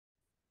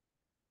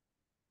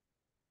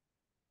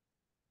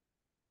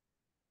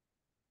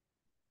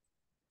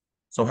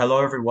So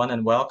hello everyone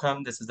and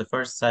welcome. This is the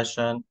first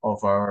session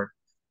of our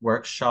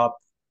workshop,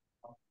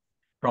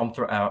 prompt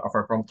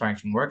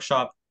writing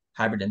workshop,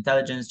 hybrid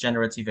intelligence,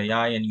 generative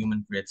AI, and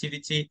human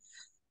creativity.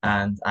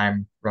 And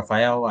I'm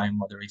Rafael. I'm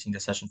moderating the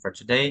session for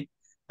today.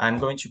 I'm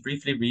going to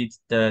briefly read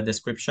the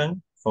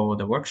description for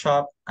the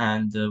workshop,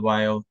 and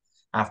while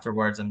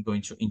afterwards I'm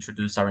going to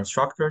introduce our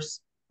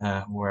instructors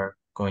who are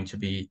going to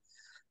be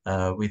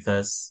with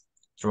us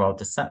throughout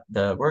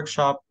the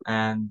workshop.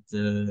 And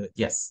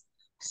yes,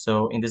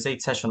 so in this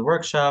 8-session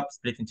workshop,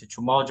 split into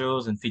 2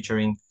 modules and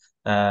featuring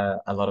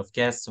a lot of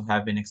guests who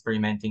have been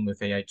experimenting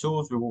with AI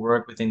tools, we will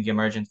work within the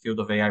emergent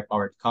field of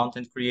AI-powered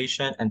content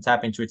creation and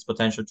tap into its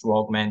potential to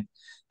augment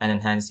and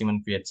enhance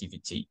human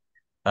creativity.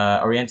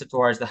 Oriented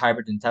towards the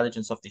hybrid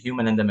intelligence of the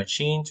human and the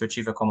machine to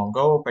achieve a common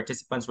goal,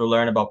 participants will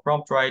learn about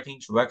prompt writing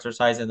through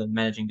exercises and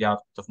managing the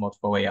output of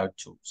multiple AI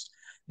tools.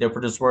 They'll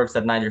produce works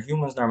that neither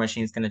humans nor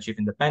machines can achieve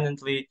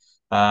independently.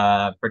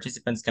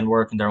 Participants can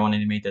work in their own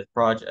animated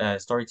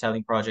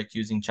storytelling project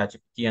using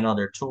ChatGPT and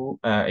other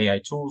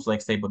AI tools like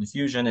Stable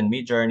Diffusion and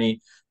Midjourney,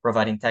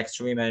 providing text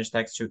to image,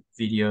 text to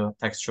video,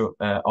 text to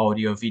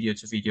audio, video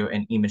to video,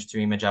 and image to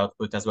image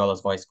output, as well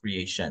as voice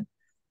creation.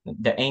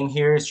 The aim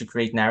here is to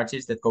create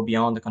narratives that go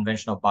beyond the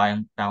conventional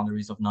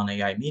boundaries of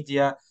non-AI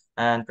media,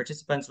 and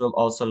participants will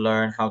also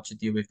learn how to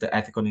deal with the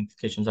ethical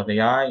implications of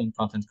AI in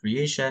content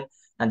creation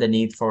and the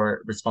need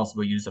for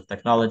responsible use of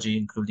technology,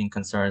 including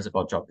concerns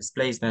about job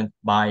displacement,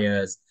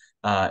 bias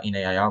in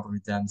AI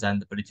algorithms,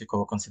 and the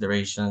political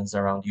considerations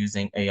around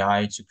using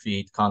AI to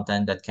create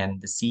content that can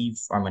deceive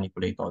or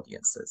manipulate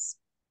audiences.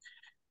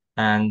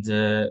 And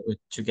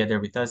together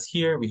with us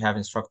here, we have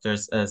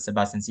instructors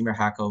Sebastian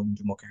Zimmerhackl and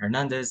Jumoke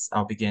Fernandez.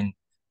 I'll begin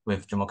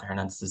with Jumoke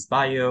Fernandez's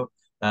bio.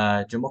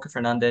 Jumoke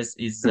Fernandez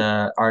is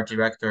art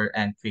director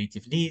and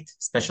creative lead,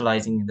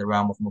 specializing in the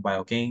realm of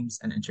mobile games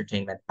and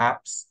entertainment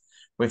apps.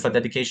 With a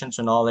dedication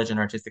to knowledge and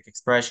artistic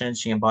expression,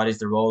 she embodies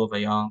the role of a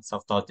young,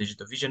 self-taught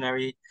digital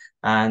visionary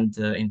and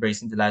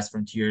embracing the last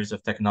frontiers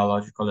of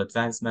technological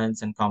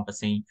advancements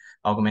encompassing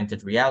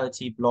augmented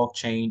reality,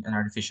 blockchain, and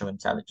artificial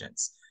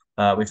intelligence.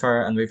 With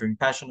her unwavering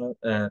passion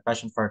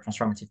for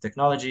transformative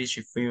technology,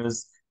 she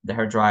feels that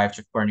her drive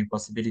to explore new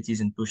possibilities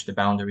and push the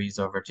boundaries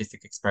of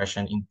artistic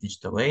expression in the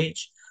digital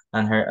age,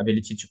 and her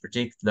ability to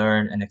predict,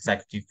 learn, and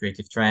execute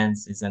creative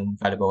trends is an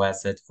invaluable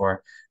asset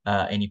for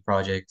any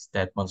project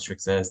that wants to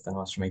exist and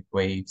wants to make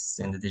waves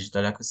in the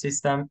digital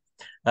ecosystem.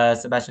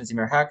 Sebastian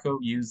Zimmerhackl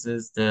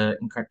uses the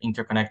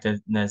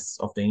interconnectedness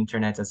of the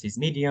internet as his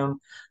medium,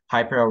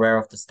 hyper aware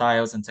of the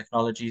styles and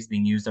technologies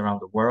being used around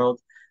the world.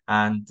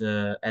 And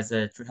as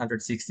a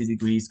 360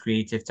 degrees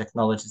creative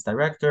technologies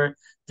director,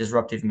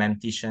 disruptive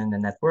mathematician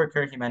and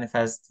networker, he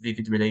manifests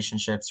vivid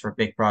relationships for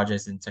big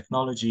projects in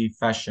technology,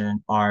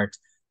 fashion, art,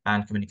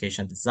 and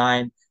communication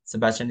design.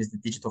 Sebastian is the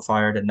digital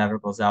fire that never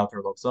goes out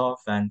or logs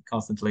off and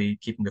constantly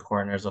keeping the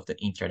corners of the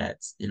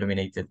internet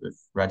illuminated with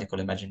radical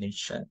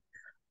imagination.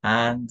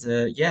 And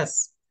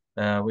yes,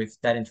 with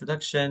that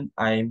introduction,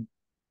 I'm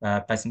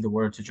passing the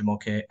word to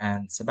Jumoke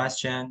and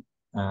Sebastian.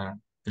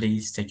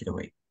 Please take it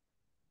away.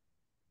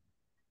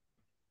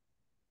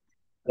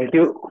 Thank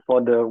you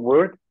for the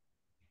word.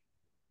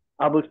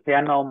 I will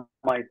share now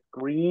my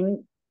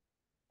screen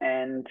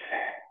and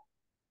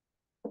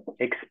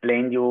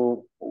explain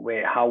you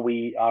how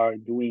we are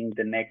doing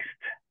the next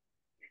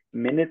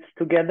minutes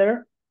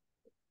together.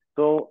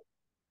 So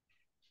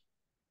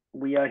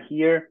we are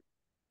here.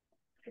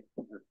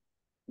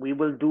 We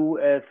will do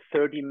a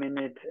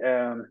 30-minute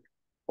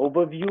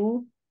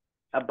overview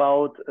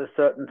about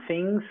certain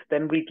things.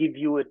 Then we give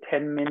you a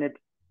 10-minute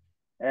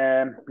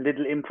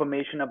little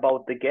information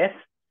about the guest.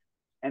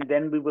 And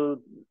then we will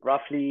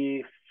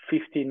roughly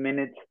 15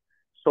 minutes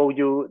show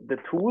you the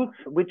tools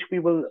which we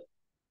will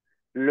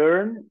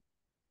learn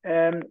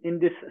in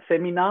this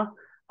seminar.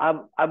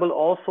 I will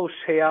also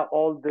share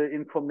all the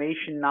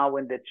information now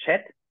in the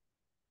chat.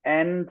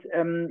 And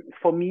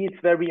for me, it's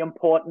very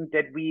important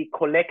that we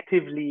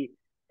collectively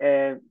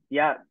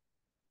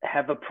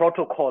have a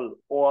protocol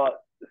or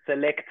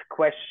collect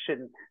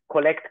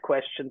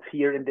questions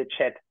here in the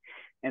chat.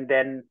 And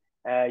then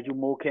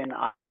Jumoke and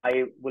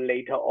I will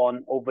later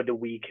on over the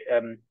week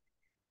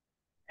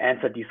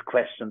answer these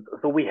questions.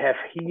 So we have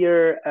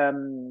here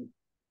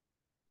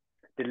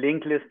the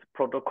linked list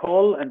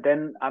protocol, and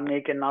then I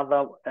make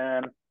another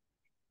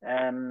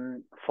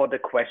for the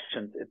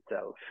questions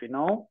itself, you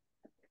know.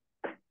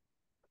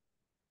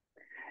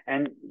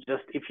 And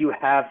just if you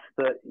have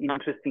the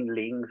interesting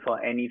links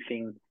or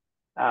anything,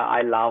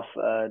 I love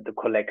the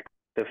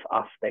collective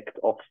aspect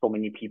of so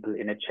many people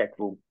in a chat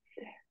room.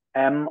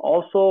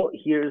 Also,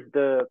 here's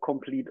the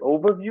complete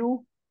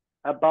overview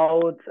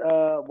about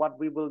what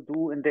we will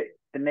do in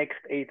the next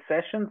 8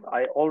 sessions.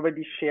 I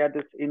already shared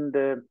this in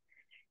the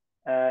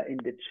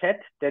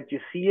chat that you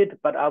see it,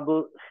 but I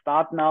will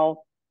start now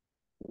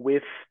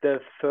with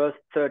the first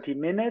 30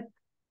 minutes.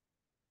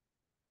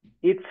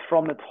 It's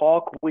from a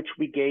talk which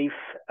we gave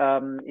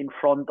in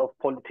front of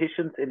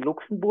politicians in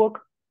Luxembourg.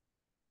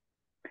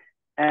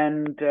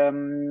 And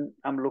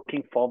I'm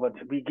looking forward.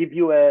 We give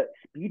you a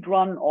speed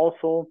run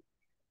also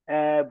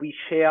We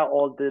share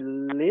all the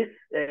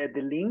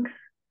links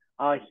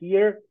are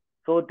here.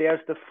 So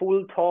there's the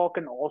full talk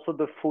and also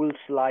the full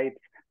slides.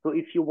 So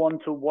if you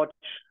want to watch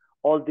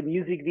all the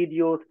music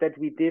videos that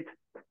we did,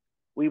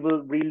 we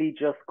will really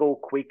just go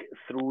quick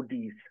through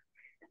these.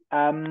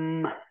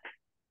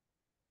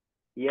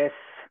 Yes,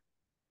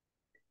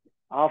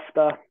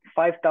 after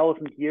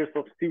 5,000 years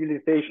of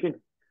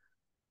civilization,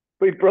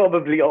 we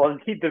probably all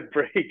need a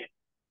break.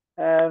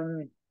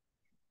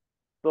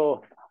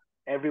 So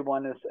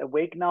everyone is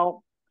awake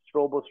now.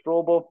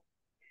 Strobo,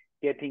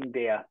 getting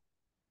there.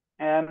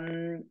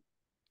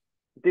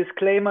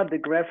 Disclaimer, the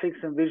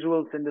graphics and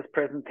visuals in this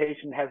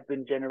presentation have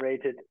been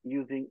generated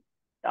using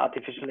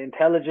artificial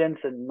intelligence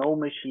and no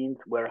machines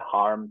were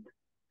harmed.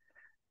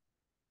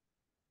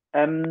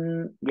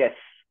 Yes,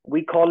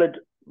 we call it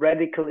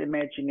radical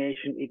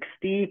imagination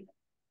XD,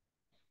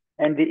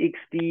 and the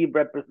XD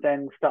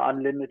represents the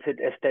unlimited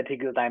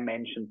aesthetical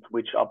dimensions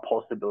which are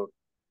possible.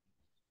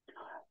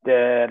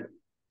 The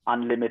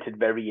unlimited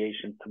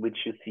variations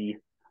which you see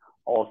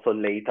also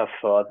later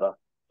further.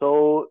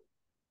 So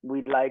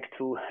we'd like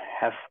to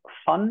have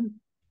fun,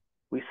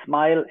 we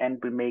smile,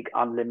 and we make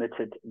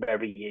unlimited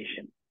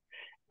variation.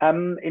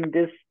 In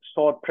this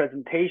short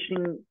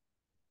presentation,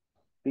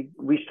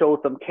 we show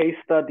some case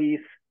studies,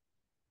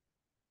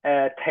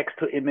 text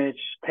to image,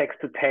 text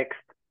to text.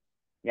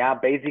 Yeah,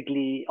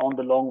 basically on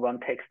the long run,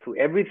 text to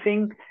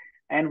everything.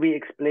 And we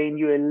explain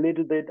you a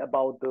little bit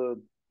about the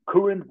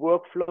current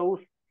workflows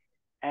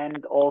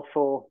and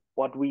also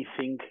what we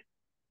think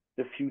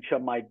the future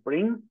might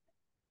bring.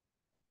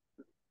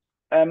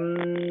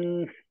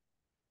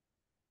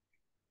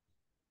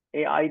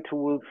 AI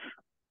tools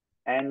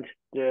and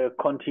the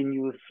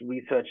continuous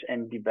research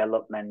and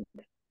development.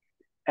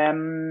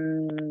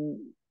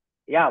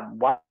 Yeah,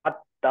 what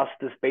does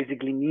this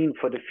basically mean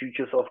for the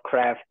futures of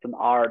crafts and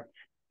arts?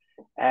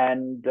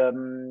 And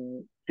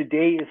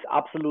today is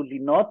absolutely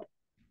not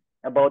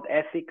about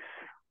ethics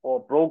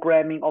or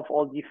programming of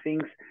all these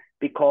things,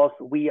 because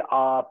we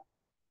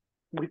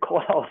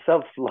call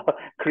ourselves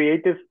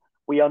creatives.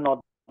 We are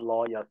not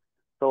lawyers.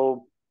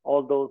 So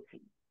all those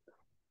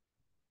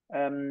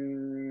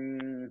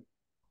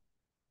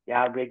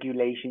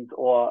regulations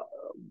or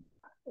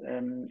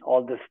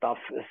all this stuff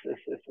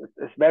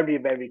is very,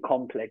 very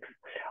complex.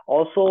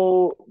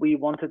 Also, we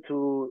wanted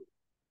to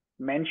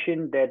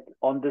mention that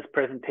on this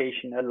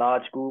presentation, a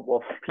large group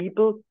of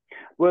people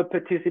were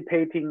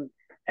participating,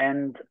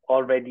 and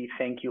already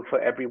thank you for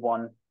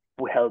everyone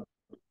who helped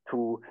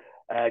to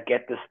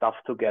get this stuff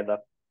together.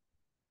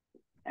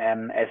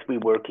 As we're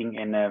working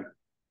in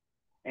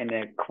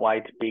a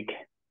quite big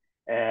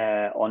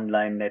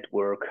online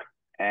network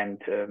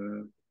and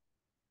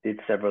did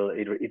several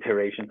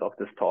iterations of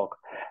this talk.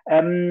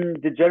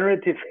 The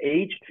generative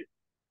age,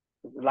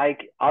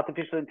 like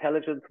artificial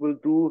intelligence, will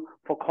do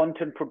for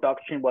content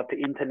production what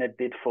the internet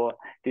did for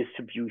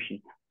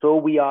distribution. So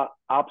we are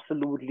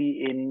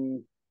absolutely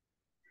in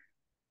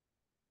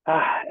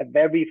a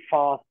very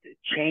fast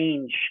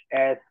change,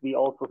 as we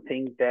also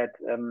think that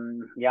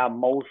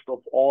most of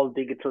all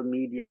digital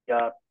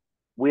media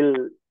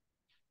will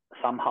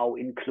somehow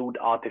include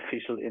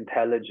artificial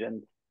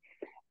intelligence,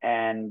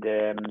 and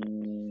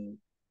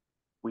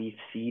we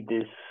see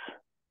this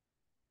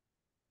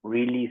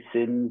really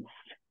since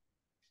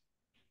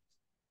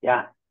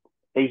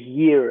a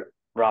year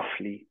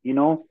roughly, you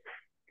know.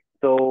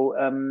 So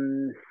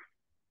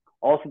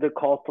also the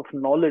cost of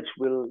knowledge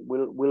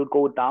will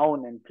go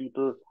down, and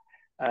people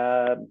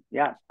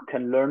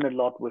can learn a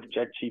lot with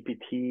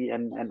ChatGPT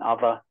and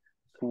other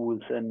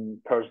tools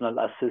and personal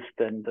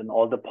assistant and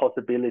all the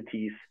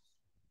possibilities.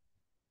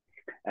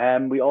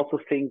 We also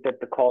think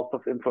that the cost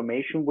of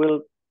information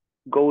will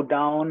go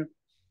down,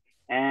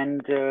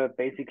 and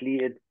basically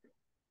it's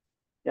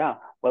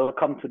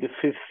welcome to the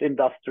 5th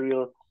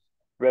industrial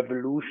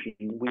revolution.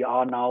 We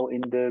are now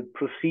in the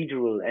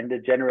procedural and the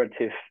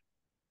generative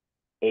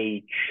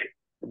age,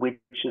 which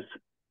is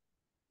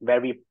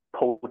very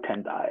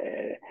potent.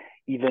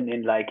 Even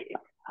in I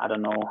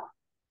don't know,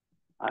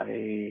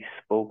 I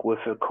spoke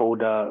with a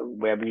coder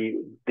where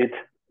we did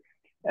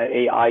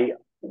AI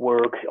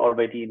work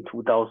already in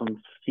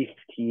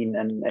 2015,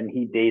 and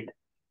he did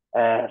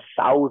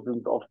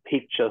thousands of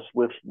pictures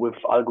with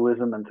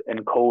algorithm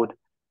and code.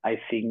 I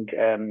think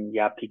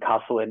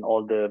Picasso and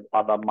all the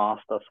other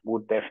masters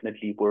would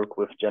definitely work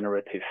with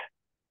generative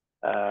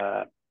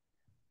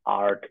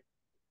art.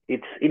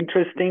 It's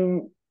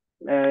interesting.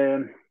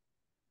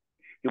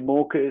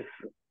 Jumoke is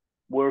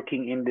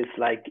working in this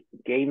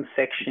game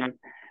section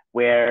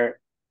where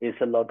is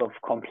a lot of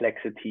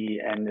complexity,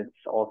 and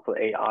it's also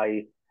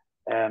AI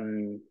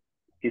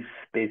is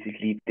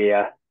basically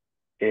there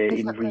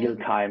in real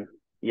time.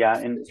 Yeah,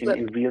 in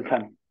real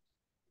time.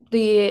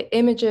 The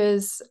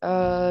images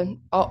are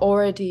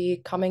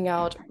already coming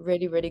out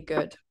really, really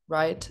good,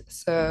 right?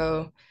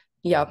 So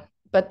yeah,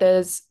 but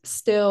there's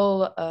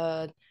still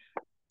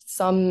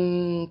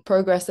some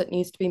progress that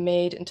needs to be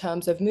made in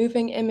terms of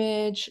moving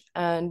image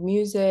and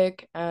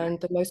music, and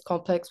the most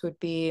complex would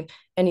be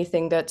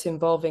anything that's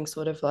involving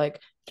sort of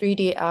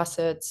 3D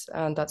assets,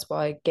 and that's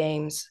why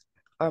games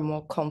are a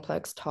more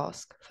complex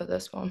task for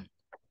this one.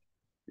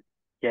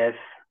 Yes.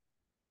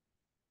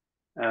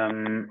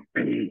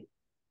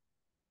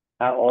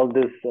 All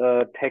this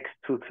text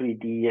to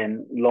 3D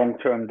and long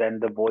term then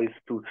the voice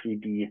to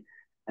 3D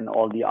and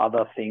all the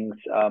other things.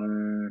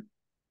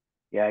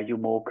 Yeah,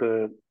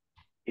 Jumoke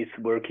is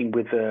working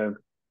with a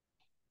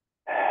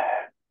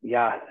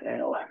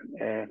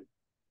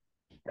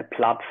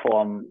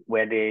platform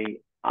where they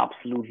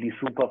absolutely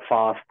super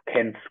fast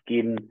can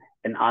skin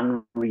an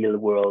unreal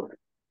world,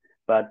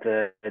 but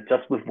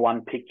just with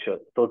one picture.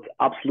 So it's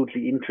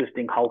absolutely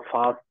interesting how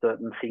fast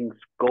certain things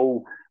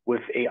go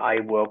with AI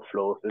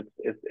workflows.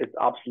 It's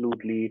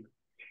absolutely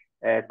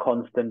a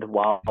constant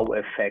wow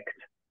effect.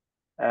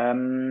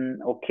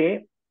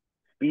 Okay,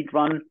 speed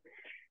run.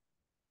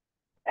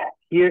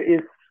 Here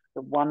is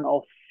one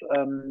of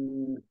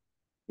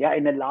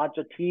in a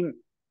larger team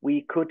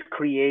we could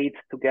create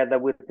together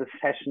with the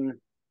session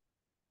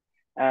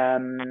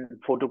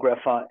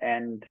photographer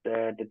and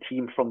the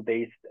team from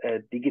Days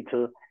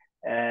Digital.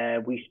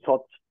 We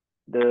shot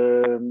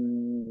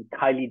the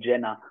Kylie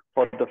Jenner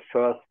for the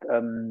first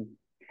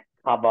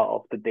cover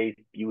of the Days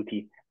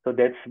Beauty. So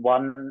that's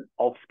one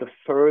of the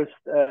first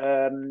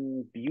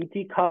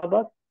beauty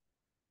covers.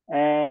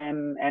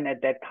 And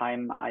at that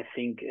time, I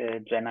think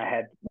Jenna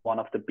had one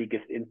of the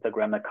biggest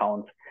Instagram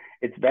accounts.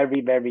 It's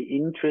very, very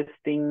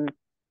interesting.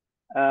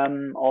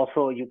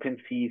 Also, you can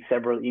see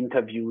several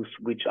interviews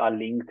which are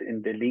linked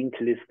in the link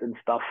list and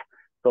stuff.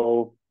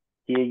 So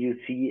here you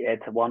see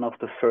at one of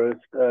the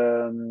first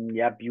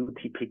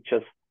beauty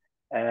pictures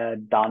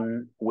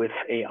done with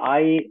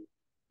AI.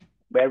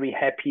 Very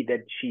happy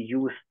that she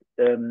used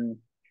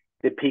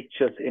the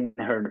pictures in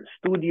her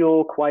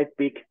studio, quite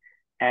big,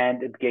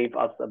 and it gave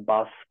us a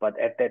buzz. But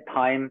at that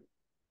time,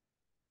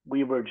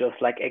 we were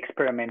just like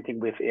experimenting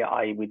with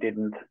AI. We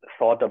didn't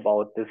thought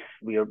about this.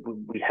 We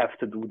have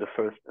to do the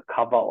first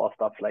cover or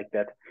stuff like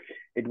that.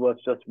 It was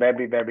just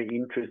very, very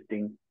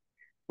interesting.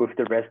 With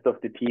the rest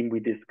of the team, we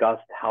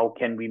discussed how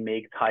can we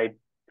make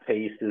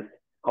typefaces,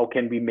 how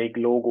can we make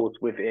logos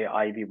with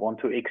AI. We want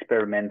to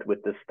experiment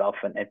with this stuff,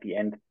 and at the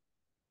end,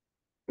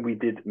 we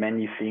did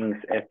many things,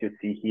 as you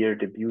see here,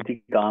 the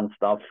beauty gun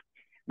stuff,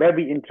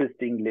 very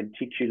interesting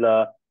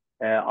lenticular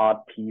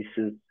art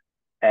pieces,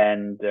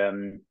 and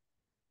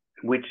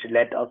which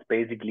led us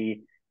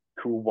basically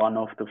to one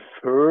of the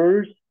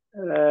first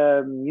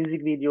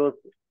music videos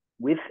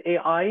with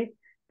AI.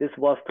 This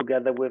was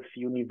together with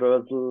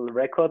Universal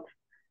Records.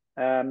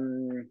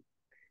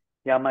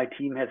 My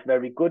team has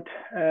very good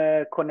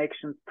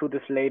connections to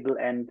this label,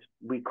 and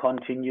we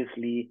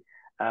continuously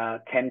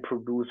can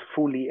produce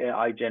fully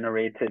AI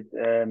generated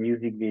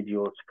music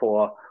videos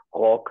for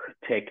rock,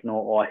 techno,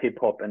 or hip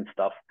hop and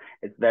stuff.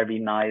 It's very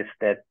nice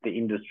that the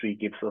industry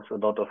gives us a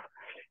lot of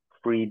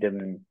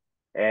freedom.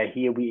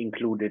 Here we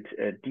included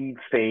deep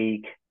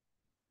fake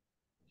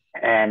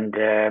and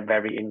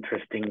very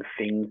interesting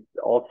things.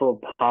 Also,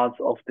 parts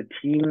of the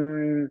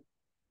team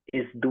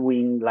is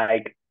doing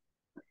like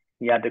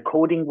the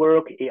coding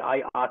work,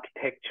 AI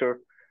architecture.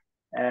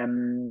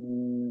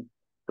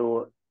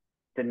 So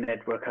the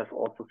network has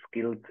also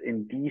skills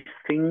in these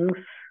things,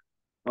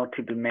 not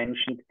to be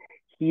mentioned.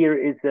 Here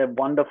is a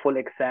wonderful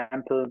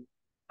example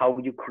how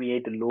you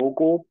create a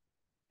logo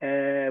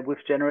with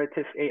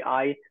generative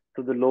AI.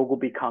 So the logo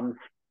becomes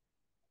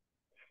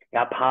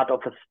part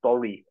of a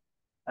story.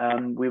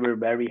 We were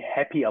very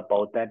happy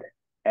about that,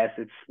 as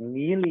it's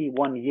nearly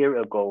 1 year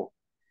ago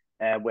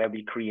where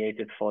we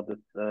created for this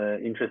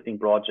interesting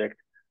project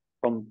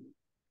from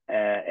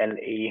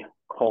LA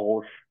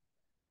calls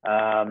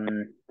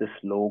this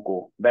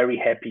logo. Very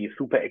happy,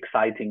 super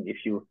exciting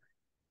if you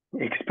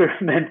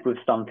experiment with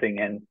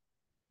something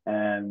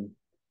and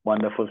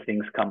wonderful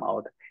things come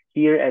out.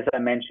 Here, as I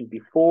mentioned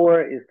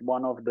before, is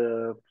one of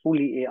the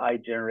fully AI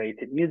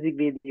generated music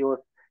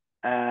videos.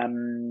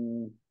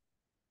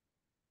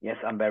 Yes,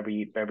 I'm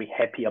very, very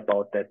happy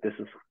about that. This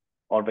is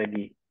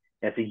already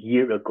as a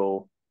year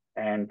ago,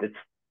 and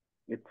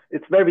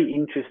it's very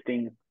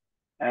interesting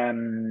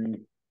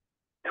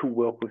to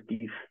work with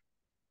these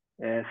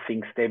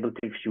things. Stable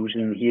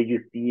diffusion. Here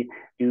you see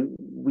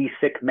we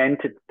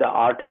segmented the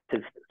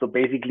artist, so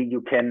basically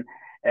you can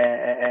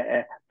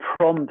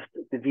prompt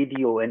the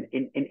video in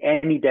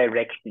any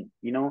direction.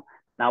 You know,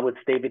 now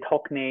it's David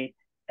Hockney,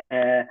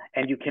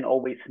 and you can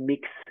always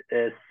mix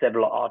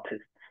several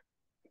artists.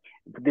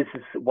 This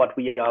is what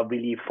we are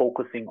really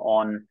focusing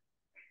on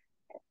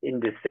in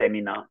this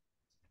seminar.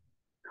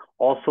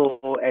 Also,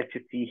 as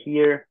you see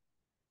here,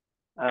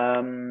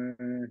 not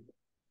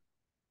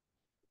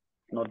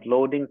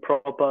loading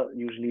proper.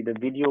 Usually the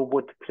video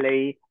would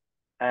play,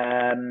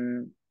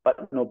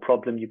 but no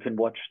problem. You can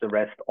watch the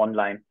rest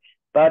online.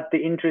 But the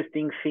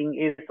interesting thing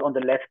is on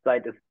the left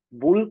side is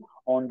wool,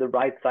 on the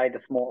right side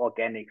is more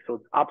organic. So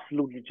it's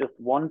absolutely just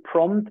one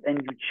prompt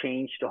and you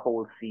change the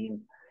whole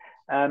scene.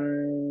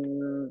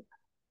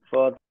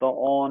 Further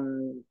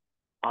on,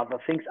 other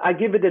things. I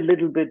give it a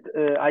little bit,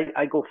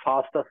 I go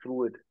faster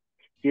through it.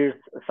 Here's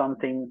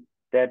something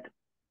that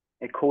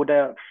a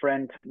coder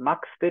friend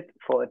Max did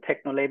for a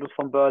techno label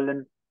from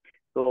Berlin.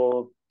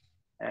 So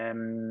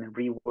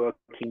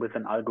reworking with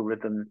an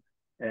algorithm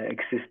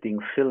existing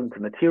filmed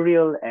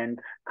material and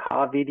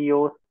car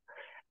videos.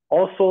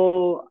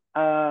 Also,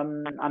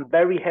 I'm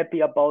very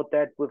happy about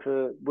that with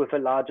a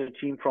larger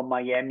team from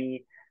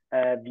Miami,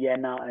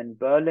 Vienna, and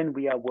Berlin.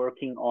 We are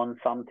working on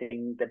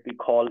something that we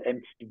call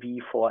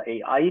MTV for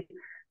AI.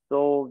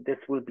 So this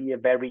will be a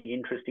very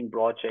interesting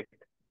project.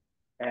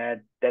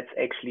 That's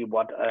actually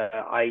what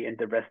I and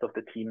the rest of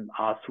the team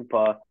are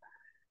super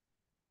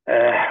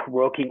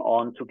working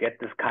on to get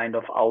this kind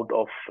of out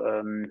of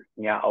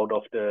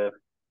the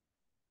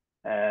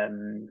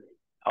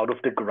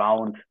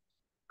ground.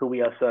 So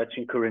we are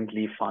searching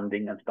currently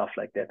funding and stuff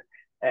like that,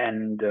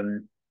 and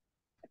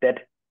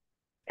that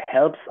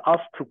helps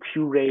us to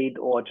curate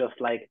or just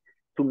like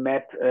to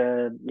map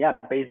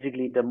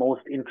basically the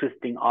most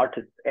interesting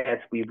artists, as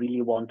we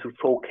really want to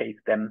showcase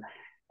them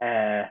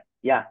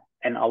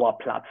in our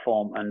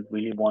platform, and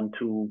really want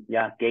to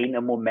gain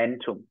a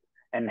momentum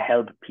and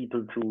help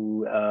people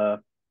to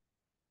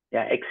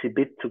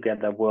exhibit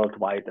together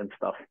worldwide and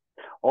stuff.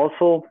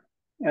 Also,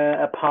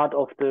 a part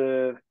of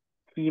the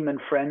team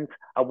and friends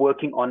are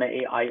working on an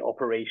AI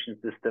operation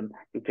system.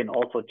 You can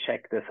also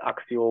check this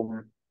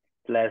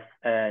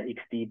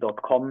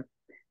axiom/xd.com,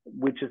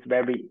 which is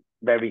very,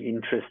 very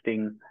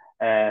interesting,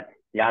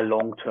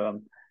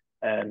 long-term,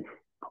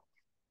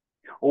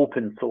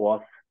 open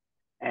source,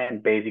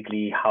 and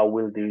basically how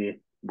will the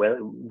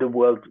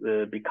world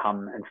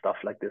become and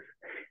stuff like this.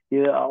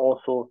 Here are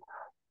also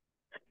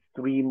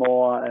 3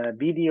 more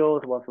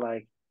videos, was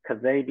like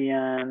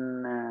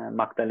Kasabian,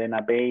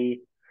 Magdalena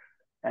Bay,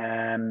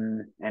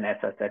 and as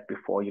I said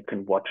before, you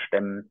can watch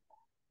them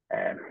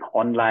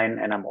online,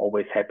 and I'm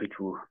always happy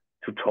to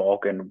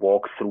talk and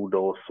walk through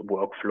those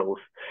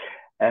workflows.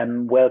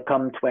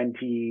 Welcome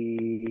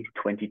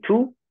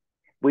 2022,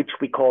 which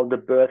we call the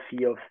birth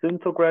year of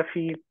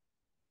syntography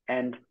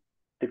and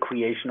the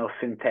creation of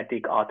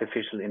synthetic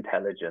artificial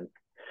intelligence.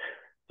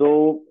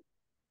 So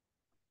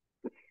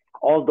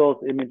all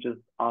those images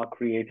are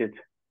created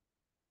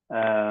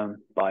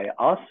by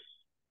us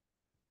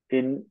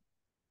in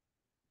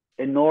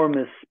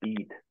enormous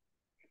speed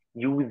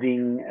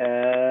using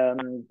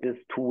this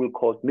tool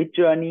called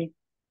Midjourney,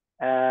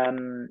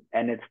 and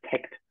it's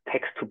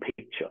text to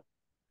picture.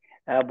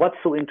 What's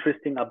so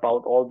interesting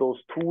about all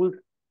those tools,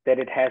 that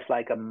it has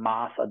like a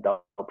mass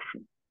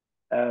adoption,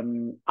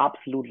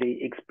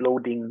 absolutely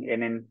exploding,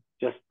 and in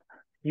just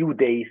few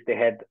days they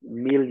had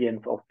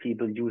millions of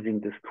people using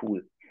this tool,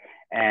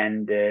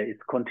 and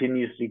it's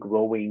continuously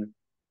growing.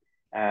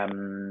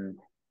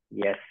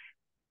 Yes,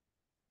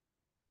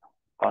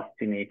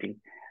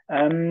 fascinating.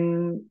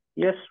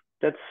 Yes,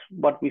 that's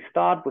what we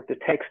start with, the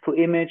text to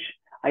image.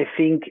 I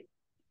think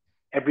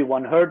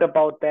everyone heard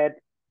about that.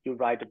 You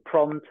write a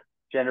prompt,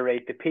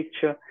 generate the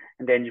picture,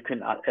 and then you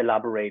can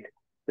elaborate.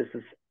 This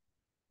is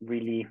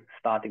really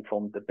starting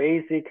from the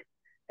basic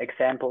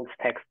examples,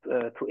 text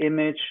to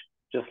image,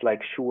 just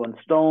like shoe on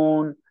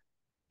stone,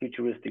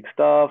 futuristic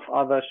stuff,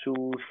 other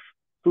shoes,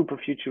 super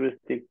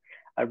futuristic.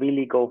 I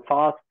really go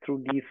fast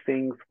through these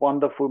things.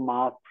 Wonderful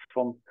masks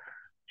from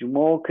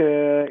Jumoke,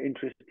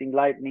 interesting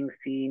lightning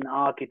scene,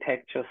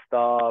 architecture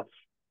stuff,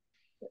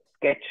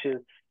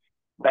 sketches,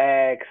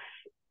 bags,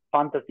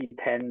 fantasy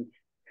tents,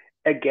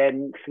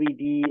 again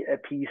 3D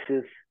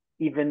pieces,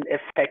 even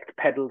effect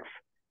pedals,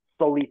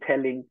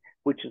 storytelling,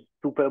 which is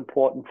super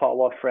important for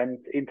our friends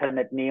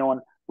Internet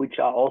Neon, which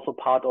are also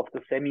part of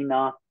the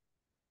seminar.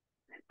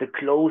 The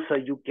closer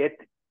you get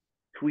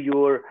to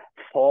your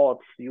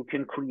thoughts, you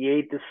can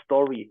create the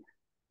story.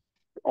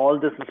 All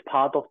this is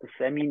part of the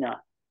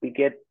seminar. We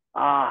get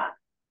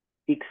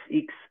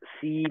XX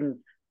scenes,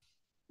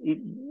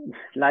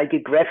 like a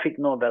graphic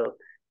novel.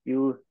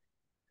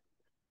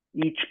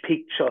 Each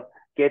picture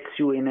gets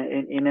you in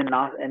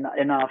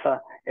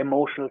another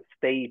emotional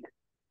state.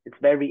 It's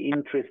very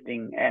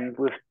interesting, and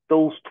with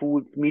those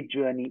tools,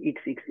 Midjourney,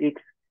 XXX,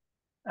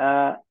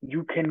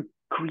 you can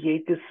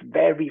create this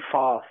very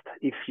fast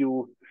if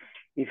you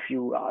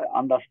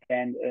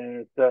understand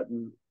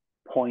certain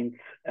points.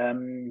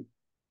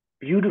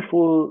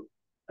 Beautiful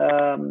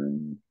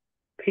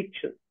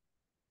pictures,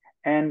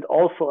 and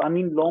also, I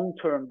mean, long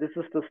term. This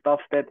is the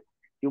stuff that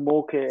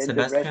Jumoke and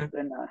Sebastian, the rest.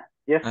 And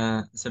yes.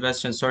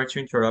 Sebastian, sorry to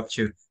interrupt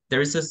you.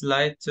 There is a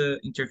slight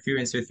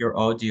interference with your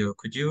audio.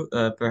 Could you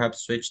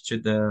perhaps switch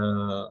to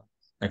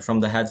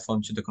from the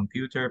headphone to the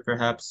computer,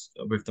 perhaps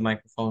with the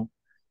microphone,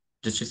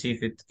 just to see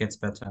if it gets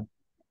better?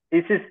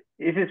 Is this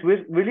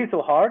really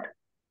so hard?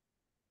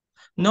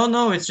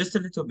 No, it's just a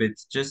little bit.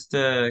 Just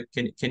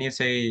can you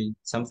say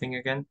something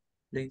again,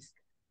 please?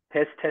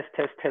 Test.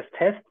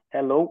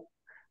 Hello.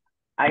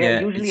 I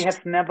usually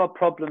have never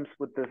problems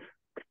with this.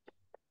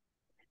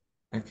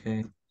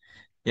 Okay.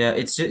 Yeah,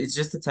 it's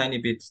just a tiny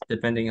bit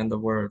depending on the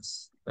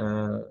words.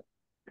 Do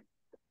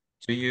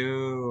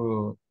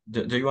you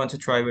want to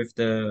try with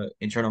the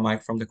internal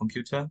mic from the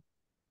computer?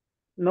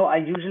 No, I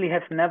usually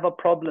have never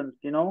problems,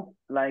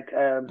 like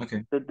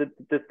Okay.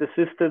 the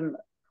system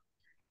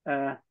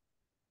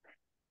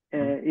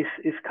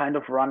is kind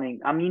of running.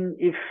 I mean,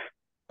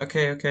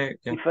 Okay.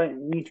 Yeah. if I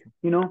need,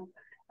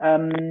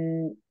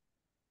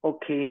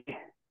 okay,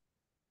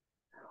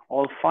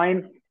 all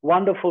fine,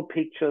 wonderful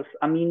pictures.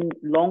 I mean,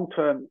 long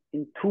term,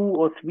 in 2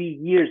 or 3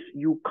 years,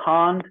 you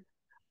can't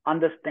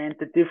understand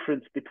the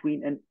difference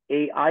between an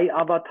AI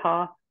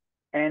avatar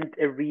and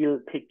a real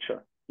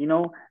picture.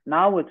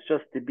 Now it's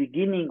just the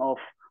beginning of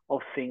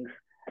things.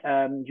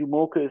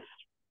 Jumoke is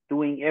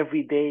doing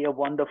every day a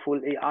wonderful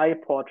AI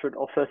portrait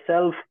of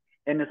herself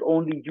and is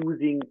only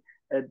using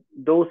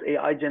those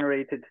AI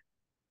generated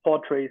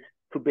portraits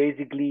to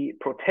basically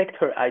protect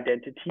her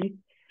identity,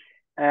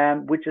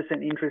 which is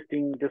an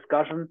interesting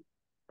discussion.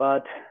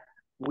 But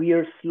we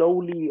are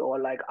slowly, or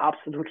like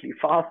absolutely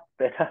fast,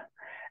 better,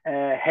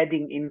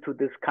 heading into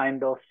this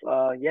kind of,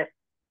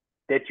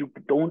 that you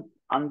don't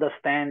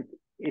understand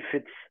if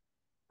it's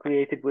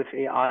created with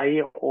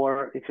AI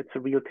or if it's a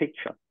real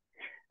picture.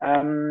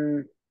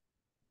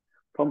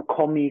 From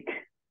comic,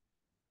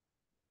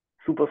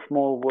 super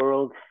small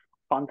worlds,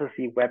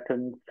 fantasy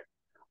weapons,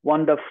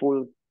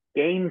 wonderful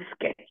game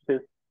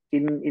sketches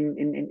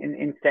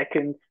in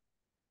seconds,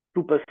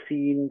 super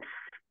scenes.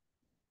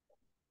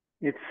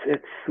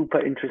 It's super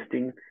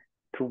interesting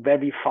to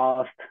very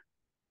fast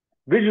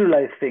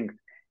visualize things.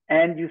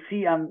 And you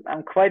see, I'm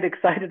quite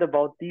excited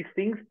about these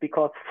things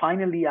because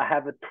finally I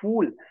have a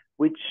tool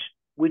which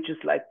is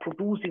like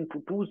producing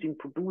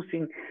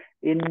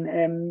in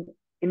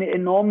an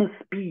enormous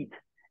speed,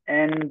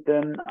 and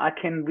I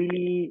can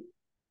really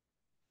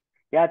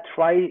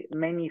try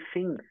many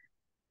things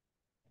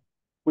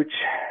which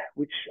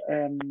we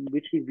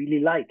really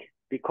like,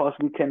 because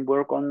we can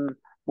work on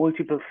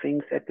multiple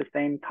things at the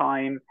same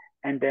time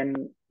and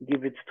then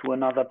give it to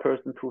another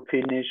person to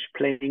finish,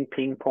 playing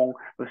ping pong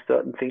with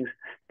certain things.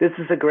 This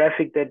is a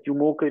graphic that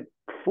Jumoke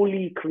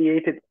fully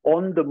created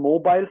on the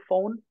mobile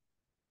phone.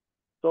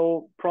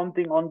 So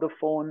prompting on the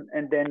phone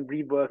and then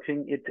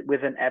reworking it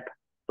with an app.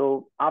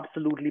 So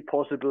absolutely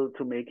possible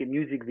to make a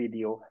music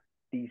video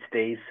these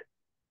days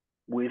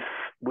with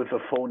a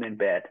phone in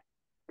bed.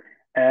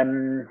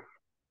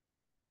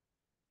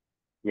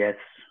 Yes,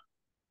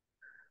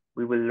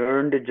 we will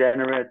learn the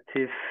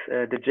generative,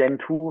 the Gen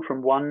 2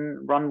 from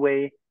one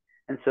runway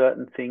and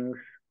certain things.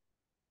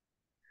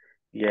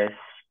 Yes,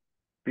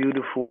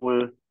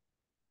 beautiful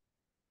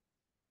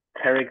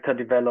character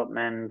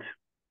development,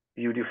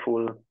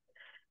 beautiful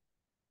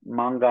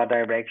manga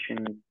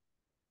direction.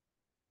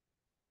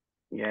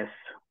 Yes,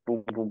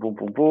 boom, boom, boom,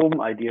 boom,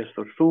 boom. Ideas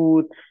for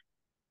shoots,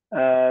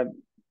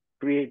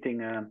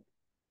 creating a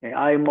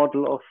AI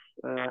model of,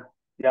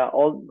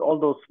 all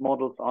those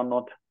models are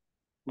not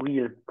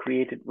real,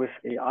 created with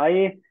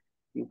AI.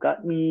 You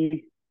got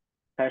me.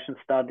 Fashion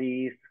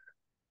studies.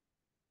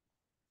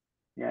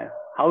 Yeah.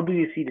 How do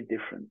you see the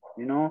difference?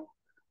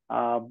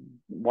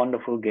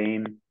 Wonderful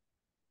game.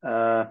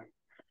 Yeah,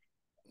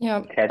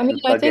 I mean,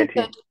 I think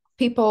that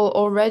people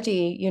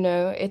already,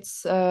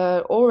 it's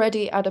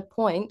already at a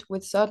point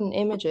with certain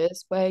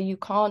images where you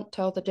can't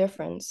tell the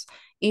difference.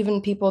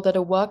 Even people that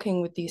are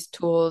working with these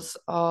tools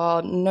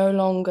are no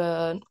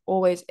longer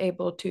always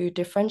able to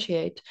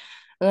differentiate.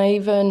 And I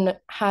even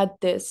had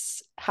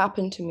this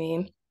happen to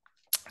me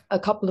a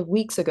couple of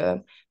weeks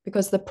ago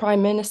because the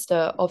Prime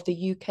Minister of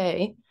the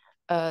UK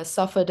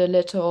suffered a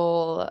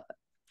little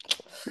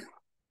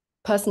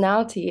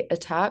personality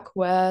attack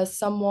where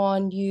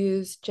someone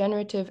used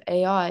generative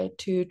AI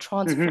to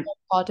transform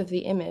part of the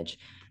image.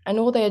 And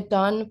all they had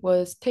done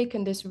was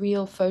taken this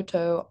real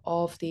photo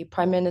of the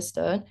Prime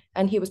Minister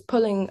and he was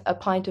pulling a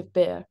pint of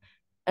beer.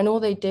 And all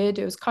they did,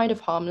 it was kind of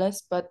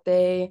harmless, but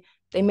they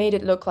made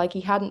it look like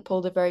he hadn't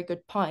pulled a very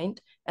good pint.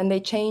 And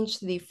they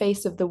changed the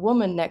face of the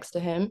woman next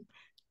to him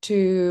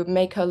to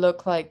make her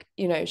look like,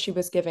 she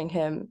was giving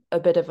him a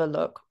bit of a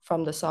look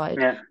from the side.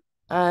 Yeah.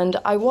 And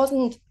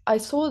I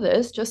saw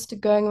this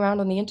just going around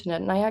on the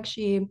internet, and I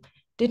actually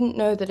didn't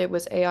know that it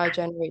was AI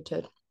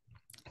generated.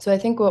 So I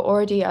think we're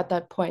already at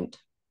that point,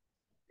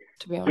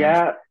 to be honest.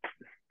 Yeah.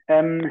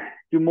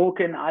 Jumoke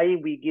and I,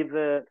 we give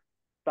a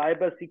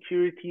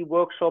cybersecurity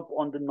workshop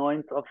on the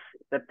 9th of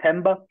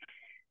September,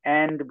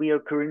 and we are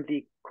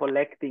currently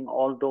collecting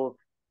all those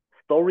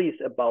stories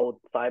about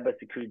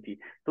cybersecurity.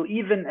 So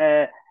even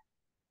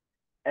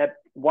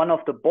one of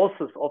the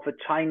bosses of a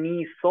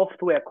Chinese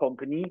software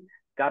company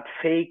got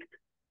faked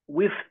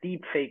with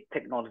deepfake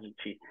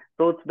technology.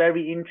 So it's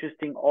very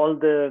interesting, all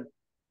the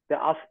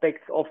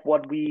aspects of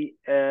what we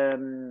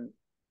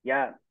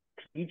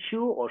teach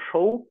you or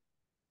show.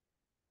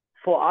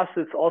 For us,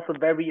 it's also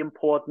very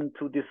important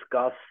to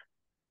discuss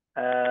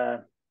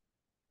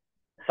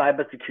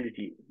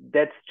cybersecurity.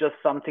 That's just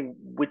something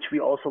which we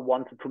also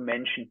wanted to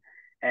mention,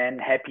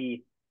 and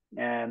happy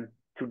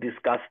to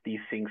discuss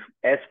these things,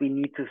 as we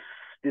need to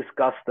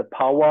discuss the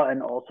power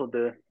and also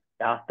the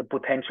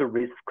potential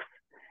risks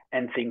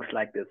and things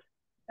like this.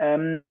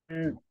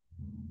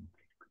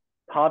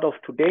 Part of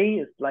today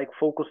is like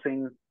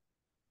focusing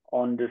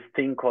on this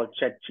thing called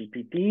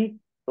ChatGPT,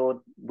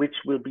 so which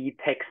will be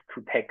text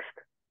to text.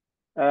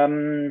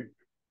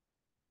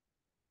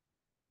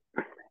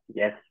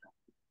 Yes,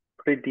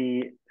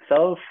 pretty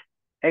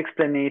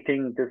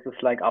self-explanating. This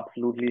is like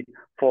absolutely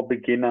for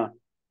beginner.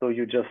 So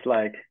you just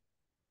like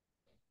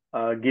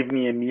give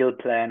me a meal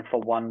plan for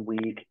 1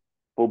 week.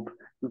 Boop.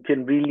 You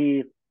can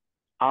really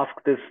ask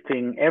this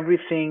thing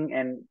everything,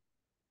 and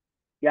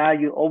yeah,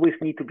 you always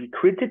need to be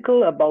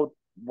critical about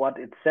what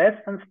it says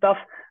and stuff,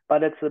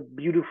 but it's a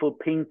beautiful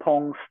ping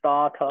pong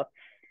starter.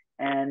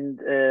 And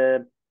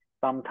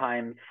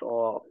sometimes,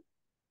 or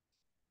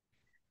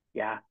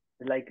yeah,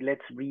 like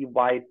let's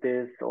rewrite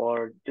this,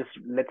 or just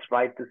let's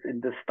write this in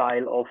the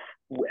style of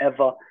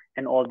whoever,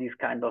 and all these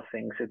kind of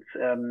things. It's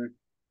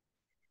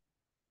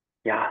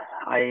yeah,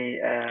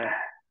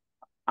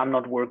 I'm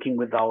not working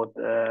without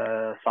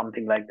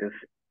something like this.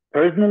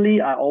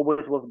 Personally, I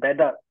always was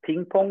better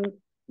ping pong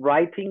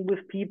writing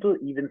with people,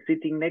 even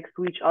sitting next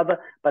to each other.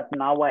 But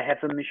now I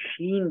have a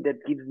machine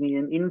that gives me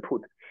an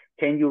input.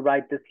 Can you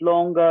write this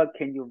longer?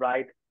 Can you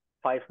write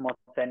 5 more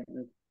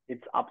sentences?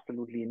 It's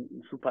absolutely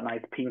super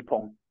nice ping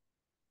pong.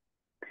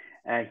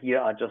 Here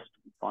are just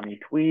funny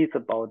tweets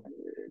about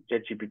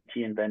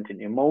ChatGPT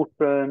inventing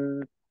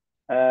emotion.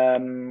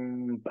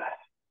 And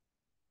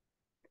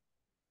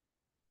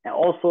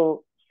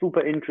also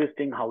super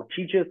interesting how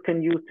teachers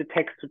can use the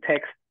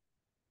text-to-text.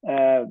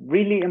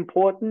 Really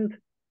important.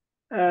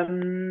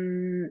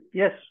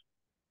 Yes.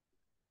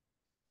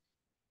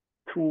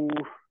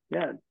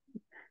 Yeah.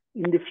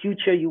 In the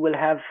future, you will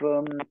have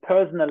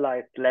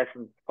personalized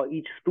lessons for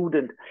each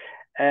student,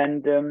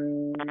 and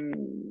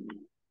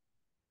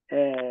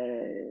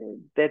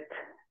that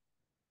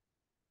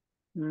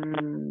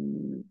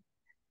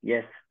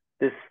yes,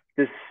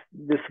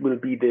 this will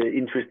be the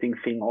interesting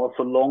thing.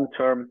 Also, long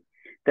term,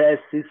 the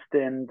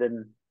assistant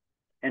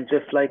and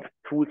just like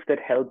tools that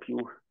help you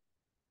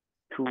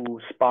to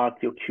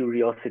spark your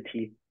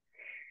curiosity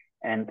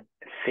and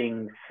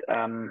things.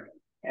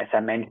 As I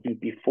mentioned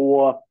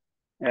before,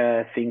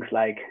 things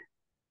like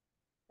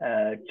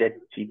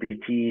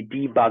ChatGPT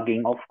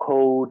debugging of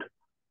code,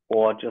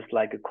 or just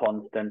like a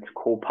constant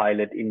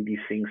co-pilot in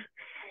these things.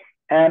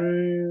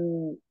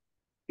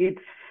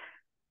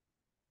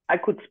 I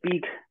could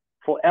speak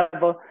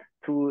forever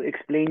to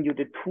explain you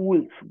the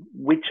tools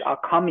which are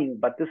coming,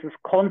 but this is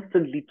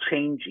constantly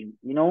changing.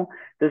 You know,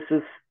 there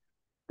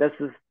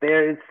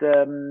is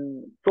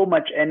so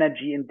much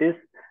energy in this.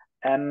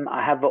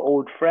 I have an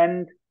old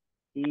friend.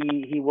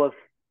 He was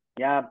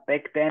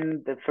back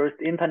then the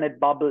first internet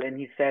bubble, and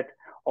he said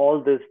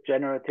all this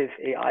generative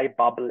AI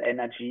bubble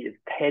energy is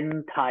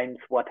 10 times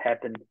what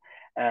happened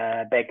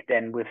back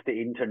then with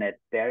the internet.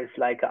 There is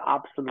like an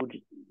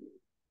absolute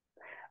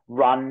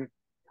run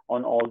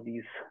on all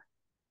these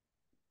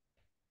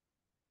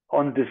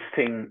on this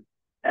thing.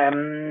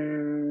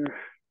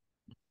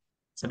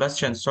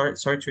 Sebastian, sorry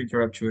to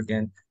interrupt you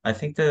again. I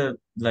think the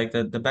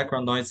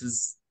background noise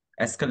is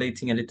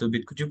escalating a little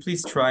bit. Could you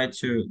please try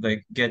to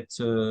like get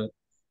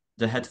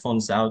the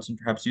headphones out and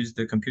perhaps use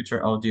the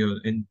computer audio?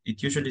 And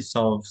it usually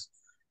solves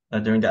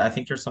during that. I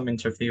think there's some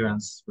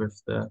interference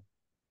with the.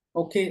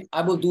 Okay,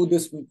 I will do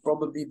this.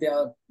 Probably there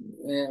are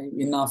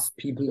enough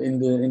people in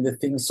the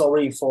thing.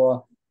 Sorry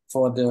for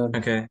the.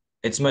 Okay,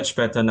 it's much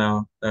better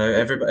now.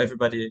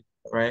 Everybody,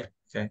 right?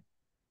 Okay.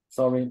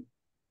 Sorry.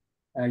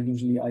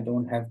 Usually I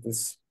don't have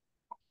this.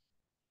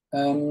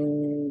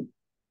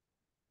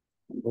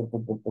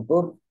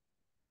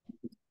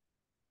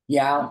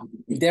 Yeah,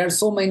 there are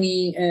so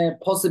many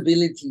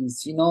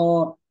possibilities. You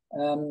know,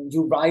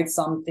 you write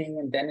something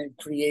and then it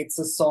creates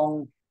a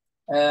song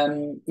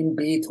in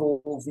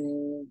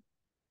Beethoven,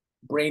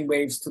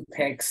 brainwaves to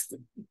text.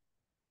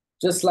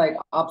 Just like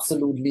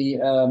absolutely,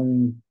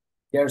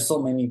 there are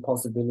so many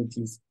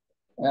possibilities.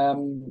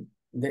 The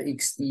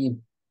XD.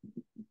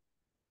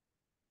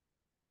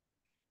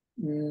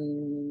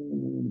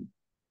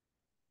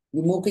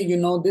 Jumoke, you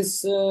know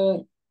this.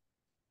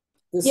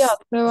 Yeah,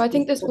 so I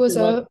think this was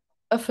a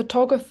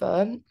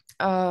photographer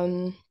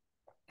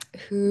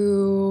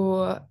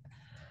who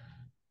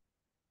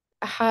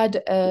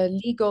had a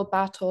legal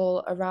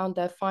battle around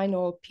their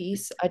final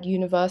piece at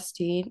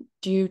university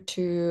due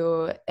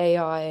to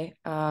AI,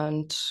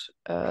 and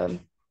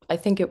I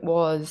think it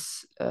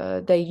was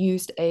they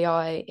used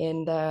AI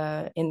in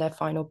their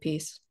final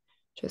piece,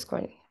 which is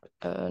quite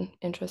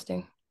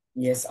interesting.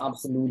 Yes,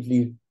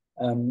 absolutely.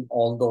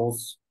 All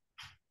those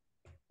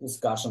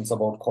discussions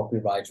about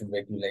copyright and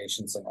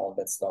regulations and all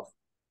that stuff.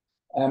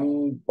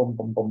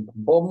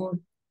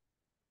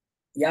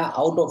 Yeah,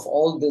 out of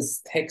all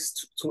this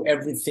text to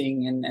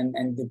everything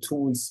and the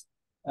tools,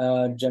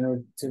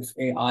 generative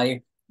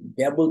AI,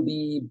 there will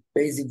be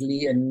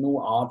basically a new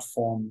art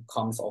form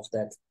comes of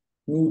that.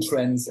 New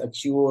trends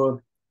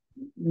occur,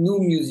 new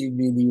music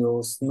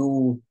videos,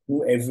 new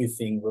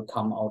everything will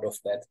come out of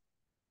that.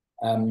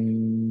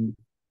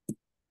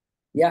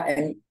 Yeah,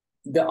 and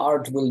the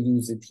art will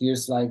use it.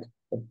 Here's like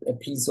a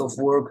piece of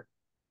work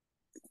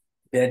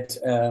that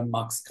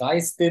Max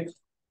Kreis did,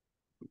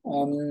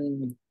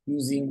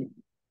 using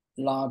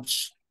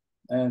large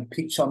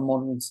picture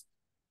models,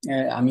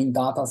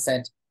 data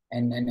set,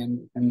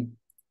 and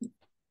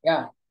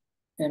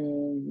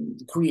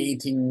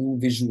creating new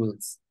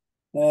visuals.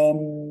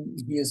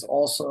 Here's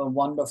also a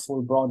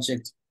wonderful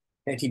project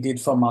that he did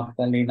for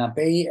Magdalena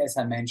Bay, as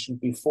I mentioned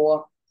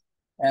before.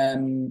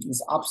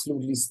 It's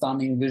absolutely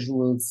stunning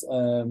visuals,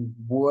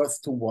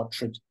 worth to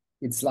watch it.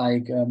 It's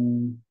like,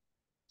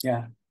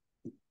 yeah.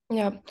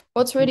 Yeah,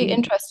 what's really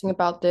interesting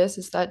about this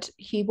is that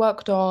he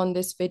worked on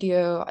this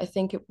video, I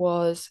think it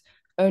was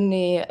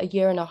only a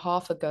year and a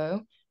half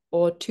ago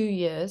or 2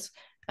 years.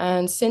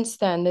 And since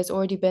then, there's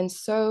already been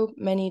so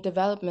many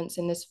developments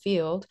in this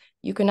field.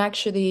 You can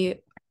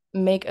actually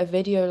make a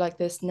video like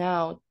this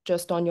now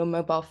just on your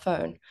mobile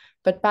phone.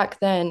 But back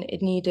then,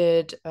 it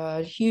needed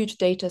huge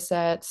data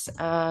sets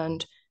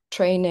and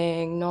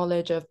training,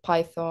 knowledge of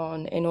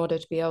Python in order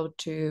to be able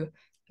to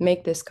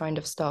make this kind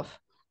of stuff.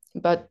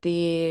 But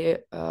the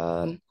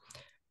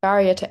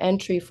barrier to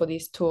entry for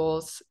these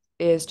tools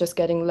is just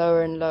getting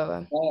lower and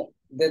lower.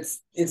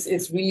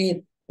 It's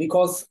really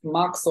because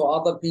Max or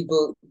other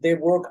people, they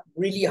work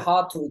really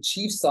hard to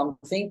achieve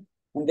something,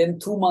 and then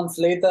 2 months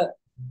later,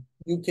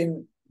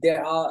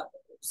 there are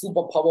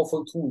super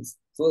powerful tools.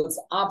 So it's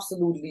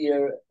absolutely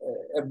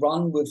a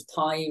run with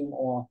time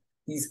or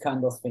these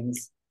kind of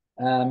things.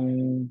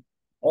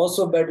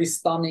 Also very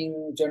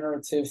stunning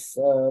generative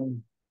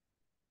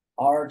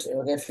art,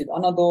 Refit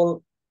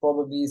Anadol.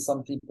 Probably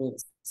some people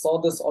saw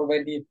this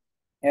already.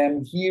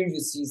 And here you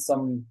see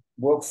some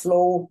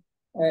workflow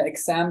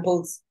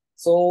examples.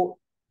 So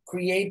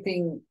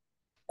creating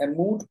a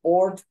mood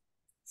board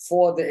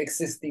for the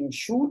existing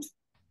shoot.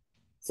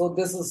 So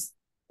this is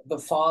the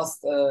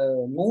fast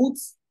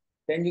moods.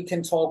 Then you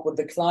can talk with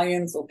the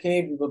clients.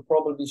 Okay, we will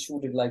probably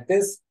shoot it like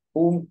this.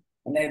 Boom.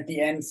 And at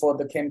the end for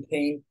the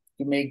campaign,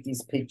 you make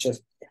these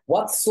pictures.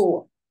 What's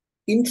so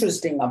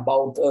interesting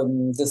about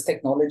this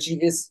technology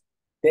is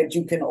that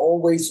you can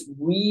always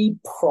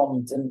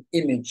re-prompt an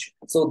image.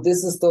 So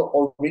this is the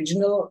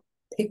original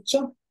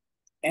picture,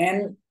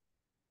 and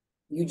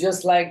you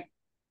just like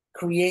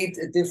create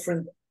a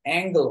different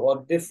angle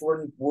or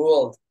different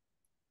world.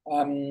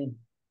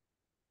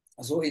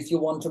 So if you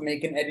want to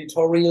make an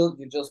editorial,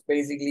 you just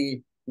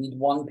basically need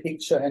one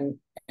picture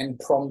and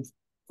prompt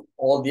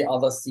all the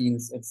other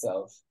scenes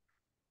itself.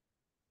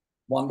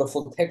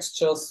 Wonderful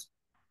textures.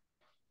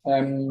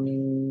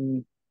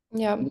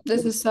 Yeah,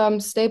 this is some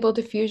stable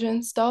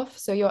diffusion stuff.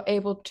 So you're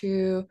able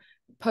to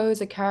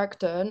pose a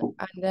character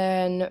and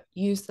then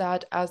use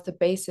that as the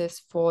basis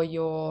for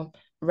your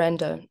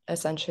render,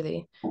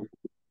 essentially.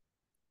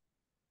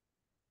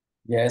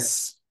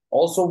 Yes.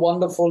 Also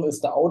wonderful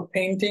is the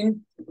outpainting.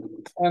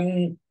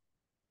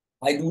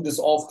 I do this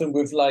often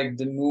with like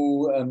the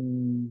new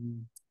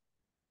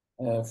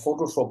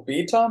Photoshop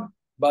beta,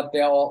 but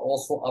there are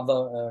also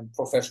other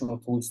professional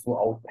tools to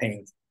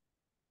outpaint.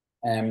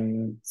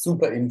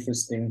 Super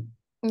interesting.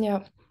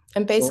 Yeah.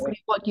 And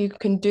basically what you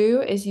can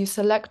do is you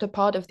select a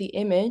part of the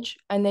image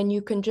and then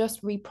you can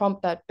just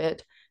reprompt that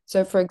bit.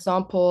 So for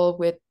example,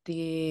 with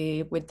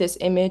this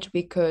image,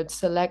 we could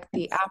select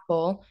the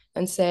apple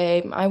and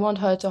say, I want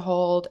her to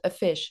hold a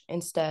fish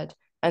instead.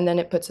 And then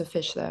it puts a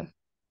fish there.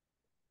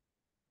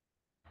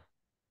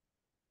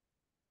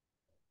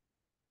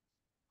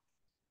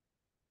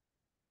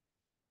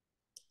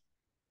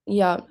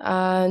 Yeah,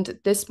 and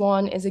this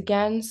one is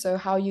again, so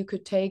how you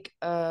could take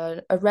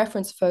a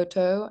reference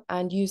photo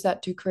and use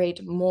that to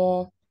create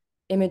more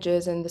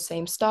images in the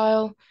same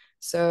style.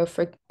 So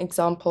for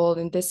example,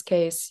 in this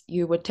case,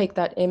 you would take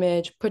that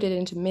image, put it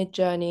into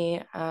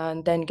Midjourney,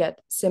 and then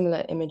get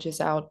similar images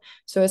out.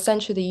 So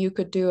essentially you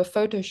could do a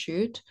photo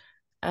shoot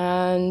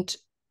and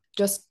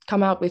just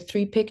come out with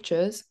 3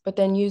 pictures, but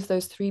then use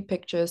those 3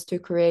 pictures to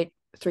create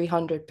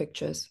 300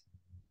 pictures.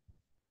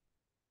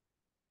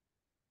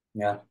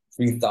 Yeah,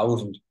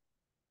 3,000.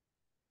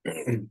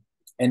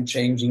 And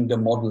changing the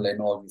model and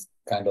all these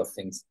kind of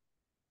things.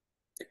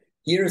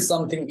 Here is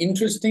something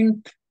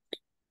interesting.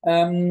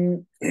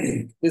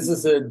 This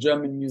is a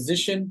German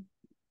musician.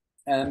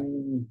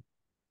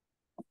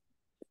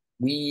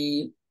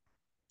 We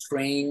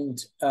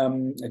trained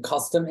a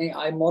custom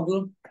AI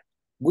model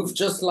with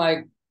just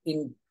like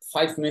in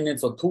 5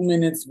 minutes or 2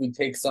 minutes, we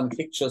take some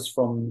pictures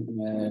from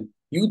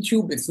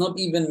YouTube. It's not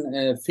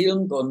even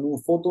filmed or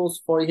new photos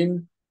for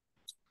him.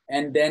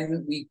 And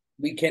then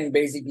we can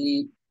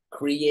basically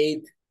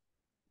create,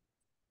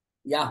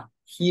 yeah,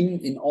 him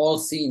in all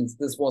scenes.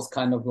 This was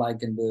kind of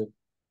like in the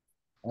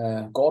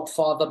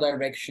Godfather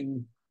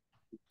direction,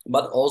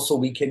 but also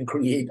we can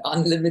create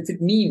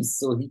unlimited memes.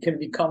 So he can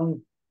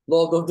become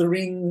Lord of the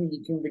Ring,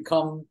 he can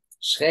become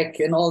Shrek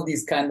and all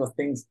these kind of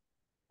things.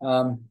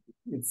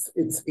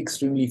 It's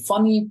extremely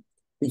funny.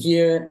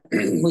 Here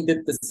we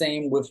did the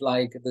same with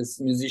like this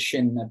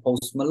musician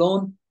Post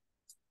Malone.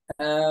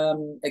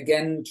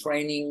 Again,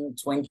 training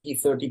 20,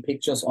 30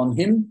 pictures on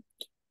him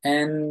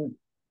and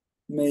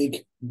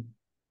make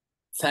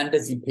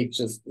fantasy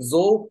pictures.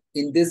 So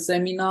in this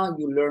seminar,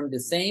 you learn the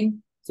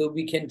same. So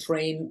we can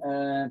train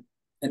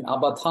an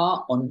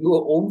avatar on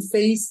your own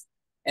face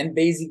and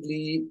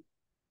basically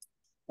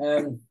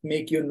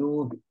make your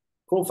new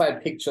profile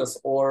pictures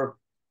or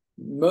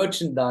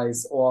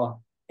merchandise or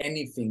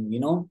anything, you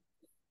know.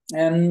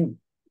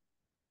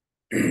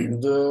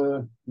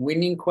 the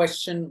winning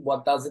question,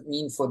 what does it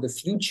mean for the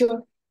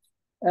future?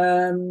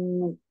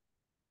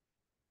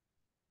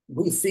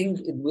 We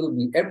think it will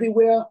be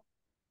everywhere.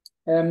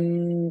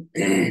 And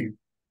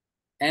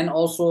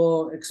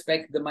also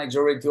expect the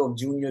majority of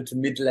junior to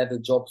mid-level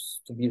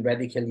jobs to be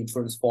radically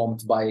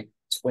transformed by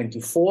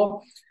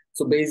 24.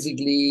 So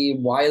basically,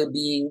 while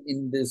being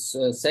in this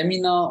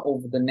seminar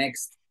over the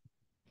next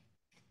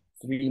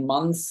 3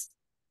 months,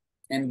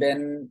 and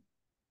then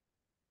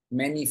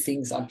many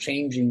things are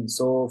changing.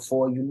 So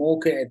for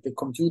Jumoke at the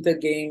computer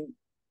game,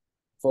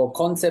 for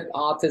concept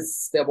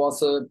artists, there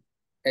was a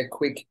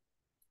quick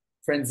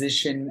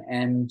transition,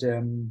 and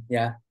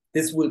yeah,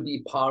 this will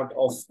be part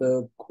of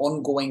the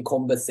ongoing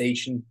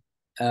conversation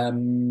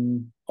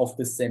of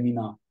the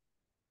seminar.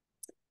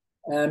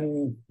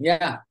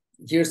 Yeah,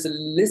 here's a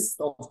list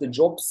of the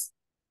jobs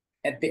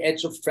at the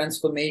edge of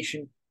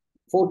transformation.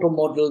 Photo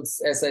models,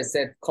 as I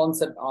said,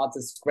 concept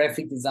artists,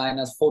 graphic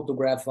designers,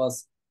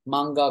 photographers,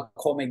 manga,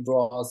 comic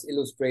drawers,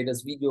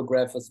 illustrators,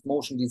 videographers,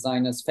 motion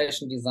designers,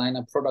 fashion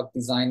designer, product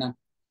designer,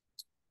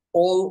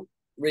 all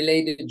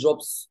related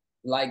jobs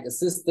like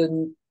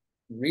assistant,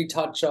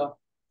 retoucher,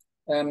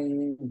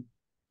 then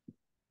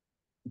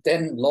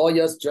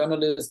lawyers,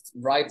 journalists,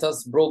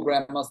 writers,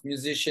 programmers,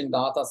 musicians,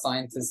 data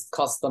scientists,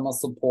 customer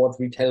support,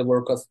 retail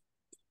workers,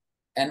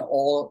 and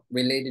all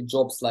related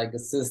jobs like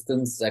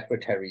assistants,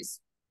 secretaries, ...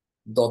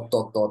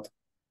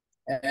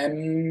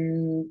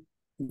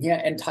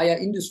 Yeah, entire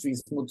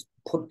industries would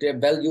put their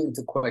value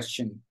into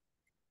question.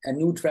 A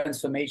new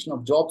transformation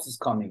of jobs is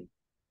coming.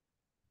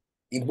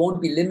 It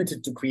won't be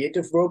limited to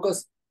creative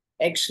workers.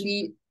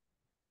 Actually,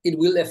 it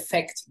will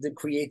affect the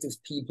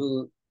creative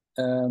people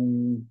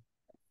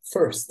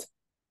first.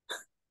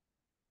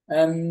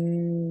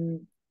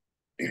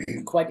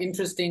 Quite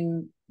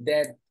interesting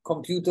that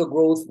computer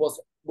growth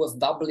was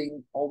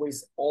doubling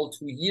always all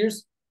 2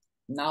 years.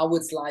 Now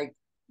it's like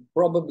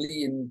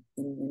probably in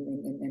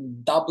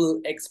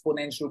double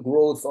exponential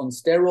growth on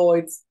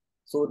steroids.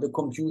 So the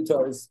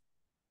computer is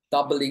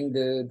doubling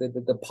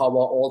the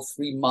power all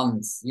 3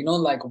 months. You know,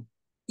 like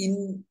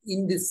in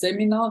this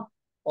seminar,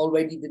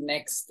 already the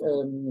next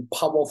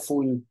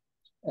powerful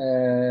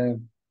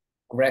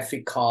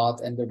graphic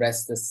card and the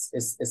rest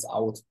is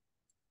out.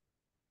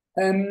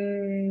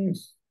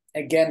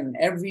 Again,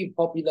 every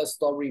popular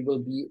story will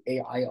be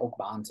AI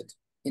augmented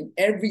in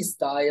every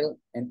style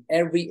and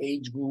every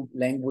age group,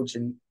 language,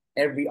 and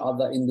every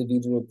other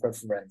individual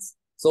preference.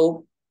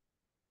 So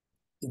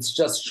it's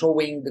just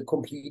showing the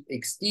complete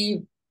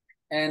XD.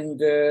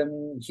 And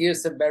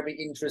here's a very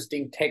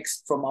interesting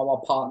text from our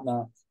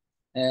partner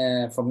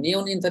from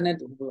Neon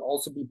Internet, who will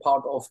also be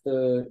part of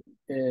the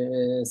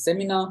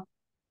seminar.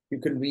 You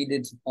can read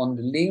it on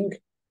the link.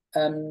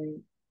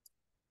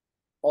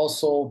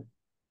 Also,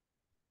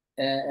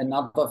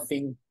 another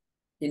thing,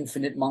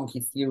 infinite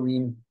monkey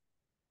theory,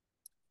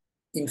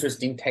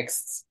 interesting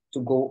texts to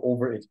go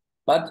over it.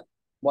 But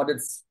what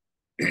it's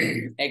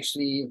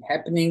actually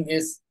happening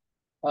is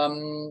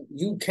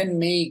you can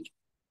make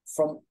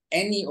from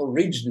any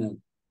original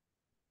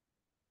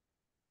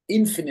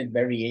infinite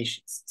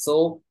variations.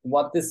 So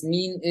what this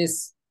means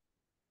is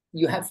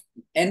you have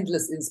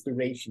endless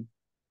inspiration.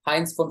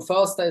 Heinz von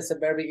Förster is a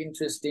very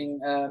interesting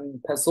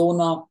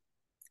persona.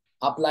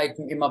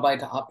 Ableiten, immer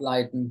weiter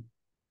ableiten,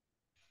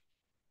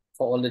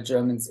 for all the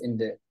Germans in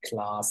the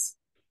class.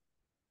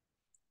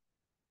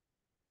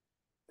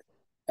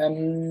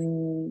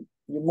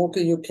 Jumoke,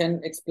 you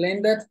can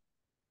explain that?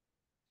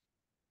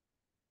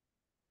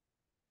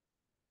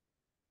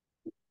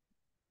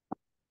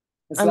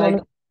 It's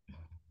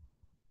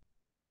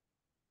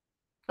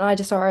I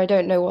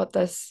don't know what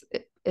this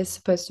is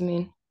supposed to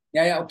mean.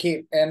 Yeah,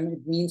 okay.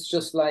 It means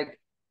just like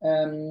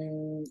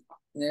analog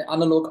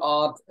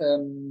art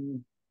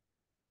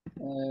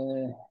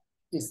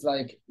is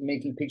like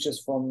making pictures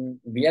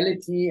from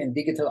reality, and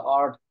digital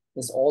art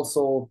is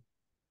also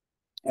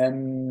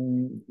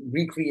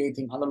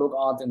recreating analog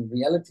art and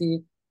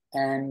reality,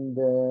 and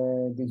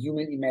the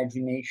human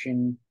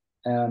imagination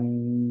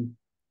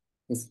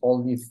is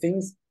all these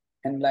things.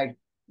 And like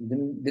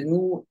the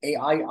new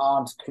AI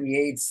art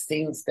creates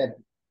things that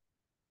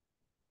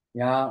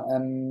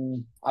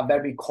are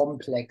very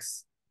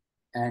complex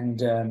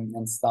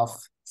and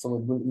stuff. So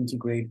it will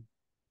integrate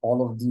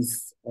all of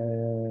these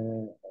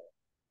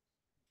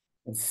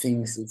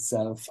things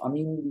itself. I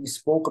mean, we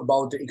spoke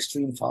about the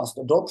extreme fast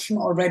adoption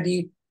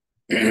already.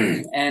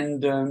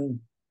 And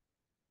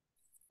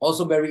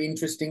also very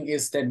interesting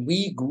is that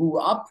we grew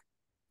up,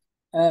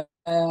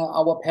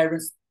 our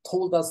parents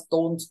told us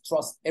don't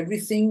trust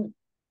everything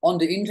on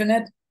the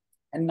internet.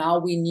 And now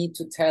we need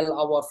to tell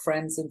our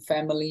friends and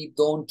family,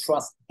 don't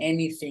trust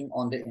anything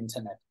on the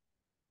internet.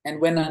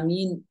 And when I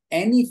mean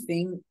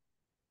anything,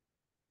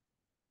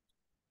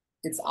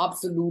 it's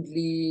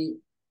absolutely,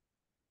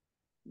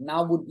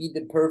 now would be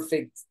the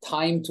perfect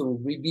time to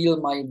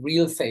reveal my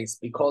real face,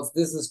 because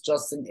this is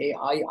just an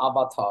AI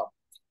avatar,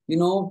 you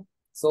know?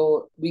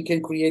 So we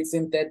can create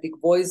synthetic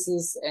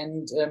voices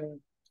and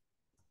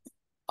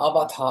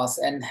avatars.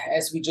 And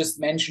as we just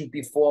mentioned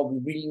before, we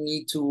really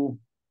need to,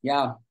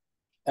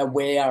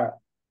 aware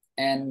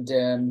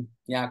and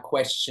yeah,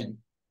 question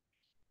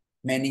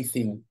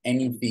anything.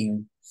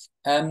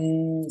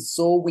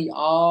 So we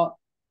are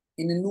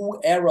in a new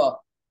era,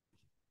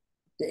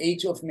 the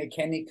age of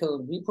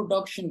mechanical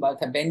reproduction.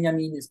 Walter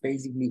Benjamin is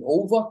basically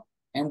over,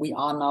 and we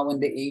are now in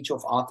the age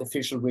of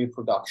artificial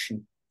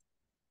reproduction.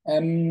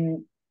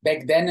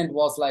 Back then it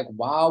was like,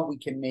 wow, we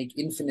can make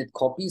infinite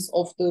copies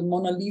of the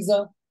Mona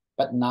Lisa,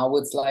 but now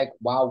it's like,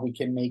 wow, we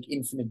can make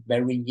infinite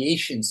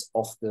variations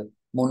of the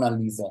Mona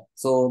Lisa.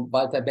 So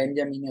Walter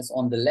Benjamin is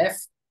on the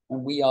left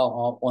and we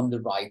are on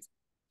the right.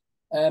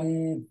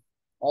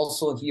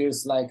 Also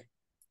here's like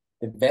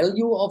the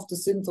value of the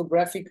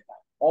cinematographic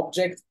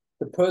object.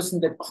 The person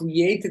that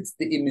created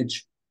the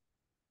image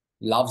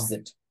loves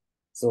it.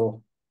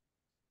 So,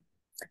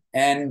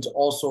 and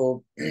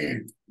also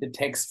the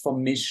text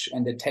from Mish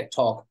and the TED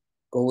Talk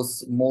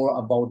goes more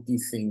about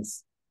these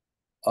things.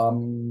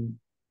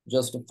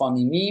 Just a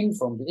funny meme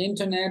from the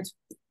internet.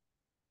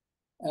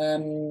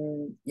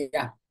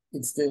 Yeah,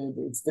 it's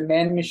the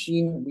man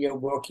machine. We are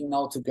working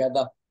now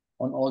together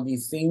on all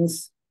these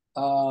things.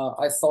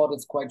 I thought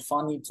it's quite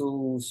funny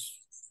to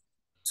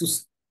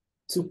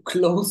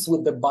close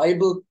with the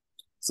Bible.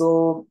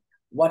 So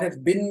what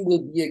have been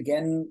will be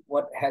again,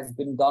 what has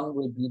been done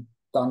will be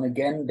done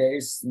again. There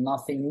is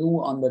nothing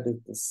new under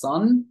the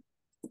sun.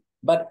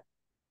 But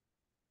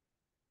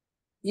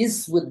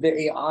is with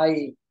the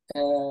AI,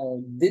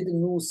 did a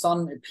new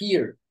sun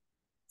appear?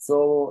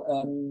 So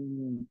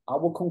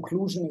our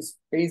conclusion is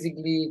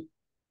basically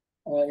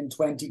in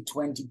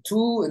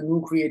 2022, a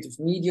new creative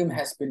medium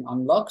has been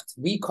unlocked.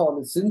 We call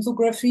it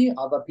synthography.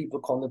 Other people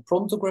call it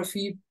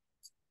promptography.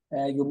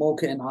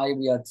 Jumoke and I,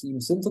 we are team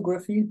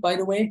synthography, by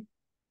the way.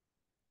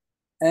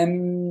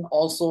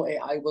 Also,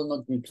 AI will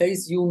not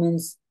replace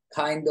humans.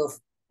 Kind of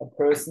a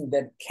person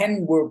that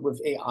can work with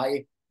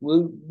AI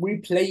will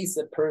replace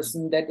a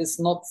person that is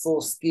not so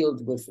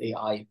skilled with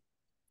AI.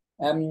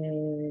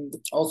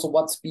 Also,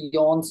 what's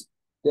beyond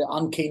the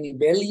uncanny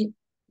valley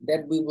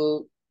that we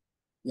will,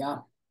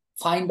 yeah,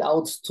 find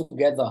out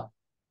together.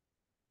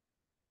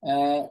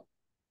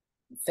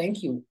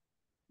 Thank you.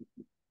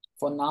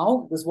 For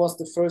now, this was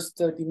the first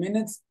 30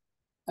 minutes.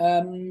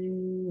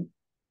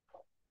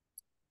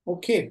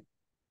 Okay.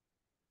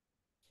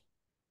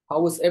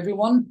 How is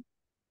everyone?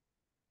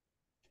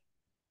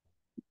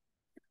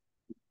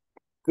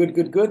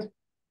 Good.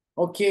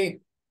 Okay.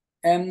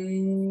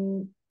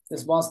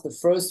 This was the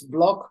first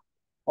block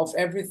of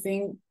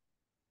everything.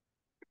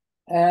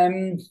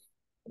 I'm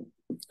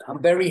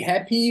very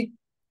happy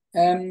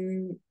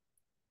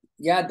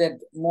yeah, that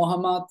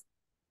Mohammed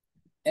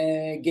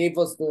gave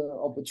us the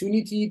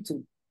opportunity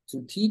to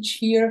teach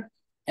here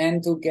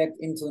and to get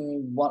into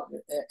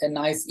a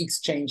nice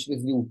exchange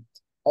with you.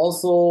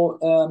 Also,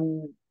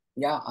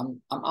 yeah,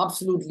 I'm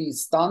absolutely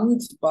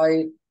stunned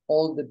by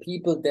all the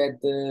people that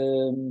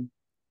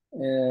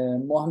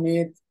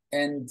Mohammed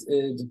and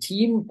the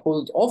team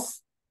pulled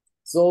off.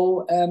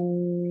 So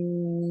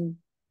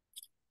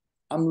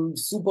I'm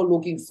super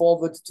looking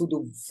forward to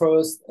the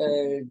first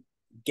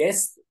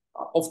guest.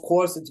 Of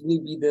course, it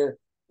will be the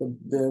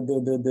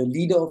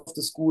leader of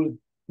the school,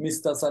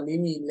 Mr.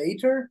 Salemi,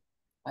 later.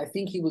 I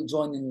think he will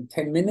join in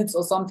 10 minutes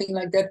or something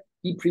like that.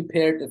 He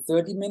prepared a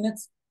 30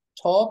 minutes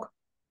talk.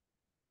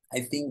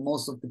 I think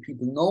most of the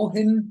people know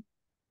him.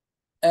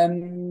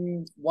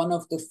 One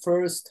of the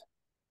first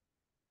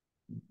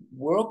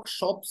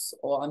workshops,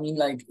 or I mean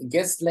like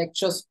guest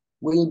lectures,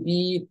 will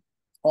be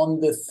on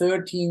the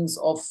 13th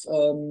of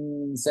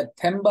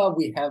September.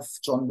 We have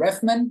John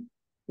Rafman.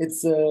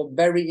 It's a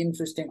very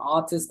interesting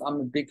artist.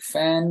 I'm a big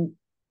fan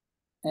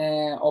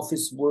of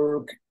his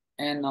work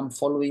and I'm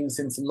following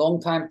since a long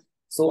time.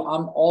 So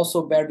I'm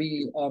also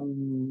very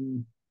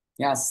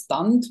yeah,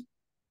 stunned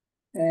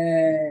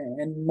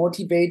and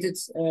motivated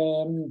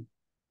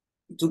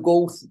to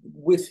go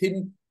with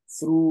him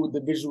through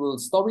the visual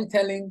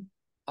storytelling.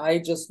 I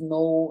just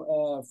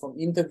know from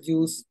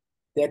interviews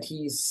that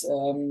he's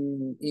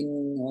in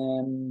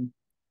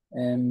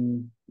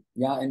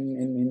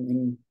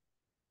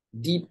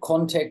deep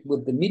contact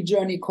with the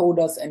Midjourney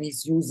coders, and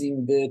he's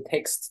using the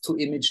text to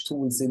image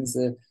tool since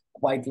a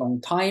quite long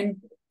time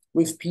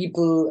with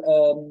people.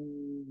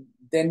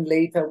 Then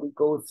later we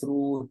go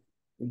through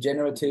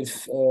generative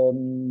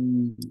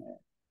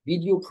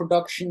video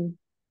production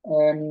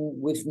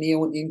with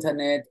Neon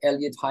Internet,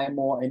 Elliot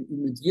Highmore, and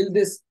Umut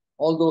Yildiz.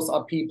 All those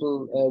are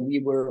people we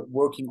were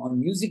working on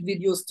music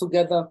videos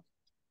together.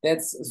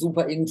 That's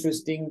super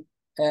interesting.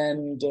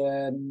 And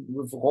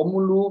with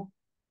Rômulo,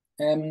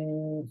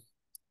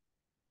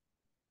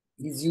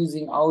 he's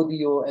using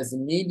audio as a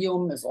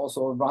medium, is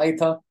also a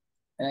writer,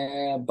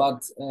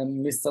 but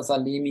Mr.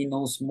 Salemi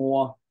knows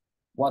more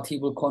what he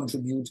will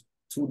contribute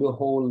to the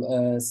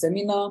whole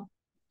seminar.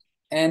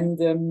 And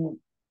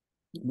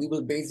we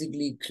will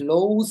basically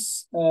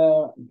close,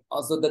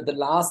 also that the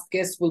last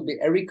guest will be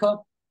Erica,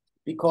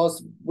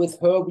 because with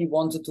her we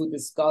wanted to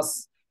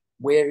discuss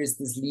where is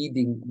this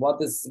leading, what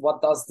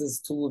does this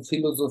to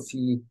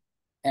philosophy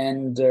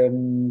and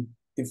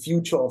the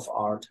future of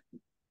art.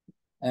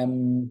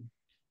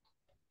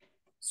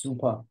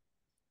 Super.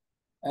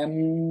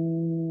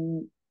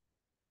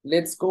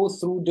 Let's go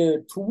through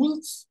the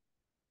tools.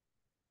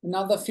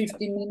 Another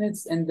 15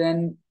 minutes, and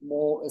then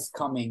more is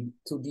coming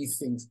to these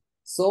things.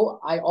 So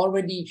I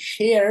already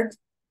shared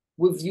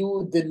with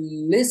you the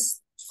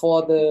list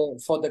for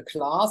the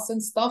class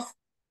and stuff.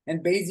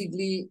 And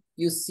basically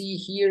you see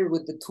here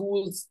with the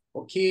tools,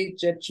 okay,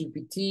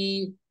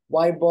 ChatGPT,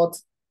 Ybot.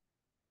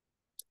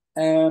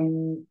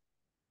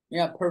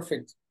 Yeah,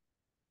 perfect.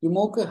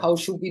 Jumoke, how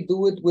should we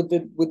do it with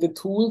the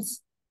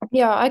tools?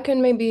 Yeah, I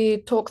can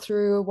maybe talk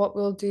through what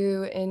we'll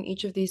do in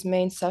each of these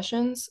main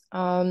sessions.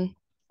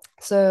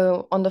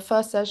 So on the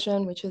first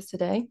session, which is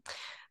today,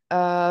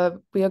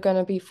 we are going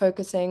to be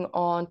focusing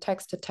on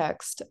text to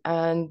text,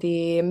 and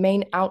the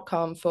main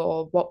outcome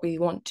for what we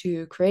want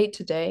to create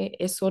today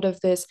is sort of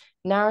this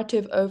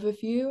narrative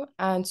overview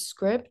and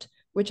script,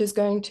 which is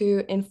going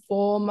to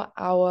inform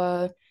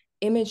our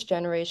image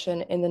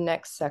generation in the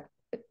next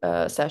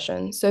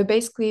session. So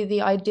basically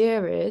the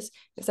idea is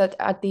that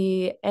at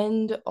the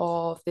end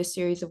of this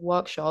series of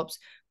workshops,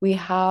 we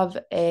have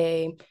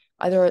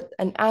either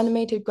an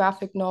animated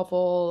graphic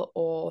novel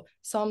or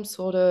some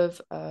sort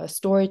of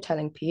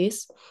storytelling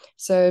piece.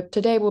 So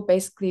today we'll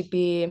basically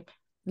be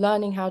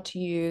learning how to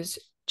use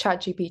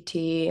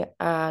ChatGPT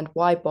and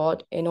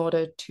Ybot in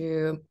order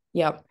to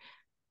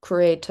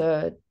create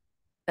a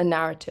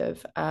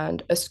narrative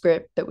and a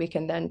script that we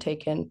can then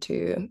take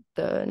into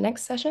the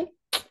next session.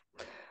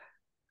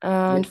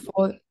 And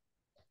for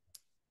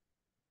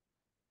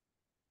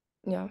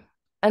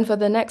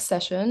the next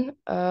session,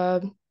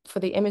 for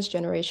the image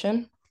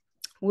generation,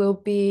 we'll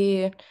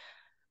be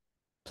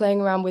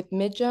playing around with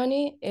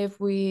Midjourney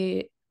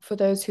for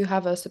those who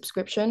have a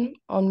subscription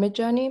on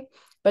Midjourney.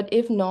 But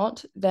if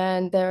not,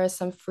 then there are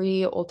some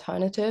free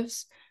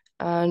alternatives,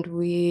 and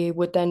we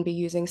would then be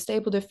using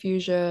Stable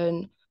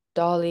Diffusion,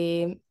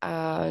 DALL-E,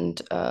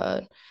 and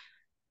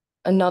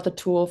another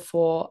tool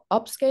for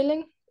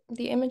upscaling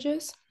the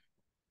images.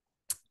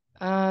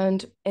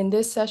 And in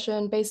this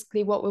session,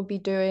 basically what we'll be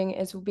doing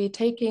is we'll be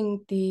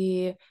taking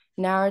the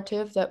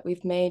narrative that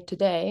we've made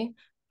today,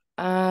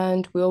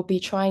 and we'll be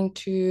trying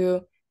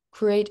to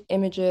create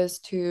images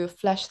to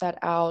flesh that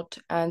out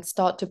and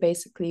start to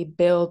basically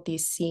build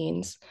these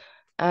scenes.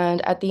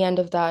 And at the end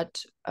of that,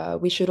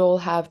 we should all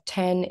have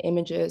 10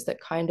 images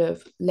that kind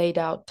of laid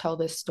out tell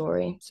this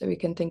story. So we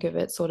can think of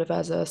it sort of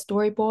as a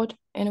storyboard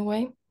in a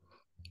way.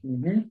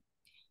 Mm-hmm.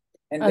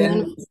 And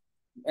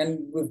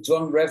then with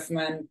John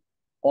Rafman,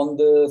 on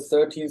the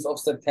 13th of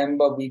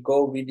September, we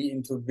go really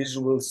into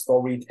visual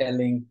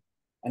storytelling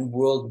and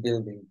world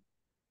building.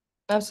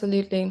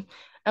 Absolutely.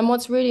 And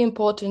what's really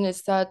important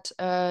is that,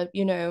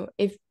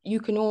 if you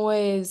can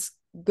always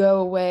go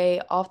away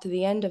after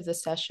the end of the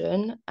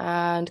session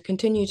and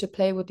continue to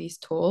play with these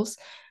tools.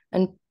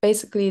 And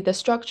basically the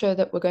structure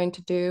that we're going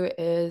to do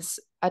is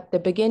at the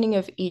beginning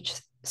of each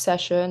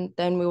session,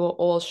 then we will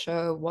all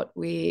show what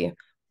we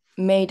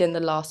made in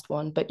the last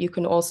one, but you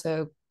can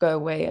also go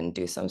away and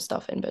do some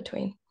stuff in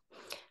between,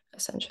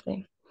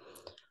 essentially.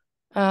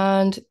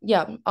 And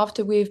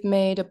after we've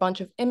made a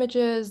bunch of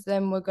images,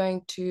 then we're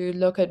going to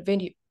look at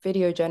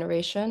video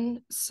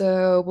generation.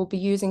 So we'll be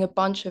using a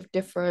bunch of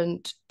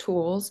different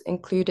tools,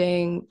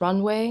 including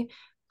Runway,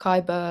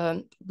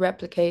 Kyber,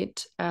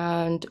 Replicate,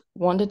 and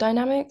Wonder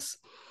Dynamics.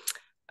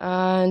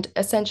 And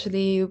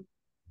essentially,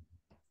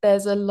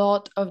 there's a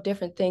lot of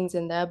different things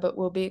in there, but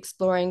we'll be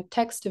exploring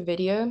text to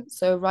video.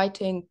 So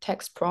writing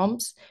text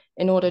prompts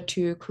in order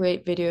to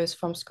create videos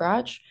from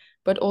scratch,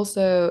 but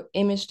also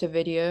image to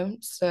video.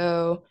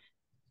 So,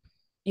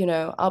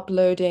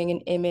 uploading an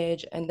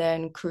image and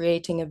then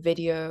creating a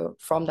video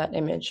from that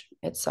image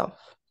itself.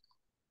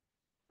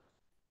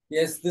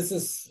 Yes, this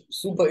is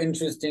super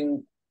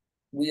interesting.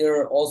 We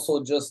are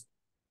also just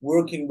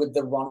working with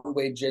the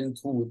Runway Gen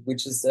 2,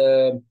 which is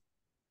a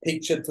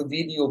picture to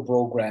video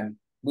program.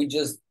 We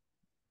just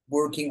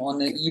working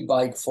on an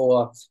e-bike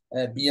for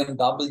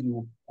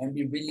BMW, and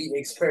we really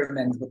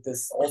experiment with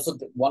this. Also,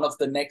 one of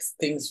the next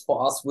things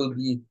for us will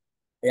be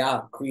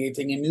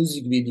creating a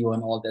music video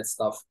and all that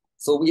stuff.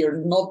 So we are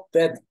not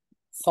that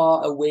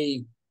far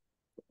away,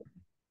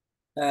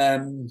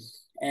 and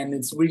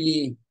it's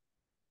really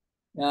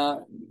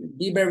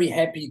be very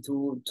happy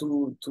to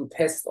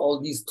test all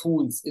these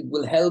tools. It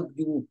will help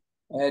you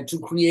to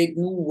create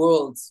new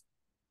worlds.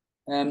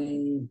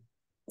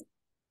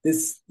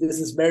 This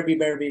is very,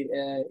 very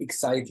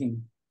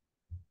exciting.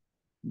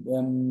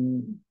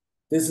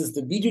 This is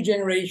the video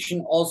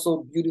generation.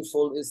 Also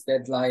beautiful is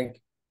that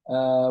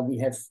we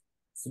have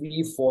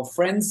 3-4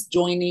 friends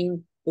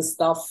joining the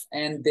stuff,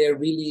 and they're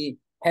really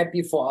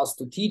happy for us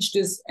to teach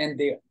this, and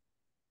they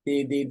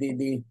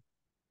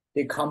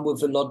come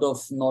with a lot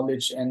of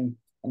knowledge and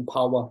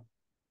power.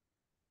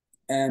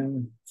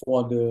 And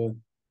for the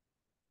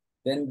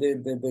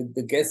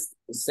guest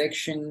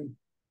section,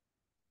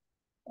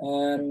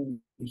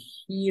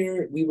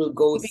 here we will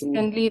go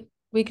through.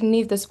 We can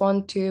leave this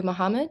one to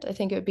Mohammed. I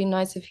think it would be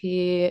nice if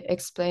he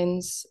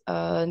explains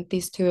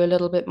these two a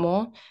little bit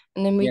more,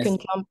 and then we Yes. can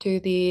jump to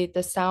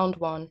the sound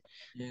one,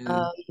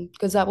 Yeah.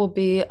 because that will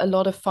be a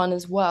lot of fun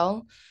as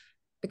well.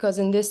 Because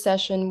in this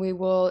session, we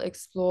will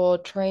explore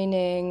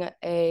training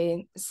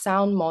a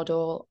sound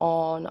model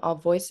on our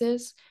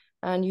voices.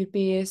 And you'd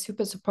be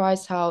super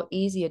surprised how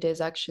easy it is,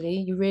 actually.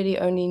 You really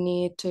only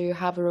need to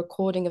have a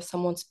recording of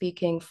someone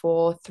speaking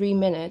for 3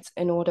 minutes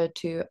in order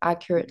to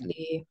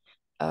accurately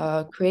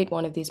create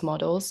one of these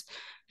models.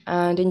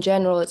 And in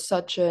general, it's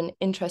such an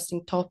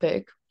interesting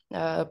topic,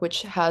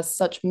 which has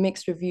such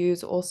mixed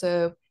reviews.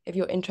 Also, if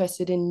you're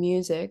interested in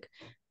music,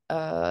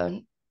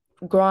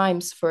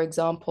 Grimes, for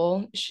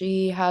example,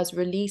 she has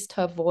released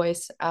her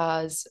voice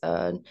as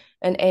an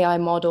AI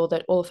model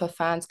that all of her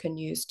fans can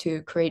use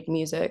to create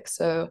music.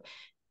 So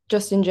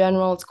just in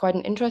general, it's quite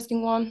an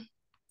interesting one.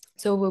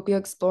 So we'll be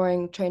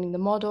exploring training the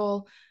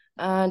model,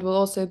 and we'll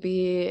also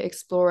be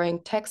exploring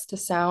text to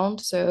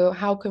sound. So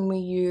how can we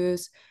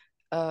use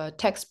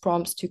text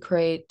prompts to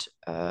create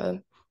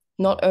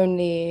not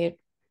only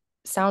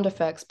sound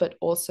effects, but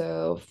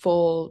also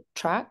full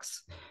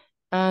tracks?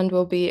 And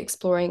we'll be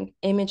exploring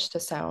image to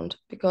sound,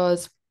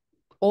 because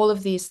all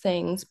of these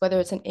things, whether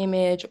it's an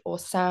image or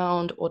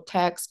sound or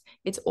text,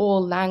 it's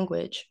all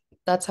language.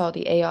 That's how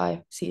the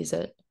AI sees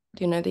it.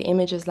 You know, the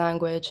image is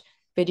language,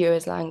 video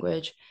is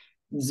language.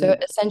 So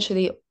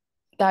essentially,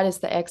 that is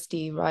the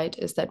XD, right?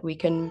 Is that we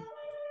can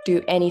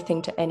do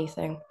anything to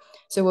anything.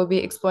 So we'll be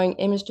exploring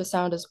image to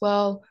sound as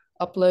well,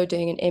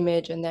 uploading an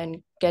image and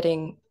then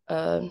getting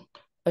a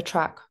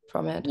track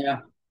from it.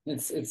 Yeah,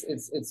 it's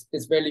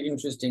very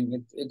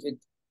interesting. It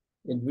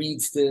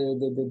reads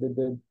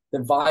the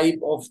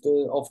vibe of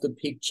the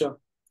picture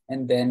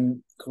and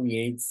then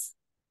creates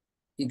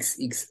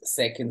XX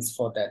seconds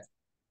for that.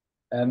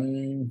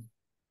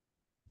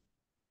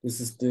 This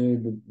is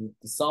the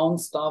sound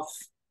stuff.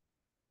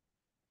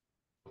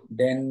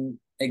 Then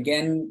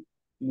again,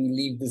 we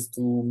leave this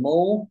to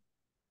Mo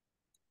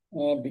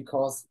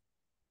because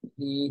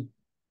he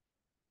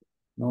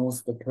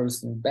knows the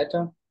person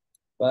better.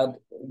 But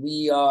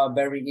we are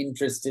very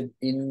interested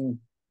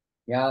in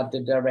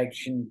the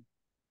direction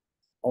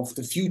of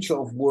the future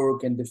of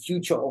work and the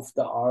future of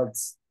the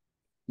arts.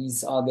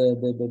 These are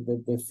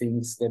the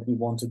things that we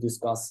want to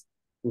discuss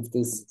with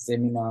this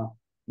seminar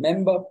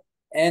member.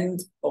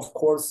 And of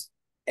course,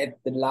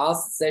 at the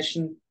last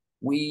session,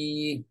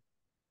 we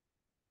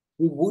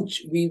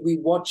watch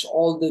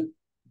all the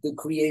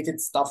created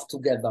stuff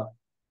together.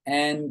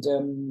 And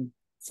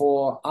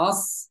for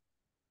us,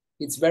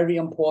 it's very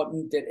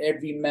important that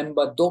every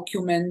member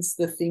documents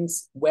the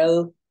things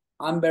well.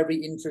 I'm very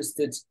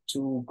interested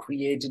to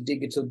create a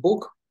digital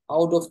book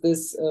out of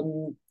this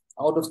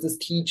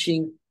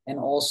teaching, and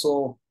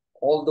also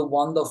all the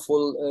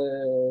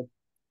wonderful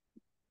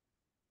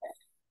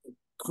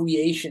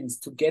creations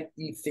to get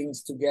these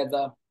things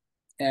together.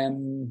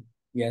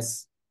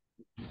 Yes,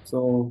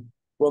 so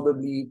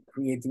probably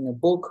creating a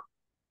book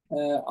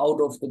out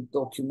of the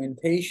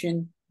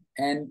documentation,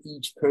 and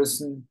each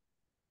person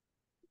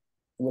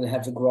will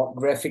have a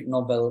graphic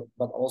novel,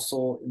 but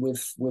also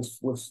with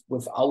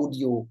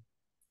audio,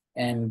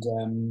 and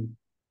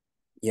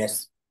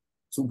yes,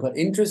 super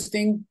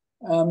interesting.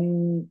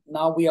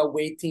 Now we are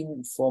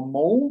waiting for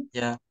Mo.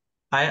 Yeah,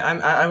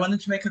 I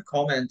wanted to make a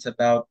comment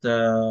about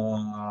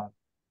some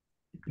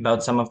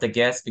of the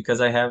guests,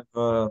 because I have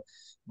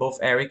both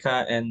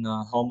Erica and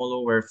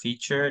Rômulo were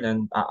featured,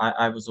 and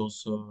I was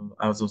also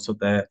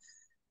there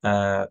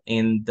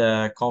in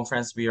the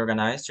conference we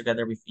organized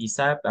together with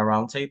ESAP, a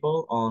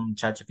roundtable on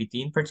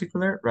ChatGPT in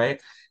particular, right?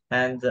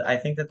 And I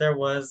think that there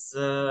was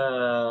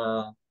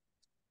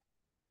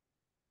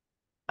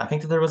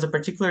a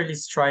particularly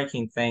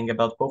striking thing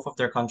about both of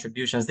their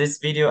contributions. This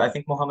video, I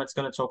think Mohammed's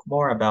going to talk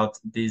more about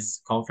this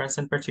conference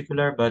in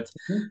particular, but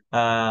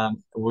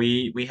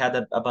we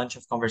had a bunch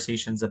of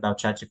conversations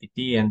about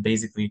ChatGPT and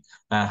basically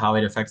how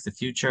it affects the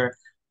future.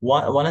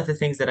 One of the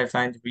things that I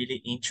find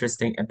really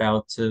interesting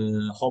about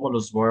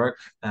Rômulo's work,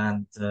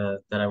 and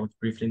that I would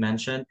briefly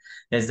mention,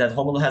 is that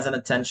Rômulo has an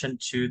attention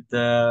to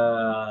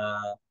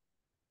the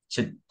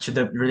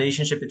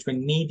relationship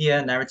between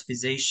media,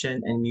 narrativization,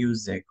 and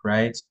music,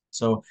 right?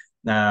 So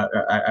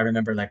I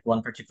remember like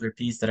one particular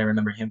piece that I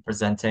remember him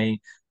presenting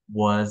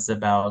was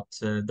about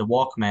the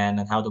Walkman,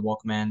 and how the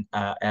Walkman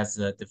as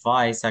a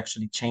device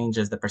actually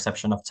changes the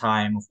perception of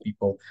time of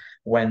people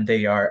when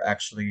they are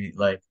actually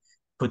like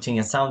putting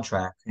a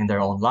soundtrack in their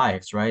own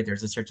lives, right?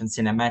 There's a certain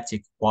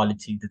cinematic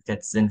quality that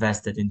gets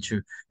invested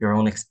into your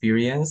own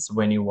experience uh,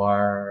 when you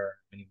are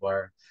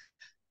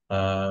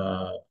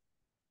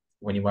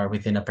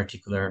within a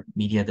particular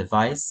media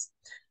device.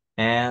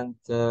 And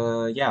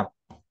yeah,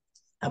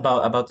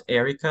 about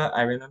Erica,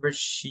 I remember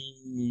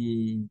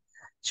she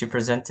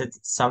presented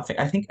something.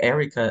 I think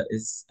Erica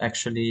is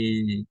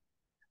actually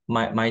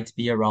might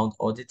be around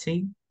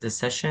auditing the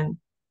session,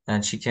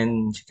 and she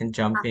can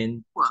jump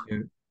in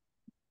to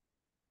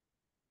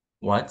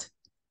what?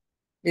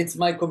 It's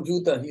my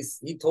computer.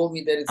 He told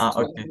me that it's Ah,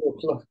 20 okay.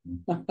 o'clock.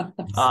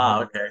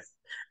 Ah, okay.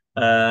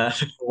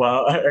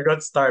 Well, I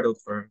got startled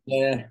for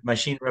Yeah.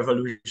 machine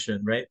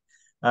revolution, right?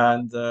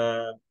 And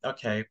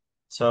okay,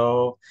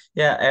 so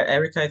yeah,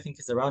 Erica, I think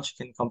is around. She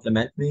can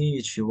compliment me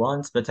if she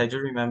wants, but I do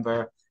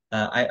remember.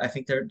 I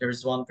think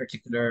there's one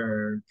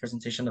particular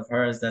presentation of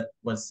hers that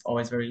was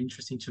always very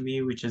interesting to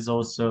me, which is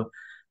also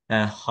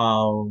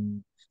how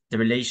the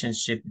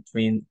relationship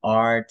between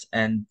art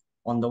and,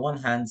 on the one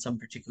hand, some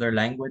particular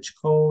language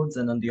codes,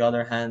 and on the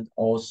other hand,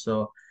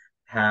 also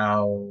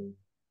how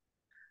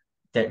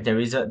there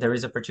is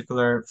a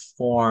particular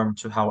form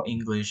to how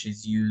English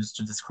is used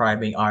to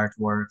describing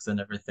artworks and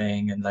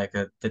everything, and like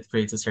that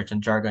creates a certain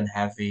jargon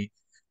heavy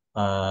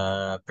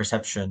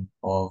perception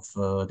of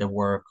the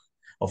work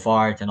of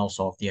art and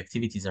also of the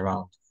activities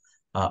around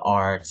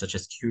art, such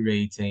as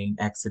curating,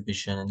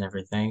 exhibition, and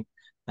everything.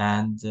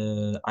 And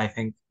I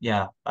think,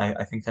 yeah,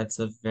 I think that's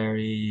a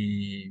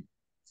very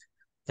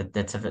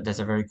that's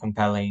a very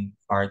compelling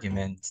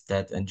argument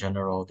that in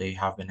general they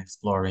have been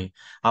exploring.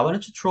 I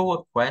wanted to throw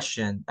a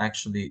question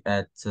actually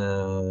at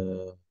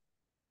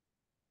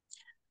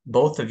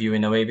both of you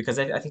in a way, because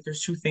I think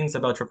there's two things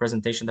about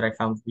representation that I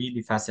found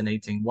really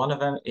fascinating. One of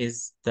them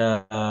is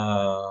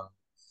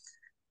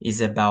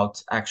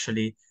about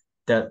actually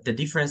the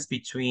difference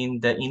between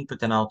the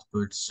input and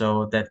output.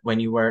 So that when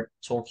you were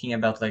talking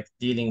about like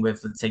dealing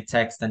with, let's say,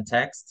 text and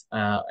text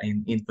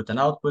in input and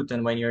output,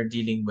 and when you're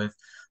dealing with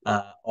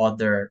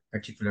other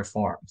particular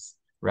forms,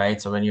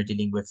 right? So when you're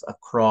dealing with a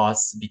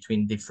cross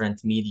between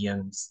different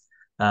mediums,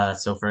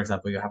 so for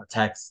example, you have a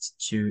text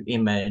to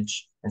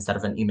image instead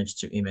of an image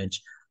to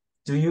image.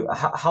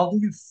 How do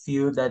you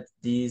feel that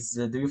do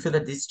you feel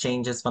that this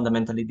changes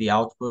fundamentally the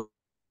output?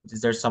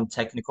 Is there some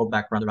technical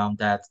background around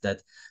that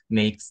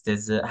makes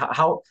this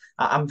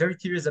I'm very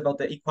curious about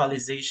the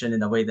equalization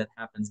in a way that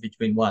happens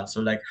between one. So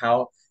like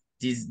how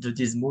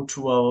these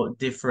mutual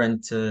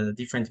different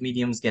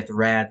mediums get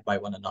read by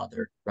one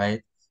another,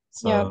 right?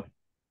 Yeah. So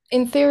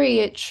In theory,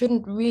 it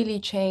shouldn't really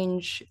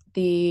change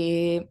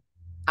the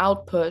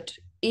output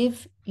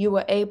if you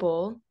were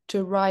able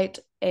to write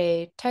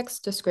a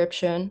text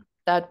description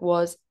that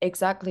was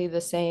exactly the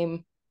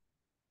same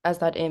as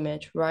that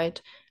image,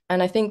 right?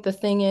 And I think the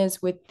thing is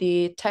with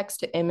the text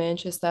to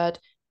image is that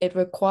it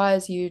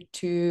requires you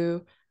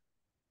to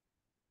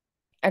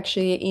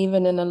actually,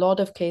 even in a lot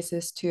of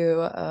cases,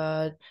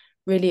 to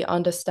really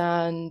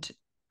understand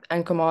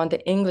and command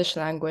the English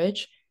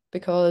language,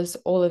 because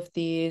all of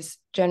these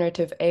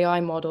generative AI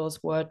models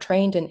were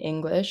trained in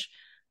English.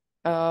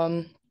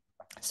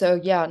 So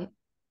yeah,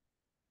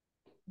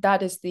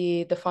 that is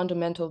the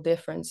fundamental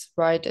difference,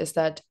 right? Is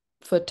that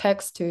for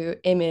text to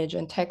image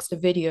and text to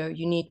video,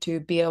 you need to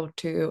be able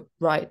to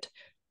write.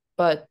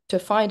 But to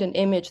find an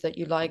image that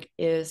you like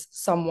is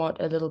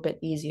somewhat a little bit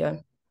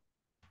easier.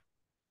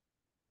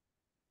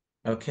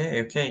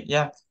 okay,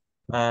 yeah.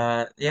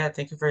 Yeah,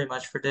 thank you very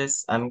much for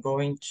this. I'm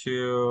going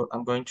to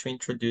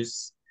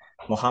introduce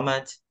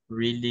Mohammed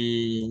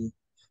really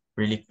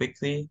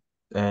quickly,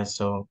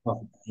 so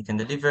he can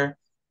deliver.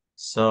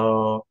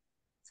 So,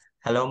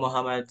 hello,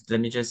 Mohammed. Let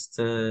me just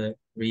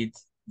read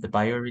the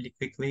bio really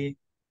quickly.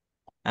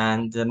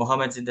 And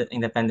Mohammed's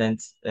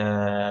independent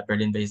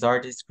Berlin-based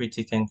artist,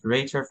 critic, and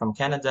curator from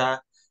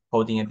Canada,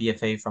 holding a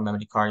BFA from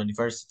Emily Carr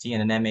University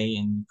and an MA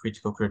in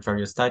critical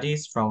curatorial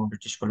studies from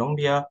British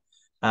Columbia.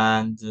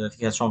 And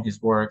he has shown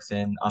his works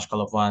in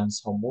Ashkal of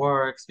One's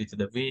Homeworks, Vita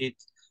David,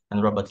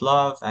 and Robert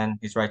Love. And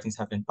his writings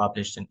have been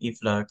published in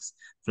eFlux,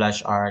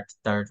 Flash Art,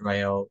 Third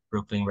Rail,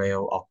 Brooklyn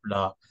Rail,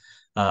 Opera,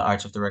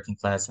 Arts of the Working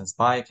Class, and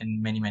Spike,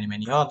 and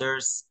many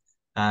others.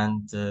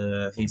 And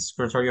his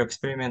curatorial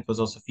experiment was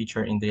also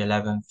featured in the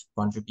 11th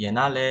Gwangju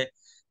Biennale.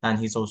 And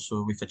he's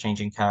also with the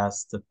changing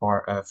cast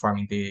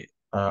forming the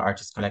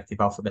artist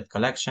collective Alphabet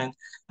Collection.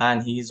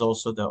 And he's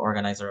also the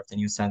organizer of the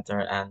new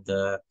center and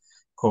the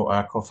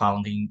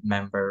co-founding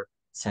member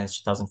since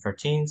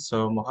 2013.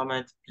 So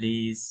Mohammed,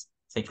 please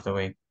take it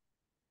away.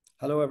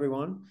 Hello,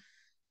 everyone.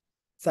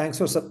 Thanks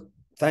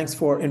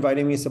for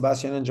inviting me,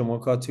 Sebastian and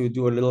Jumoke, to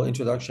do a little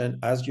introduction.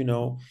 As you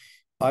know,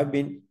 I've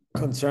been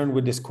concerned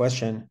with this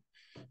question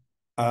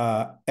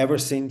ever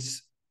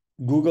since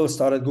Google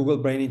started Google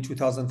Brain in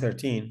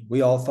 2013.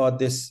 We all thought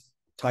this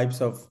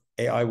types of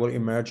AI will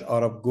emerge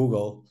out of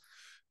Google,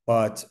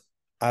 but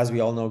as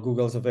we all know,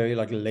 Google's a very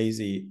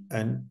lazy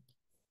and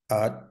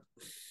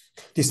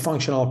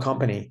dysfunctional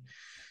company.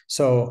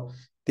 So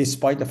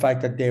despite the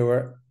fact that they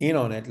were in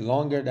on it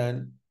longer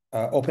than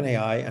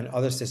OpenAI and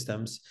other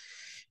systems,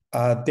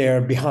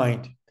 they're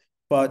behind.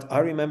 But I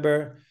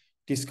remember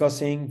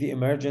discussing the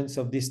emergence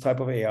of this type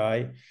of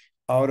AI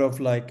out of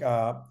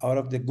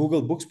the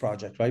Google Books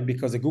project, right?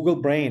 Because the Google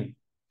Brain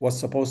was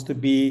supposed to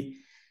be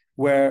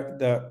where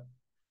the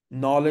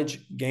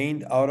knowledge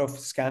gained out of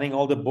scanning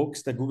all the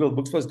books that Google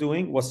Books was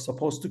doing was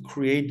supposed to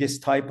create this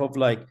type of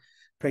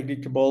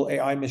predictable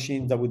AI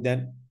machine that would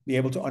then be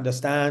able to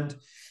understand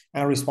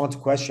and respond to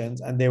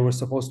questions. And they were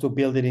supposed to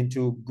build it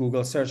into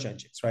Google search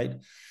engines, right?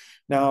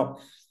 Now,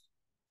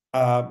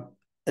 a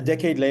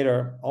decade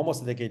later,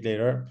 almost a decade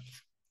later,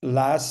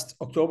 last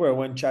October,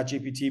 when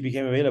ChatGPT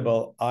became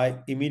available, I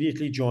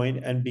immediately joined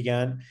and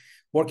began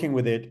working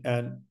with it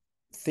and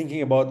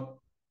thinking about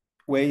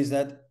ways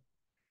that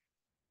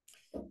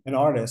an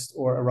artist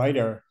or a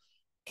writer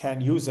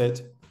can use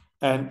it.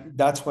 And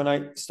that's when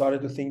I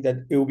started to think that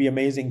it would be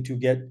amazing to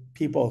get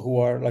people who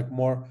are like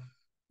more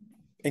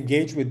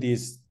engaged with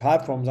these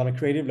platforms on a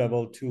creative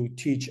level to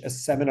teach a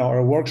seminar or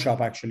a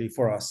workshop actually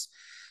for us.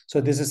 So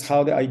this is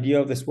how the idea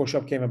of this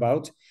workshop came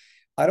about.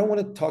 I don't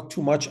want to talk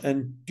too much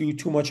and do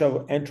too much of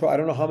an intro. I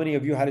don't know how many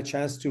of you had a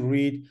chance to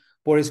read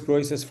Boris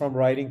Groys's From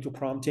Writing to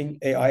Prompting,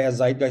 AI as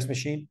Zeitgeist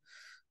Machine,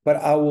 but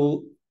I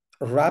will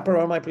wrap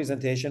around my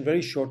presentation,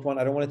 very short one.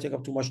 I don't want to take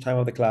up too much time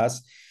of the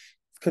class.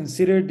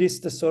 Consider this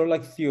the sort of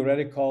like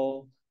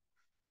theoretical,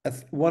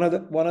 one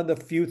of the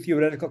few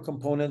theoretical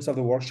components of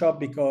the workshop,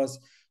 because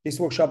this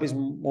workshop is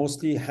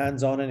mostly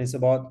hands-on and it's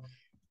about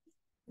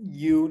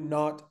you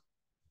not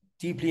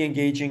deeply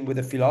engaging with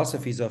the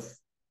philosophies of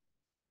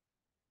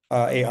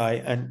AI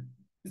and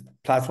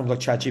platforms like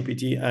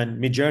ChatGPT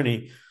and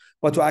Midjourney,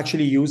 but to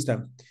actually use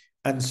them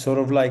and sort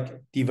of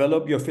like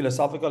develop your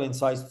philosophical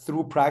insights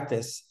through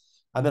practice.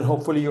 And then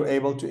hopefully you're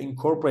able to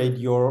incorporate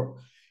your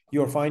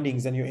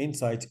findings and your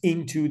insights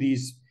into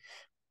these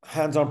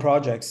hands-on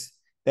projects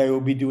that you'll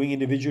be doing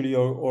individually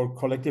or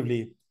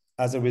collectively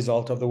as a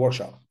result of the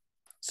workshop.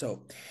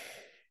 So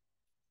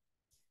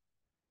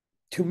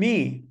to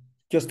me,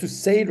 just to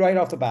say right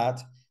off the bat,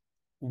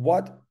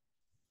 what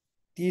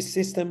these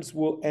systems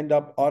will end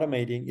up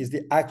automating is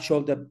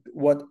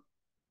what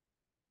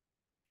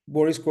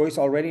Boris Groys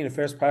already in the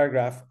first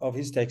paragraph of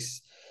his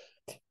text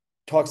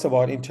talks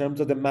about in terms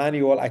of the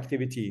manual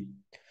activity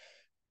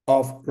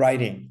of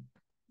writing,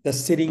 the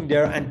sitting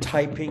there and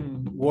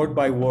typing word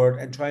by word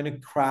and trying to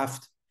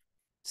craft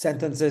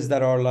sentences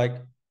that are like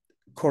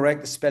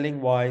correct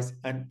spelling wise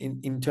and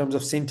in terms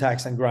of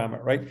syntax and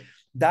grammar, right?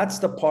 That's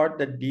the part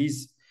that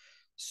these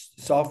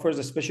softwares,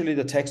 especially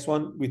the text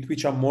one with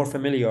which I'm more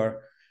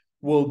familiar,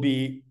 will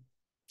be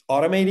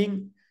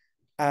automating.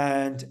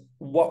 And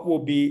what will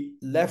be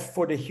left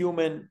for the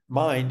human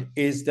mind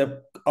is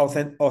the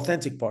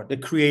authentic part, the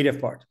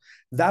creative part.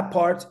 That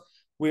part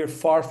we're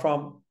far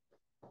from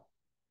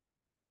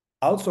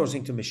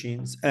outsourcing to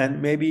machines.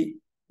 And maybe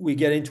we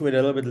get into it a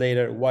little bit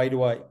later. Why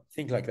do I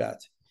think like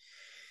that?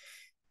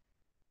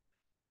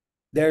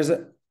 There's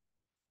a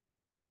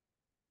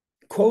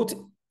quote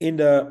in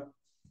the,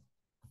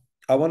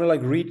 I want to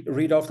like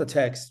read off the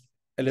text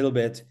a little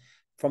bit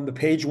from the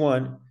page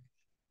 1.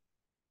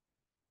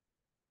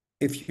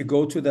 If you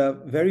go to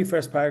the very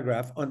first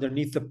paragraph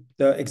underneath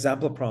the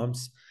example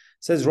prompts,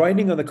 says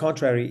writing, on the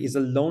contrary, is a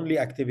lonely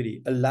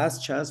activity, a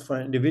last chance for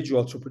an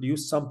individual to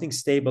produce something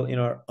stable in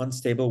our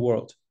unstable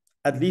world.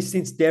 At least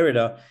since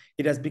Derrida,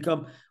 it has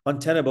become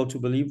untenable to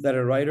believe that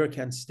a writer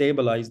can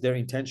stabilize their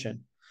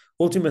intention.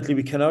 Ultimately,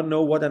 we cannot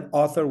know what an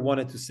author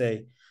wanted to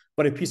say,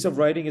 but a piece of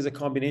writing is a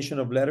combination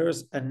of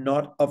letters and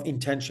not of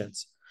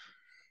intentions.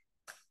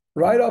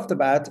 Right off the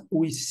bat,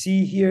 we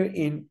see here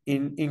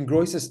in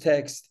Groys's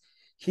text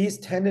his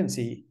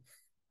tendency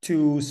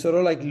to sort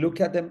of like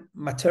look at the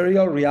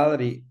material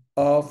reality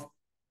of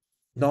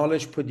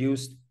knowledge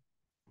produced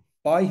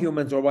by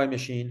humans or by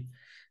machine.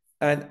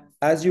 And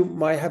as you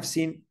might have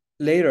seen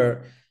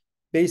later,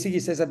 basically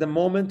says at the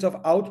moment of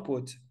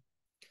output,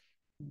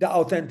 the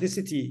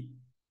authenticity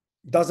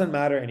doesn't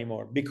matter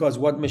anymore, because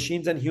what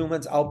machines and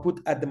humans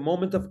output at the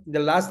moment of the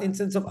last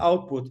instance of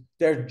output,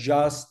 they're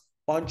just a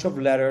bunch of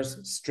letters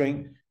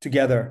string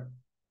together.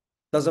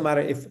 Doesn't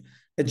matter if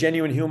a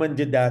genuine human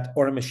did that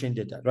or a machine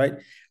did that, right?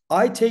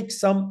 I take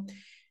some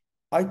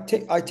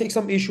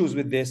issues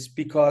with this,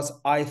 because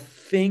I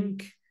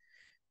think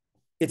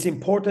it's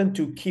important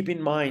to keep in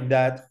mind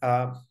that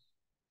I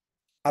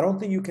don't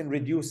think you can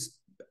reduce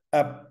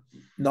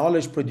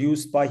knowledge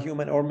produced by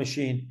human or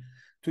machine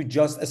to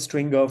just a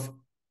string of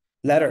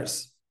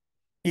letters.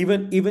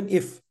 Even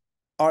if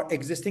our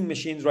existing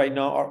machines right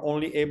now are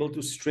only able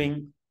to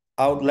string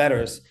out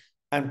letters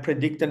and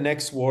predict the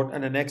next word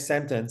and the next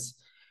sentence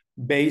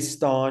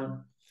based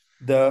on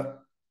the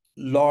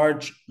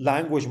large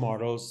language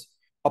models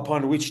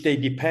upon which they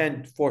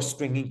depend for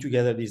stringing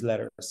together these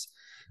letters.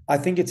 I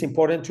think it's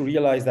important to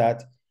realize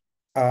that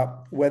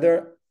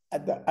whether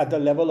at the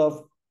level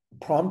of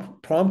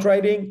prompt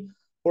writing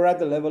or at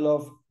the level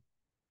of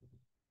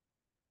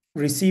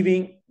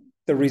receiving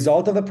the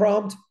result of the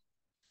prompt,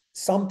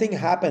 something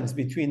happens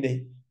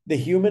between the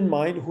human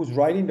mind who's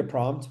writing the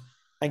prompt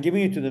and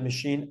giving it to the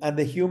machine, and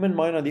the human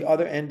mind on the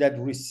other end that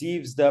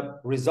receives the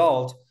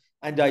result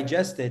and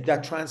digests it,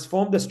 that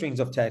transform the strings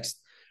of text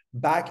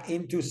back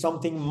into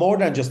something more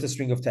than just a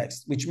string of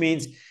text, which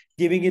means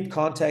giving it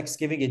context,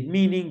 giving it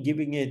meaning,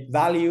 giving it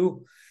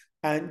value,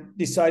 and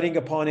deciding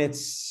upon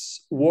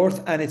its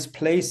worth and its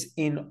place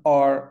in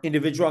our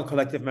individual and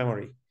collective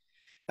memory.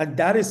 And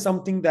that is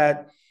something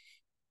that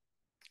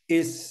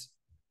is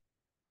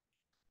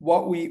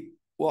what we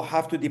will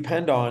have to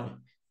depend on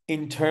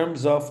in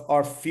terms of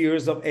our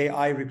fears of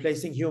AI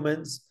replacing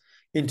humans,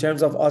 in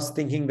terms of us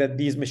thinking that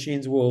these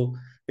machines will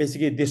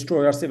basically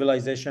destroy our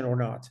civilization or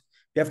not.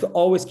 We have to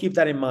always keep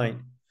that in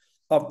mind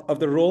of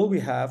the role we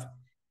have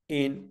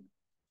in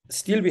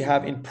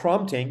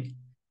prompting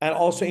and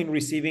also in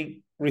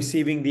receiving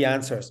the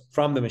answers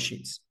from the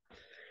machines.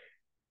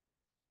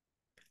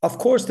 Of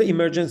course, the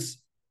emergence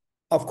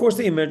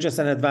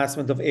and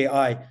advancement of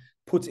AI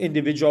puts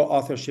individual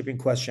authorship in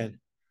question.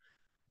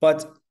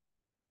 But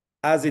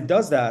as it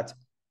does that,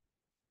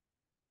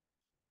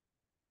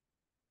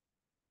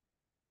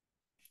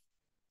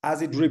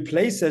 as it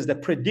replaces the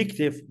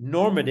predictive,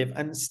 normative,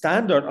 and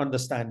standard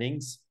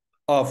understandings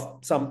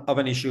of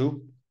an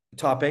issue,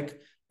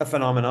 topic, a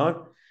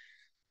phenomenon,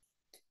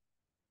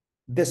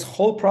 this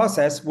whole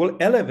process will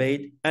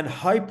elevate and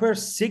hyper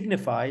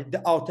signify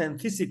the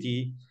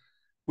authenticity,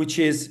 which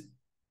is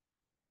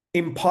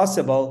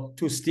impossible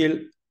to still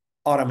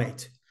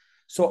automate.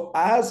 So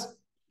as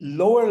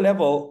lower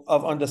level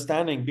of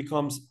understanding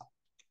becomes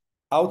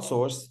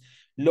outsourced,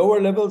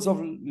 lower levels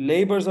of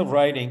labors of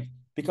writing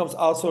becomes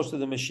outsourced to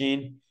the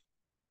machine,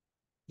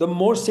 the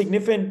more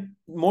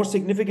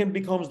significant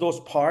becomes those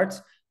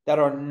parts that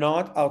are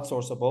not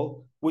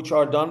outsourceable, which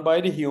are done by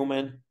the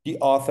human, the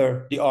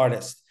author, the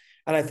artist.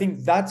 And I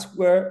think that's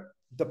where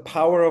the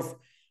power of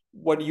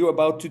what you're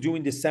about to do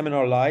in this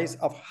seminar lies,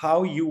 of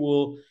how you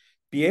will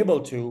be able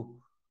to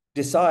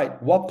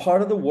decide what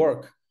part of the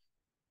work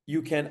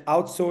you can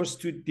outsource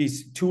to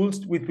these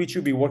tools with which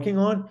you'll be working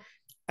on,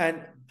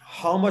 and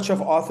how much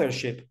of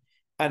authorship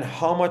and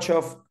how much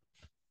of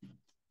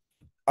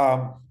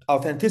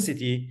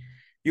authenticity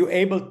you're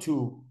able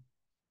to,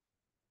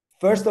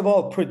 first of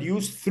all,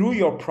 produce through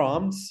your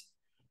prompts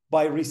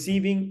by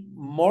receiving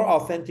more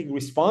authentic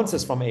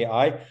responses from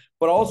AI,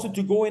 but also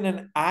to go in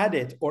and add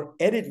it or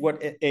edit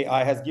what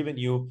AI has given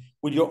you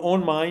with your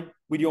own mind,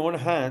 with your own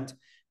hand,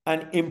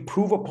 and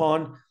improve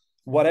upon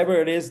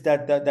whatever it is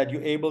that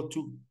you're able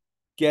to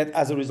get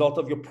as a result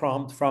of your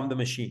prompt from the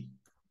machine.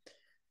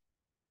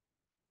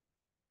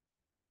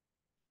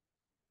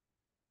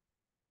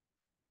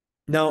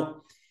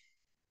 Now,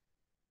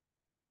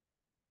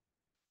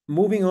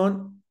 moving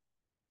on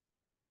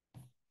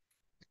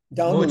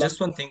down the line.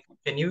 Just one thing.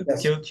 Can you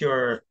tilt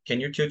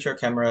your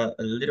camera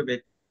a little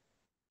bit?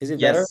 Is it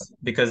better? Yes,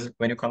 because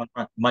when you come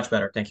on, much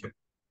better. Thank you.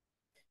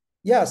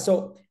 Yeah.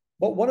 So,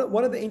 but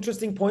one of the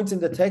interesting points in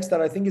the text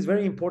that I think is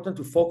very important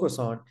to focus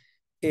on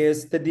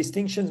is the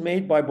distinctions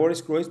made by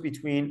Boris Groys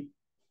between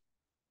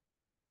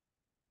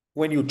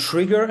when you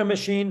trigger a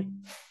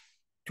machine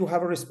to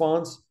have a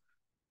response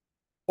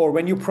or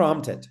when you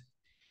prompt it,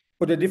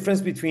 or the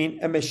difference between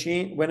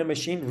when a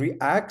machine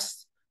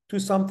reacts to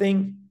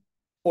something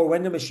or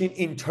when the machine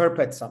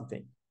interprets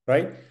something,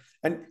 right?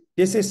 And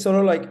this is sort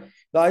of like,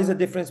 lies the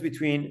difference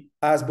between,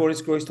 as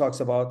Boris Groys talks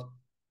about,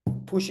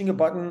 pushing a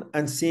button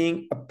and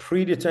seeing a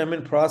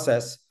predetermined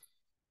process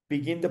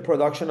begin the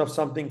production of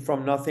something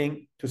from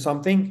nothing to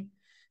something,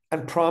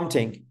 and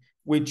prompting,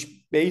 which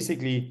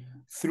basically,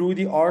 through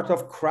the art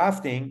of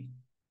crafting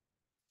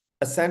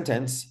a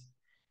sentence,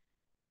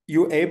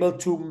 you're able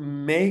to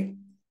make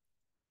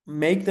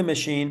the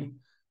machine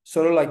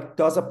sort of like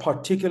does a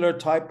particular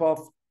type of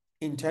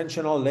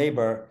intentional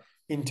labor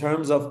in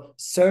terms of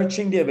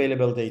searching the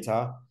available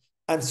data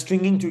and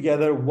stringing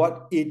together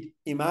what it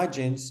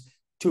imagines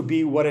to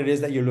be what it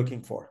is that you're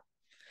looking for.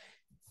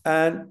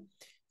 And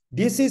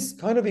this is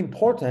kind of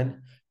important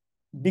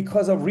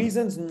because of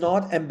reasons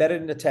not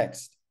embedded in the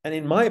text. And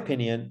in my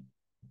opinion,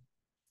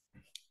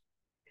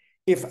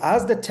 if,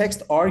 as the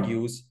text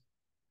argues,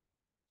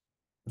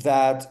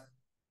 that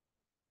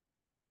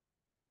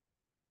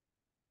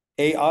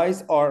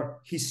AIs are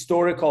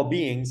historical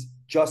beings,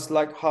 just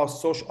like how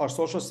our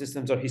social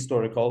systems are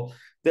historical,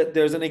 that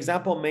there's an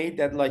example made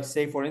that, like,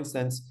 say, for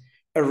instance,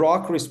 a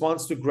rock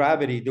responds to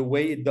gravity the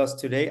way it does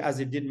today as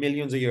it did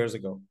millions of years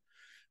ago.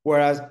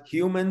 Whereas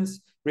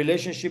humans'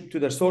 relationship to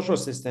their social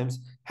systems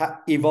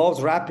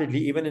evolves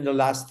rapidly, even in the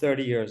last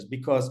 30 years,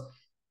 because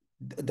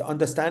the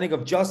understanding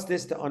of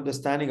justice, the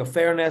understanding of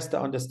fairness, the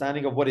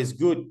understanding of what is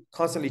good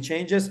constantly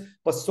changes,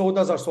 but so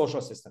does our social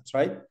systems,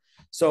 right?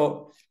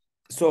 So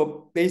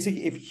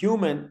basically,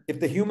 if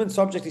the human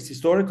subject is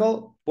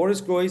historical, Boris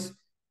Groys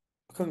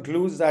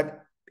concludes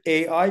that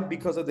AI,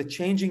 because of the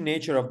changing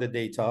nature of the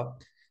data,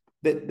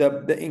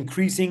 the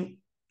increasing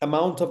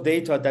amount of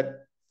data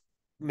that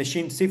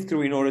machines sift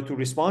through in order to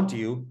respond to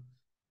you,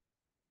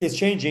 is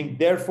changing.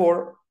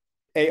 Therefore,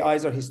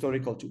 AIs are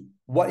historical too.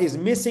 What is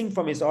missing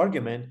from his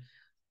argument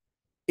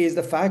is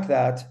the fact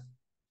that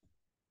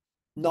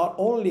not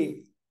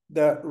only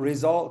the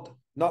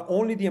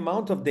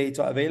amount of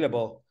data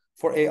available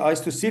for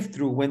AIs to sift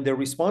through when they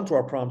respond to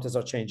our prompts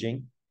are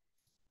changing,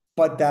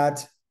 but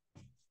that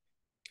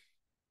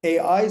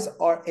AIs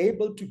are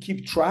able to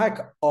keep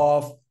track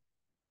of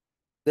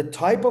the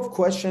type of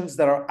questions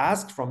that are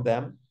asked from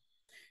them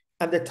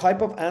and the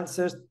type of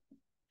answers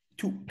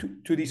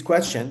to these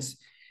questions.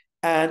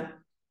 And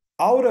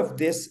out of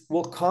this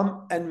will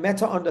come a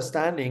meta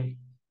understanding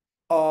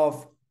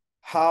of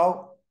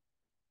how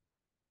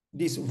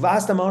this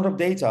vast amount of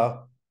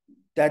data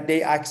that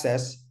they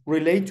access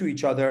relate to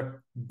each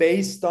other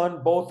based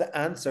on both the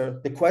answer,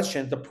 the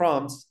questions, the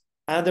prompts,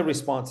 and the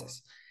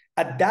responses.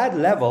 At that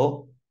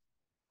level,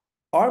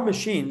 our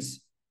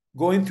machines,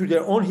 going through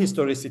their own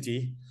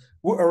historicity,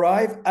 will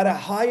arrive at a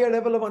higher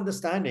level of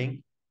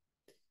understanding,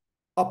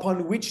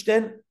 upon which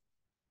then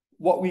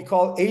what we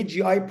call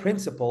AGI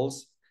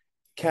principles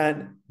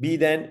can be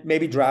then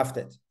maybe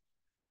drafted.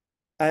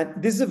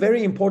 And this is a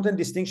very important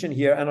distinction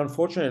here. And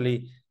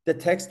unfortunately, the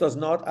text does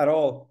not at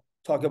all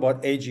talk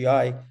about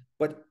AGI,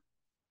 but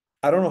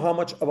I don't know how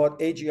much about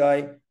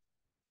AGI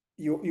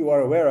you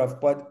are aware of,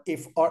 but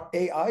if our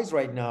AIs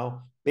right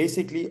now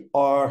basically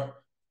are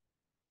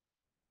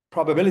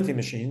probability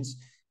machines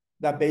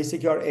that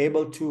basically are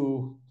able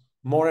to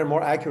more and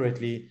more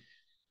accurately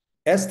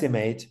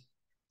estimate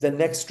the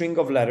next string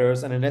of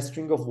letters and the next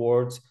string of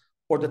words,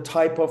 or the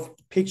type of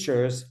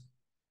pictures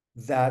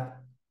that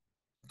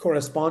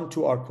correspond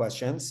to our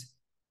questions.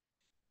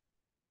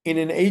 In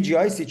an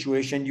AGI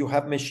situation, you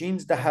have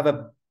machines that have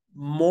a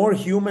more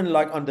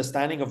human-like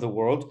understanding of the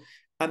world,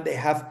 and they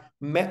have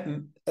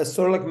a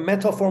sort of like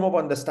meta form of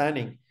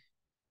understanding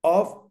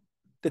of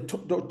the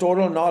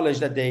total knowledge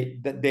that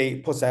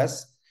they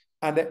possess,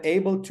 and they're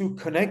able to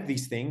connect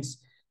these things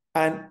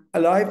and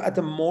arrive at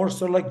a more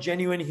sort of like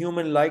genuine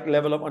human-like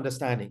level of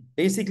understanding.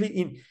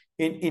 Basically,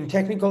 in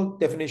technical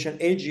definition,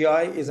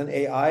 AGI is an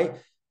AI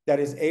that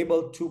is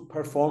able to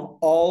perform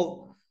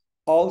all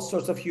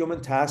sorts of human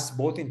tasks,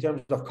 both in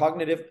terms of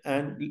cognitive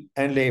and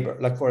labor.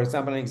 Like, for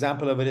example, an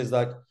example of it is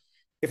like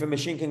if a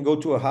machine can go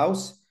to a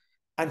house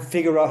and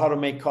figure out how to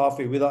make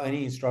coffee without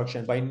any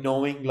instruction, by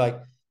knowing like,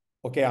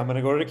 okay, I'm going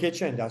to go to the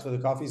kitchen. That's where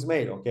the coffee is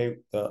made. Okay,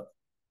 the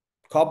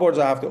cupboards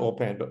I have to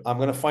open, but I'm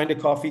going to find the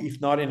coffee,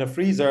 if not in a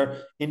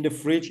freezer, in the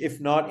fridge,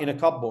 if not in a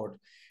cupboard.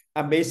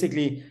 And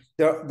basically,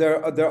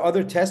 there are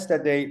other tests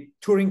that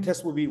Turing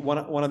test will be one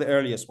of the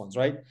earliest ones,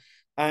 right?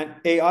 And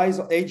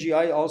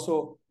AGI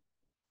also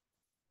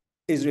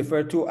is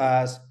referred to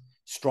as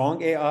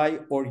strong AI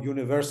or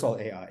universal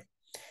AI.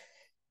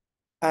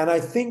 And I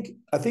think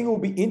it will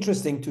be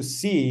interesting to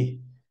see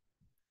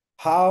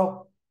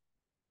how,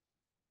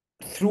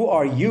 through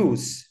our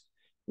use,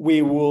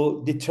 we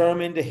will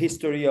determine the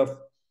history of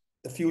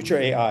the future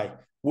AI.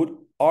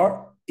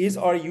 Is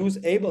our use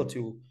able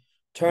to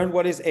turn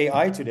what is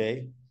AI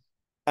today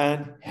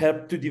and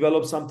help to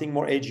develop something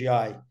more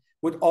AGI,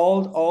 with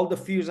all the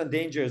fears and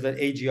dangers that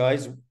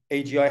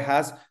AGI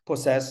has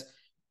possessed?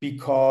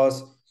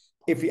 Because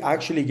if we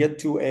actually get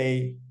to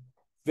a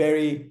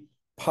very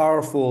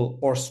powerful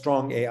or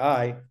strong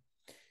AI,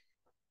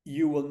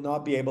 you will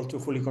not be able to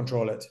fully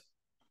control it.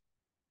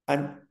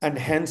 And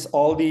hence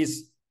all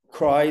these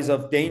cries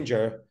of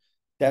danger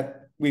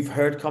that we've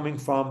heard coming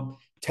from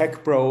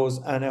tech bros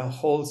and a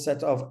whole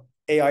set of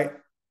AI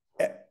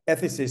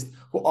ethicists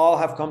who all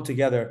have come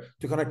together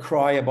to kind of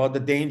cry about the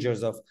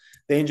dangers of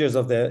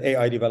the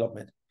AI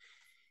development.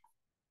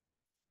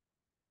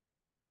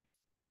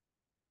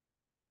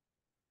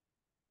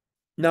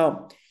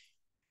 Now,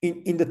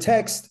 in the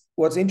text,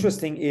 what's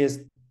interesting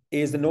is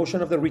the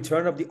notion of the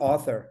return of the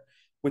author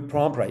with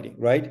prompt writing,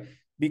 right?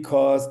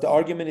 Because the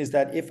argument is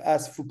that if,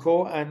 as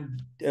Foucault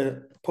and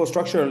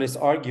post-structuralists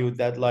argued,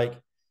 that like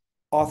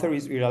author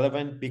is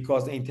irrelevant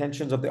because the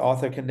intentions of the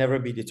author can never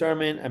be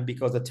determined, and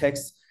because the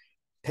text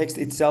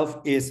itself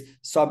is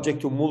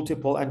subject to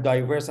multiple and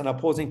diverse and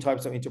opposing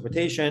types of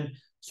interpretation,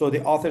 so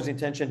the author's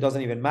intention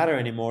doesn't even matter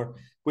anymore.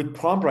 With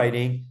prompt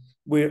writing,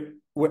 we're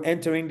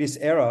entering this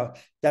era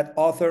that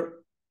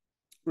author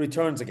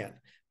returns again.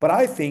 But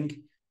I think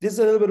this is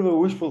a little bit of a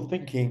wishful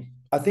thinking.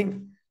 I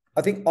think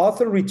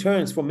author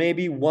returns for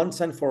maybe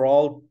once and for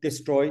all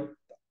destroy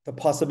the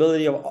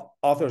possibility of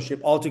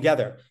authorship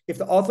altogether. If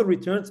the author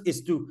returns,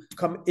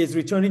 is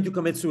returning to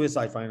commit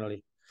suicide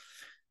finally.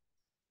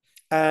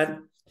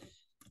 And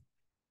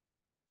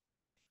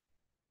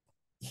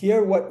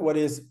here, what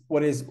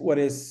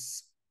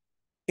is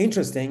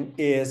interesting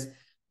is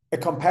a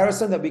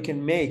comparison that we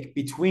can make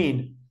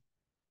between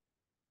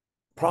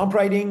prompt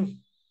writing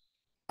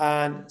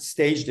and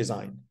stage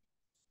design,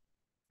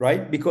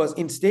 right? Because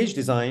in stage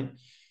design,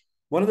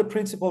 one of the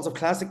principles of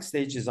classic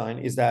stage design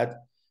is that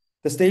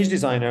the stage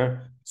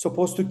designer is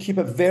supposed to keep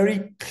a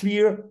very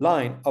clear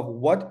line of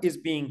what is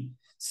being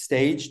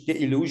staged,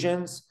 the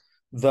illusions,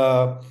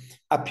 the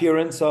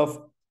appearance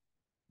of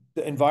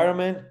the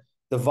environment,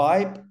 the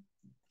vibe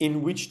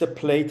in which the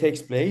play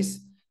takes place,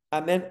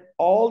 and then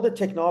all the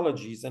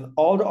technologies and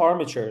all the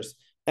armatures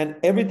and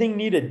everything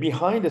needed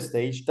behind the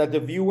stage that the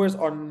viewers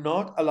are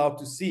not allowed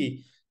to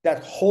see,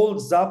 that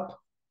holds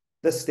up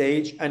the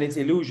stage and its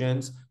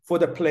illusions for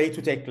the play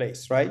to take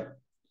place, right?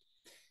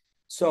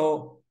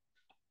 So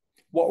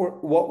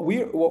what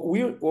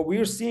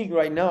we're seeing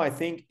right now, I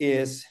think,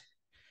 is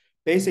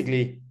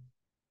basically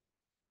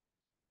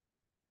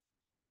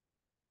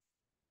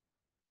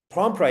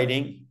prompt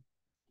writing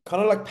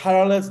kind of like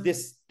parallels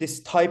this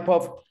type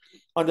of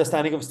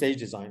understanding of stage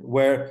design,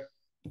 where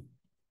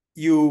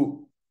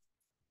you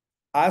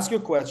ask your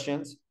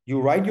questions,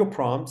 you write your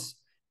prompts,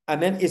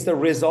 and then it's the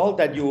result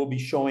that you will be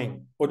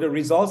showing, or the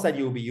results that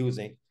you will be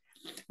using.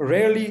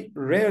 Rarely,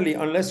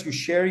 unless you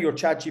share your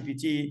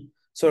ChatGPT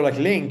sort of like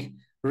link,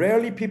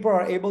 rarely people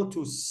are able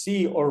to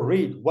see or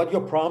read what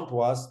your prompt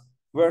was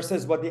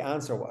versus what the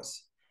answer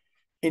was.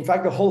 In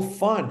fact, the whole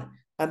fun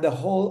And the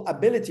whole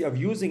ability of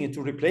using it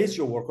to replace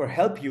your work or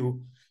help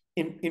you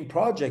in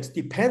projects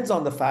depends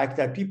on the fact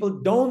that people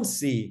don't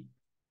see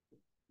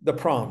the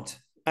prompt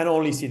and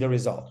only see the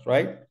result,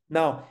 right?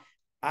 Now,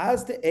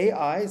 as the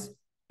AIs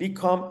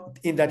become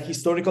in that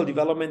historical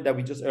development that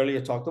we just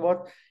earlier talked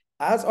about,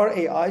 as our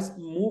AIs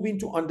move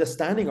into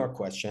understanding our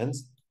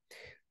questions,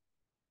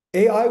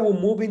 AI will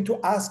move into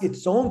ask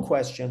its own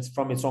questions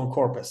from its own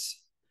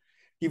corpus,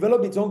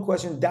 develop its own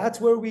question.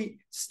 That's where we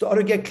start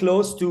to get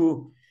close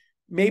to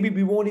maybe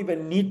we won't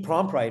even need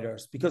prompt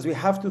writers, because we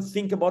have to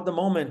think about the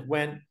moment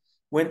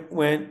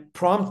when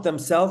prompts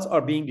themselves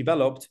are being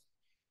developed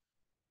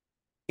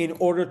in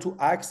order to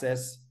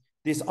access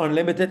this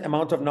unlimited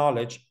amount of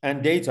knowledge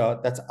and data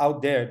that's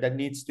out there that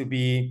needs to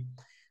be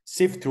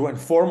sifted through and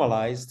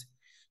formalized.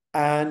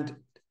 And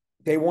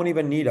they won't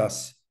even need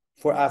us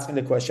for asking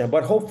the question.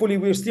 But hopefully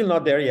we're still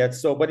not there yet.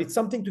 So, but it's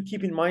something to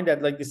keep in mind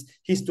that like this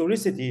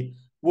historicity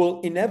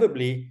will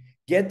inevitably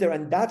get there.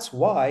 And that's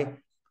why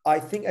I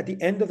think at the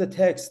end of the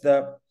text,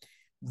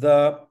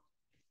 the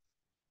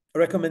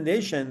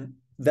recommendation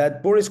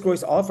that Boris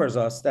Groys offers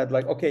us, that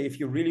like, okay, if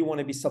you really want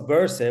to be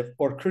subversive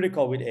or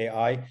critical with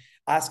AI,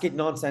 ask it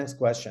nonsense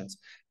questions.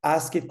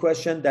 Ask it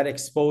question that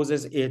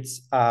exposes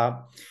its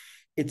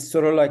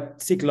sort of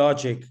like sick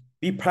logic.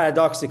 Be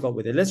paradoxical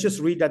with it. Let's just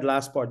read that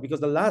last part, because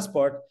the last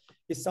part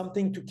is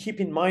something to keep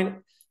in mind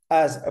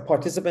as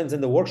participants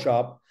in the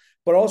workshop,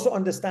 but also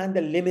understand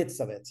the limits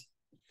of it.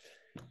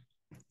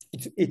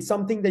 It's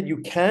something that you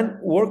can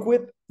work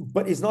with,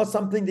 but it's not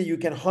something that you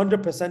can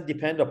 100%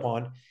 depend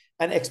upon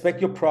and expect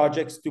your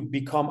projects to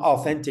become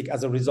authentic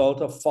as a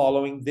result of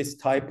following this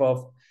type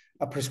of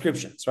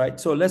prescriptions, right?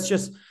 So let's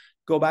just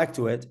go back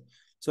to it.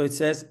 So it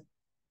says,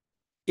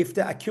 if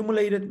the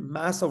accumulated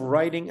mass of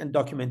writing and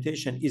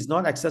documentation is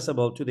not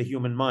accessible to the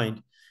human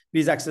mind, it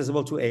is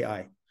accessible to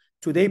AI.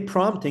 Today,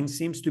 prompting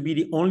seems to be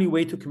the only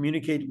way to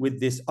communicate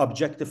with this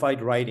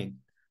objectified writing,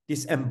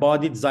 this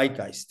embodied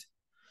zeitgeist.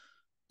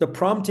 The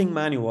prompting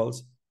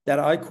manuals that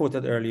I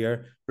quoted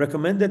earlier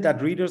recommended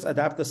that readers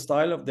adapt the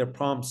style of their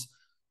prompts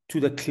to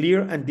the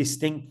clear and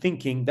distinct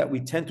thinking that we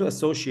tend to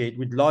associate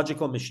with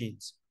logical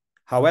machines.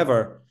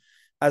 However,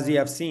 as we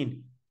have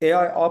seen,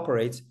 AI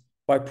operates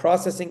by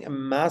processing a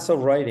mass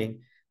of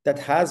writing that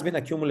has been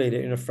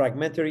accumulated in a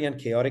fragmentary and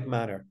chaotic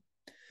manner.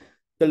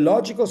 The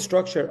logical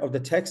structure of the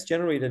text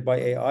generated by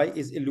AI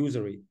is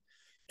illusory.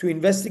 To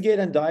investigate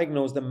and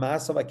diagnose the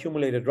mass of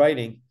accumulated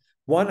writing,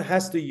 one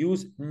has to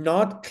use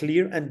not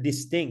clear and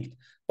distinct,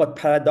 but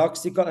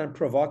paradoxical and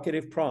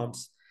provocative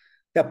prompts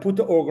that put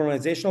the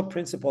organizational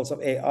principles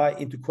of AI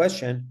into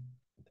question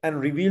and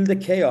reveal the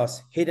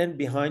chaos hidden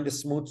behind the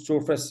smooth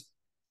surface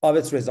of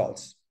its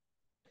results.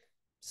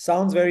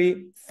 Sounds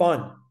very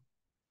fun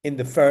in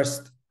the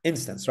first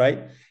instance,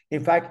 right?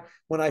 In fact,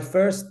 when I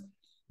first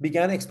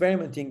began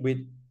experimenting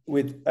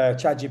with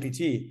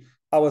ChatGPT,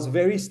 I was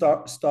very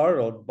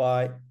startled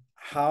by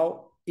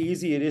how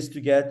easy it is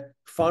to get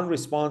fun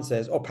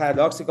responses or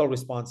paradoxical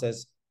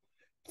responses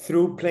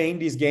through playing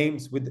these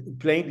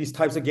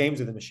types of games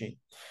with the machine.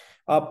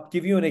 I'll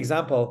give you an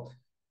example.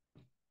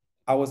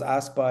 I was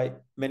asked by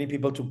many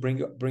people to bring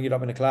it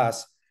up in a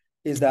class,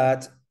 is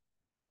that,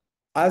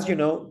 as you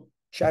know,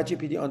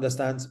 ChatGPT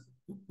understands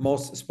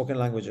most spoken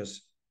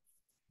languages.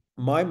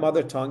 My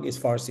mother tongue is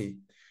Farsi.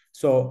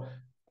 So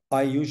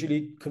I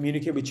usually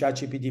communicate with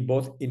ChatGPT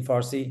both in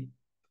Farsi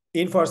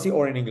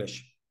or in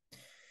English.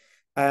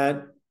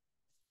 And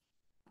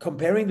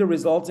comparing the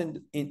results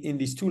in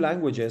these two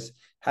languages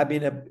have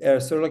been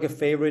a sort of like a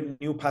favorite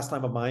new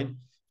pastime of mine,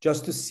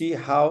 just to see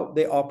how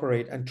they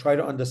operate and try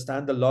to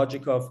understand the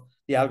logic of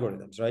the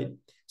algorithms, right?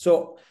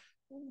 So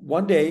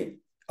one day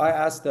I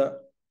asked the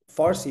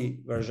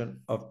Farsi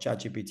version of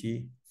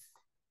ChatGPT,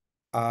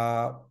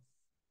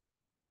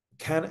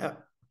 can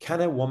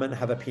a woman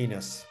have a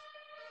penis?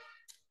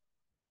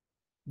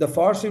 The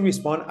Farsi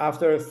response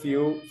after a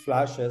few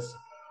flashes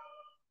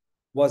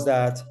was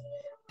that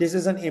this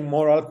is an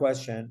immoral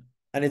question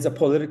and it's a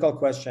political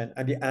question,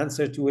 and the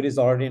answer to it is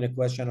already in a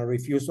question. I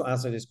refuse to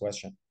answer this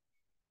question.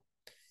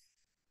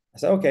 I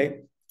said,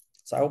 okay.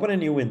 So I opened a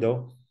new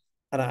window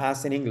and I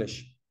asked in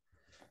English,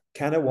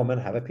 can a woman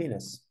have a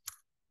penis?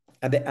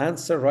 And the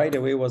answer right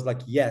away was like,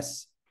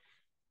 yes.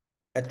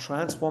 A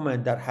trans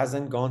woman that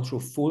hasn't gone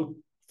through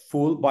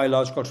full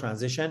biological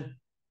transition,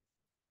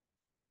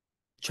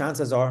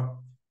 chances are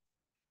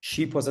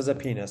she possesses a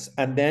penis.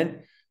 And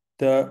then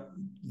the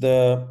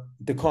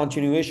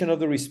continuation of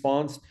the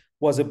response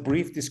was a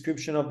brief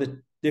description of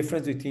the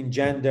difference between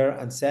gender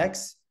and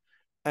sex,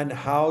 and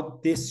how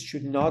this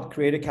should not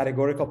create a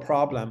categorical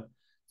problem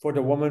for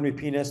the woman with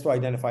penis to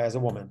identify as a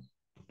woman.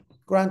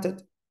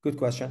 Granted, good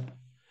question.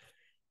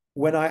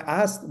 When I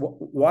asked,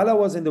 while I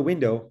was in the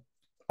window,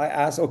 I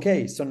asked,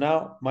 okay, so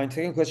now my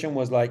second question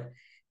was like,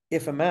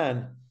 if a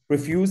man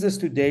refuses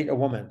to date a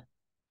woman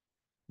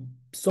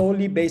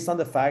solely based on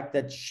the fact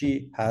that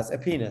she has a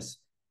penis,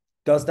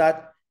 does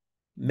that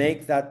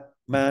make that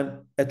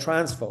man a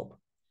transphobe?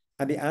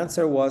 And the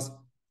answer was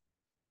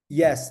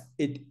yes,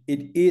 it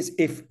is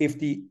if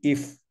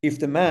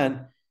the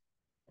man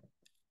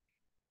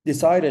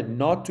decided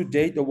not to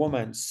date a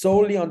woman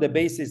solely on the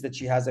basis that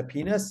she has a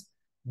penis,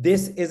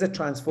 this is a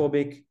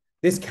transphobic,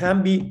 this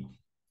can be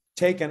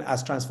taken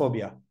as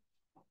transphobia.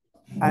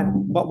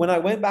 But when I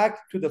went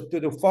back to the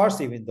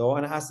Farsi window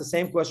and I asked the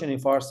same question in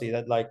Farsi,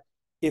 that like,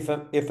 if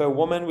a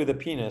woman with a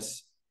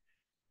penis,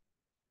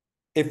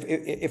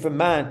 if a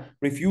man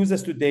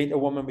refuses to date a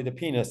woman with a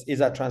penis, is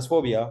that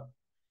transphobia?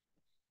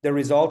 The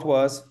result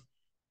was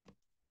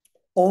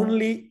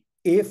only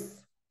if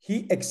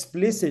he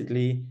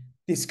explicitly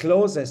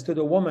discloses to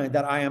the woman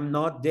that I am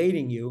not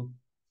dating you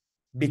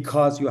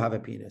because you have a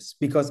penis.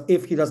 Because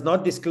if he does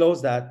not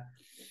disclose that,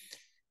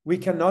 we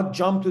cannot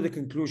jump to the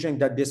conclusion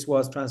that this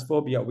was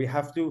transphobia. We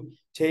have to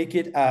take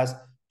it as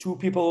two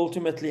people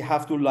ultimately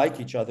have to like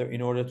each other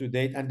in order to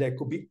date, and there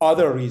could be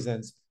other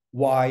reasons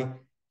why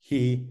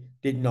he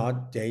did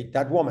not date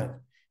that woman.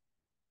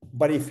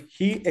 But if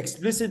he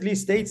explicitly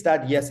states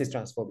that, yes, it's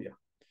transphobia.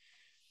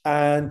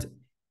 And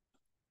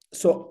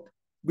so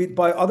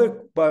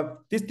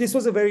this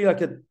was a very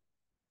like a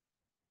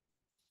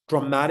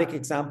dramatic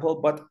example,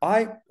 but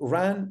I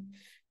ran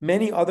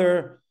many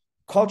other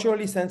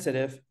culturally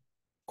sensitive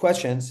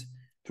questions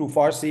through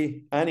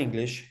Farsi and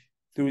English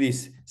through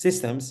these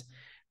systems.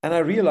 And I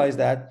realized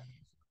that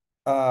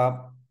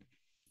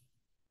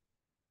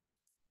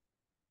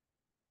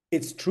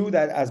it's true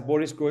that, as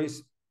Boris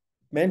Groys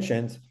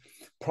mentioned,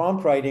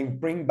 prompt writing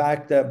bring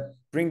back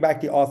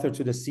the author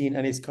to the scene,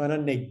 and it kind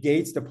of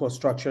negates the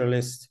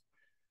post-structuralist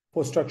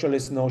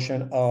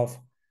notion of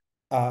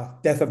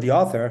death of the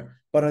author.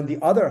 But on the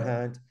other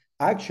hand,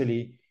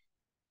 actually,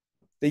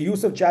 the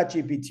use of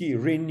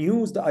ChatGPT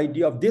renews the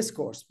idea of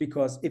discourse,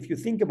 because if you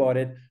think about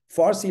it,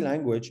 Farsi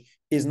language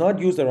is not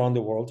used around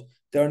the world.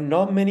 There are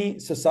not many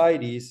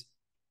societies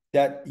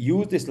that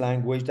use this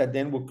language that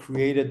then will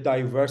create a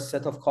diverse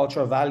set of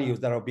cultural values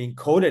that are being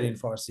coded in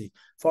Farsi.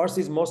 Farsi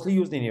is mostly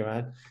used in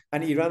Iran,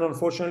 and Iran,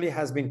 unfortunately,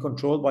 has been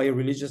controlled by a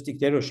religious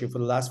dictatorship for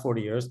the last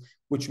 40 years,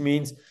 which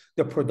means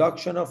the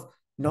production of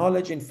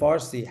knowledge in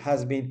Farsi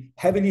has been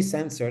heavily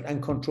censored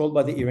and controlled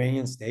by the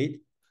Iranian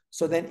state.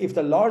 So then if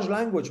the large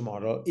language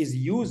model is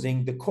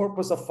using the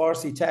corpus of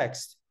Farsi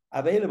text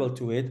available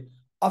to it,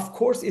 of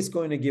course it's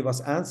going to give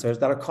us answers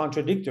that are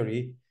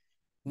contradictory,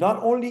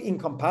 not only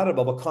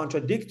incompatible, but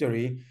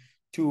contradictory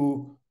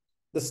to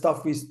the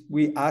stuff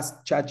we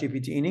ask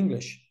ChatGPT in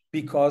English,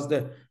 because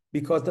the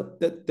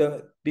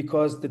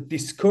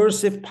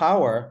discursive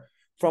power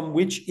from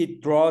which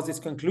it draws its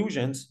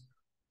conclusions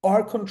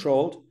are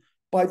controlled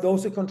by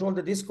those who control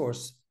the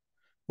discourse,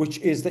 which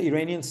is the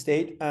Iranian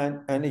state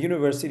and the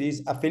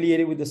universities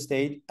affiliated with the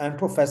state, and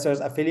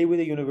professors affiliated with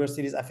the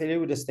universities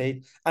affiliated with the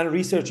state, and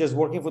researchers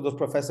working for those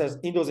professors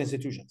in those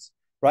institutions,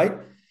 right?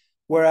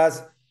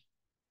 Whereas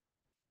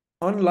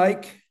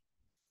unlike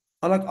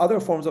other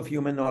forms of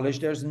human knowledge,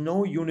 there's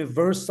no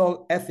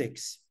universal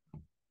ethics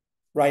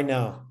right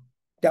now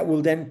that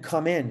will then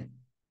come in.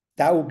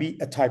 That will be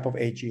a type of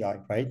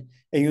AGI, right?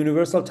 A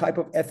universal type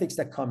of ethics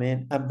that come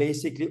in and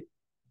basically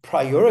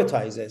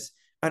prioritizes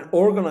and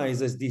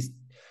organizes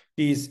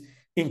these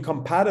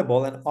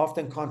incompatible and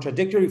often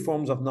contradictory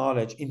forms of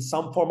knowledge in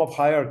some form of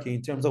hierarchy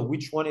in terms of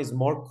which one is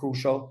more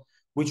crucial,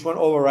 which one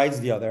overrides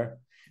the other.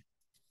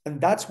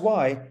 And that's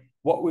why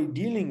what we're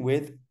dealing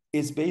with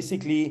is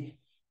basically,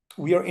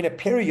 we are in a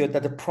period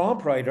that the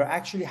prompt writer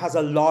actually has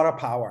a lot of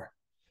power,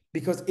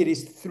 because it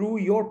is through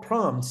your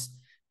prompts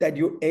that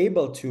you're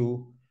able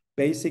to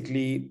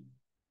basically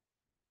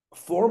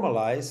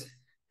formalize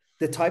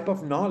the type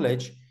of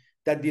knowledge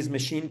that this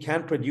machine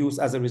can produce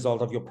as a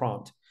result of your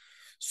prompt.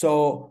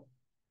 So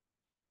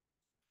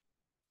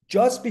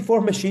just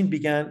before machine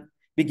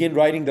begin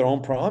writing their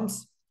own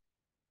prompts,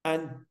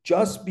 and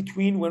just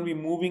between when we're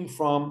moving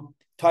from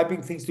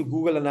typing things to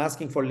Google and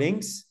asking for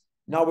links,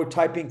 now we're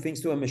typing things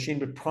to a machine,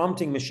 we're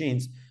prompting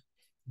machines.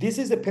 This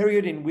is a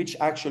period in which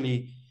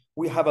actually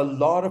we have a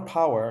lot of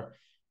power,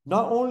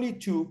 not only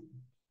to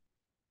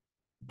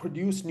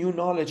produce new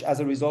knowledge as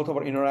a result of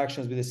our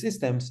interactions with the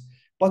systems,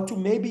 but to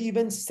maybe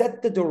even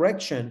set the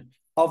direction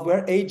of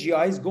where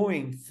AGI is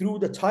going through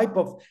the type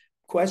of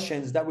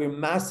questions that we're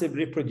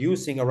massively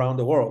producing around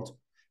the world.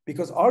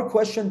 Because our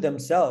questions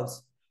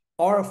themselves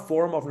are a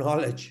form of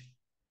knowledge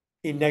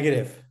in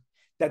negative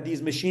that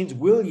these machines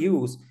will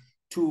use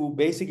to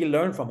basically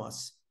learn from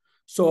us.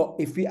 So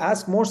if we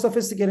ask more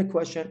sophisticated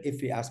questions,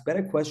 if we ask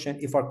better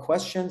questions, if our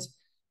questions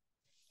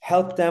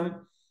help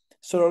them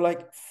sort of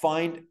like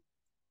find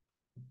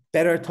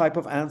better type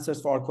of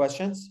answers for our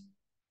questions,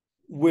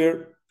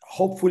 we're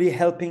hopefully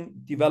helping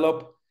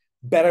develop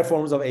better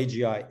forms of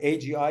AGI,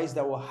 AGIs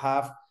that will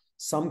have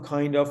some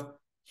kind of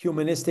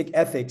humanistic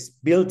ethics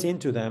built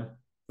into them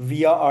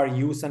via our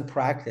use and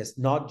practice,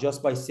 not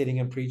just by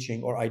sitting and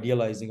preaching or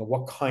idealizing of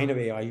what kind of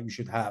AI we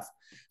should have.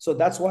 So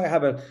that's why I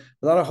have a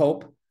lot of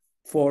hope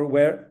for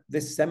where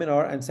this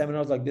seminar and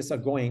seminars like this are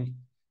going,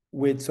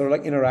 with sort of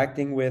like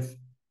interacting with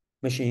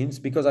machines,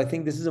 because I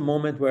think this is a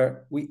moment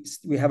where we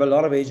have a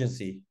lot of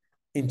agency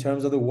in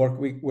terms of the work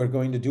we're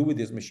going to do with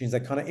these machines,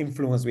 that kind of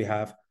influence we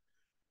have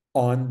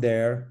on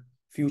their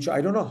future.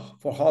 I don't know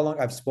for how long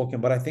I've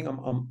spoken, but I think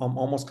I'm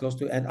almost close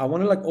to it. And I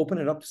want to like open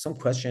it up to some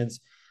questions,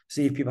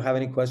 see if people have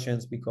any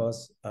questions,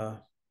 because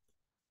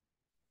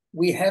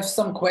we have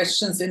some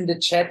questions in the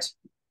chat.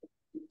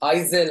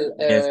 Aisel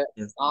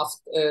Yes.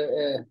 asked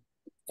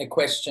a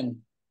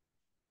question.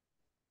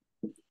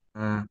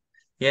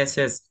 Yes.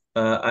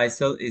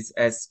 Aisel is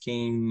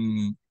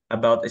asking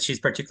about, she's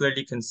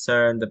particularly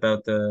concerned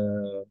about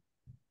the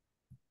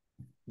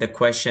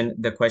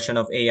question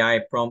of AI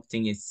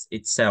prompting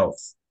itself,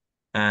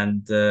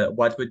 and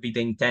what would be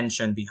the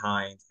intention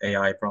behind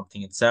AI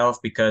prompting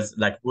itself? Because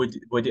like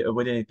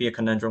wouldn't it be a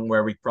conundrum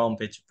where we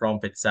prompt it to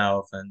prompt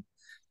itself and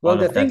well,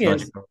 all of that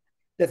logical?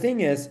 the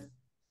thing is,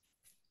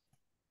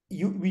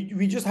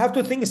 we just have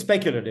to think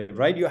speculative,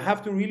 right? You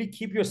have to really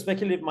keep your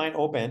speculative mind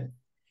open.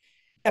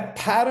 A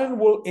pattern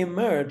will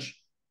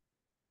emerge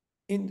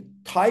in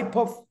type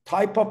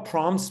of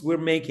prompts we're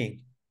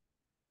making.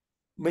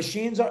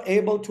 Machines are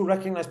able to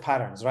recognize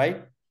patterns,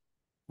 right?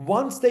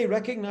 Once they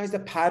recognize the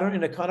pattern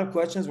in the kind of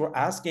questions we're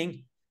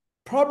asking,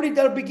 probably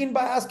they'll begin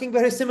by asking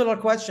very similar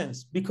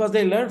questions because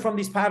they learn from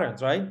these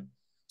patterns, right?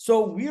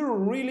 So we're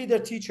really the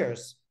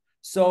teachers.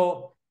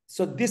 So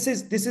this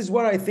is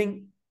what I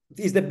think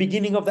is the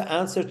beginning of the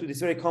answer to this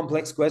very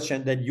complex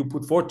question that you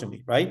put forth to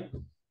me, right?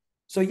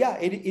 So yeah,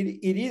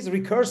 it is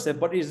recursive,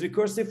 but it is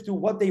recursive to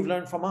what they've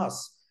learned from us.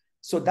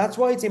 So that's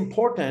why it's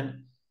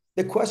important.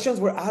 The questions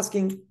we're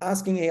asking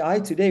AI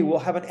today will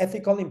have an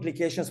ethical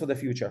implications for the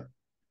future.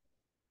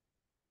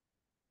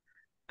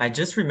 I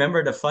just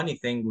remembered a funny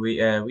thing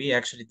we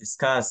actually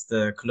discussed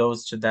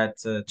close to that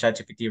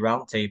ChatGPT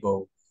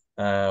roundtable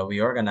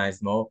we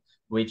organized, Mo,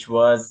 which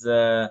was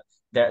there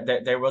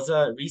was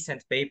a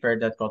recent paper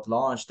that got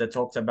launched that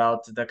talked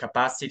about the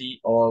capacity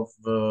of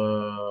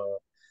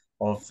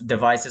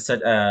devices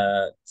such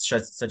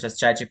as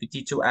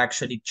ChatGPT to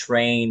actually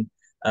train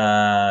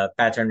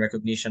pattern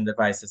recognition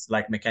devices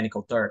like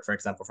Mechanical Turk, for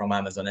example, from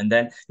Amazon. And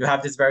then you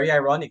have this very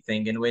ironic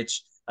thing in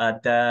which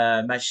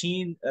the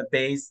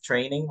machine-based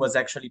training was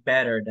actually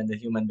better than the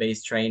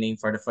human-based training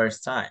for the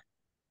first time.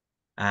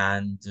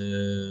 And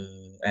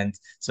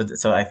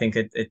so I think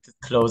it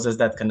closes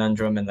that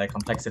conundrum and like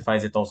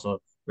complexifies it, also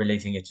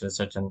relating it to a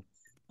certain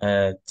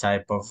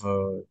type of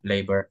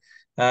labor.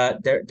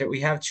 There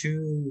we have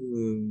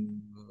two.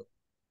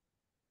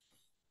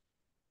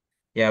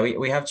 Yeah,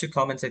 we have two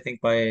comments, I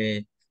think,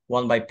 by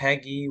one by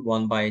Peggy,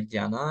 one by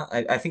Diana.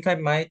 I think I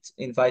might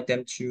invite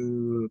them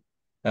to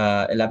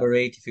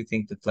elaborate if you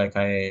think that like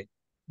I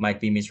might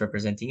be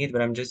misrepresenting it,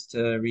 but I'm just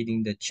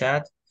reading the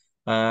chat.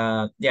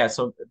 Yeah,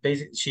 so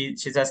basically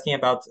she's asking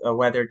about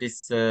whether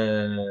this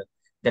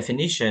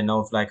definition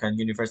of like a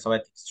universal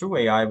ethics through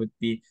AI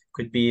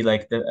could be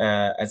like the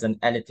as an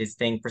elitist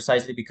thing,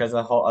 precisely because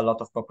a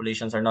lot of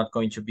populations are not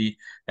going to be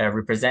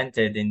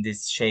represented in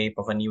this shape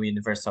of a new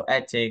universal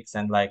ethics,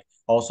 and like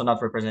also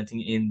not representing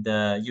in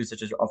the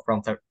usages of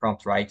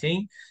prompt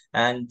writing.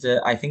 And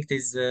I think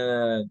there's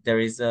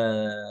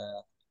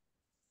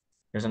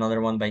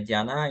another one by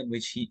Diana in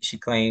which she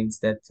claims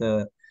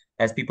that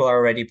as people are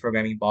already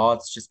programming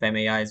bots to spam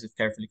AIs with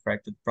carefully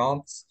corrected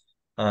prompts,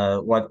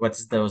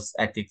 what's those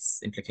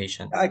ethics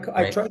implication? I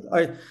right?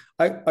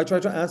 try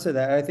to answer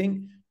that. I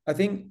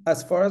think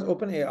as far as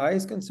OpenAI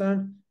is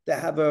concerned, they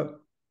have a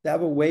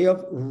way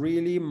of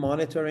really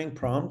monitoring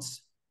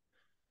prompts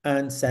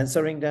and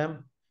censoring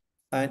them,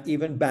 and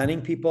even banning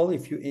people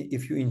if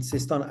you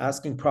insist on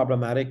asking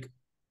problematic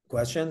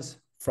questions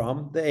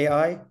from the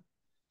AI.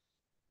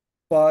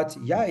 But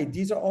yeah,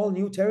 these are all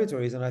new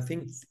territories, and I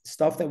think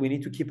stuff that we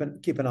need to keep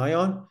an eye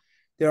on.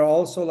 There are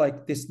also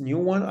like this new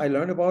one I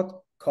learned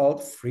about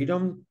called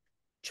Freedom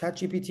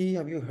ChatGPT.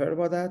 Have you heard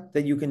about that?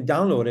 That you can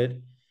download it.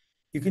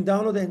 You can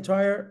download the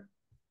entire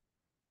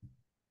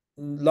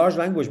large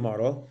language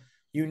model.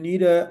 You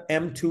need a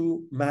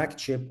M2 Mac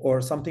chip or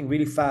something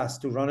really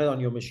fast to run it on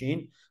your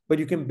machine, but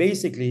you can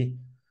basically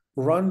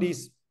run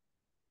these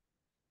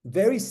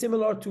very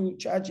similar to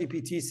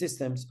ChatGPT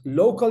systems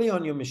locally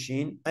on your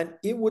machine, and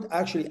it would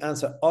actually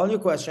answer all your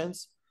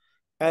questions,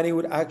 and it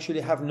would actually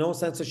have no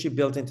censorship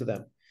built into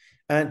them.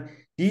 And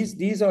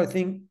these are, I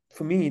think,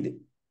 for me,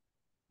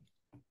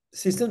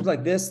 systems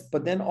like this,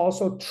 but then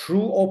also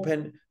true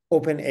open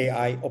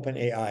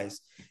AIs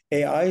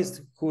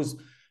whose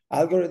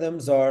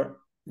algorithms are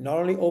not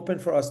only open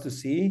for us to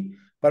see,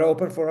 but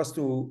open for us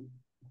to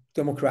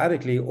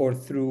democratically or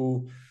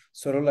through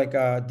sort of like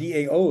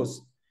DAOs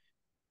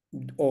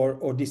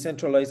or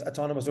decentralized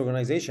autonomous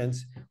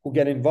organizations who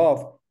get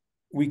involved.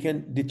 We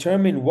can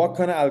determine what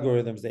kind of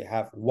algorithms they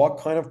have, what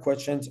kind of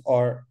questions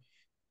are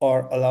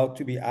allowed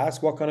to be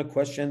asked, what kind of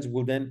questions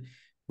will then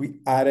be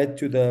added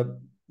to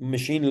the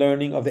machine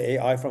learning of the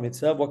AI from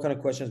itself, what kind of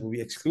questions will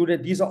be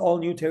excluded. These are all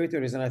new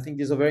territories, and I think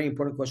this is a very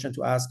important question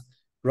to ask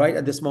right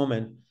at this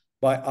moment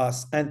by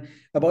us. And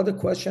about the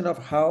question of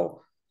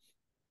how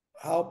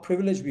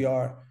privileged we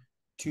are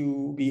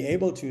to be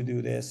able to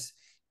do this,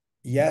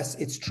 yes,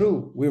 it's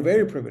true. We're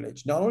very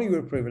privileged. Not only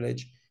we're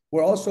privileged,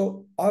 we're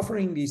also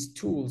offering these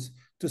tools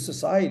to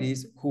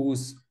societies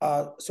whose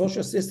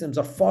social systems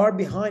are far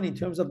behind in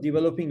terms of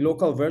developing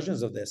local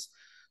versions of this.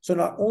 So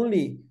not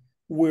only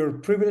we're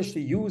privileged to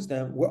use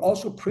them, we're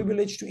also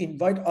privileged to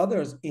invite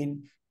others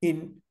in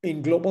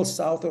global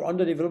south or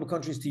underdeveloped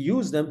countries to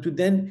use them, to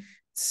then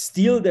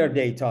steal their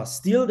data,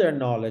 steal their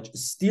knowledge,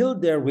 steal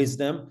their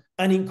wisdom,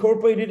 and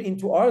incorporate it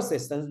into our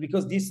systems,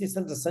 because these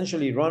systems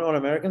essentially run on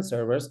American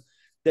servers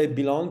that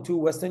belong to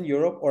Western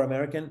Europe or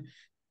American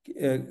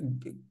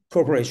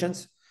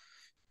corporations.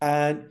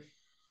 And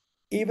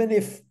even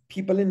if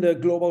people in the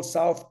global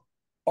south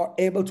are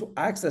able to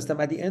access them,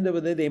 at the end of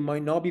the day, they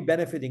might not be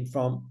benefiting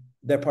from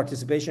their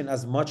participation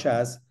as much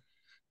as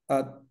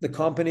the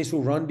companies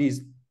who run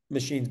these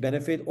machines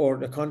benefit, or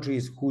the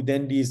countries who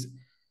then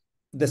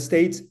the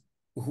states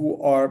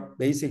who are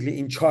basically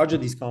in charge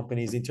of these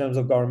companies in terms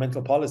of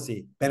governmental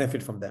policy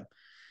benefit from them.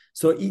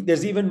 So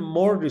there's even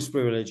more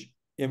disprivilege.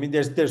 I mean,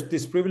 there's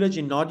disprivilege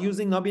in not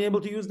being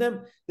able to use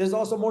them. There's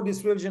also more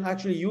disprivilege in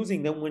actually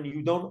using them when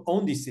you don't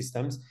own these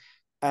systems.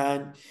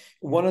 And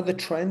one of the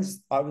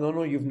trends, I don't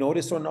know if you've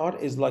noticed or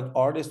not, is like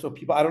artists or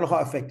people, I don't know how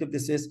effective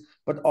this is,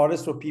 but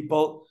artists or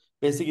people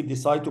basically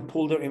decide to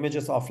pull their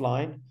images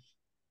offline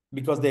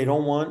because they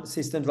don't want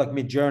systems like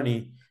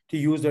Midjourney to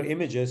use their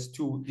images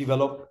to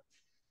develop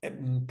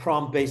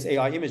prompt-based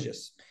AI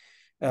images.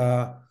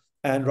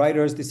 And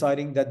writers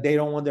deciding that they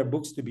don't want their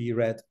books to be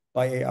read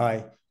by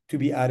AI to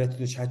be added to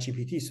the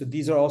ChatGPT. So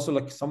these are also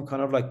like some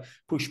kind of like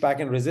pushback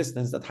and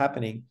resistance that's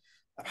happening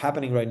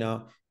right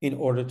now in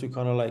order to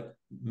kind of like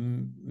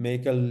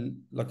make a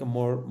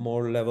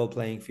more level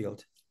playing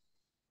field.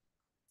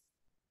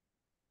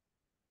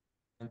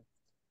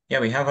 Yeah,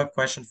 we have a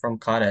question from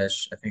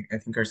Kadesh. I think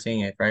you're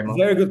seeing it, right, Mo?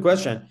 Very good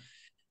question.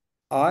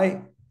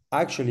 I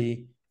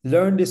actually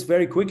learned this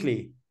very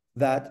quickly,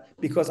 that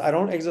because I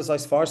don't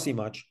exercise Farsi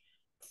much.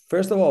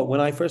 First of all, when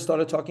I first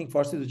started talking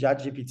Farsi to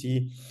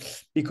ChatGPT,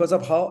 because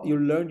of how you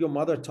learned your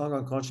mother tongue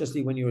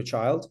unconsciously when you were a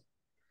child,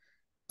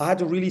 I had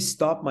to really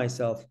stop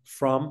myself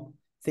from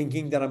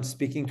thinking that I'm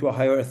speaking to a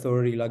higher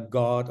authority like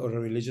God or a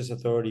religious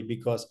authority,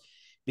 because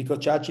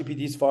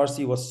ChatGPT's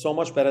Farsi was so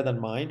much better than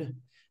mine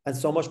and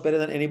so much better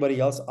than anybody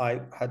else I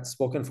had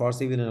spoken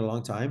Farsi with in a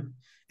long time.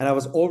 And I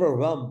was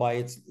overwhelmed by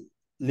its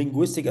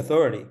linguistic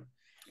authority.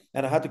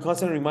 And I had to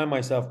constantly remind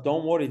myself,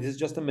 don't worry, this is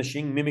just a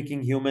machine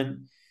mimicking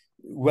human,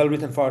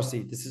 well-written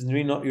Farsi. This is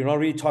really not, you're not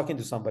really talking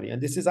to somebody.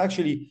 And this is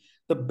actually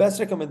the best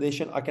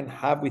recommendation I can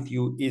have with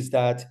you, is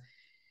that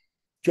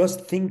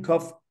just think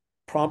of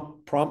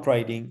prompt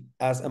writing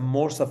as a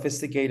more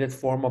sophisticated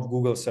form of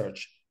Google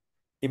search.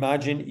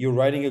 Imagine you're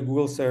writing a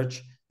Google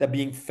search that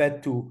being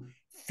fed to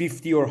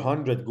 50 or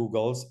 100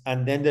 Googles,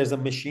 and then there's a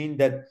machine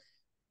that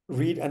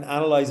read and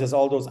analyzes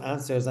all those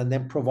answers and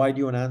then provide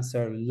you an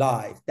answer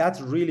live. That's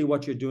really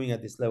what you're doing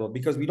at this level,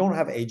 because we don't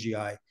have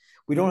AGI.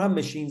 We don't have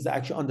machines that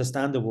actually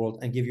understand the world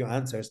and give you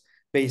answers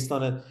based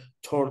on a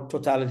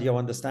totality of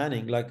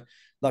understanding like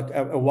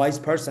a wise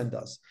person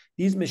does.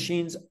 These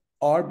machines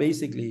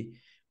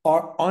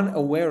are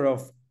unaware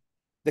of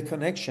the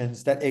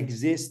connections that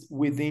exist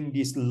within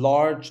these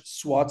large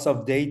swaths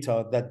of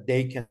data that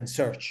they can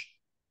search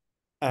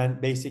and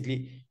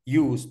basically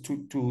use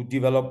to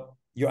develop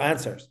your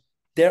answers.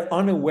 They're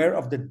unaware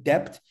of the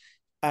depth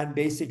and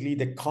basically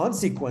the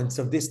consequence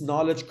of this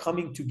knowledge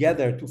coming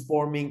together to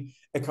forming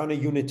a kind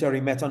of unitary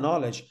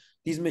meta-knowledge.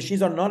 These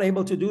machines are not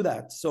able to do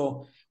that.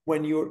 So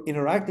when you're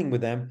interacting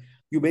with them,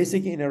 you're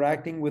basically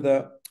interacting with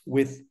a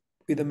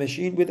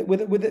machine, with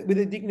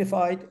a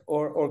dignified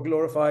or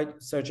glorified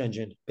search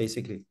engine,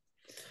 basically.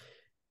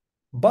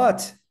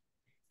 But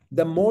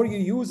the more you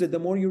use it, the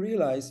more you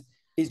realize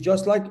it's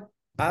just like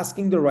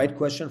asking the right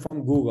question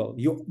from Google.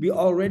 We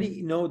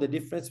already know the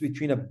difference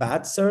between a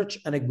bad search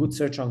and a good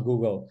search on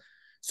Google.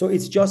 So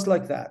it's just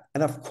like that.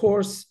 And of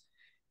course,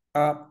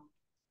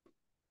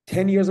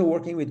 10 years of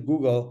working with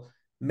Google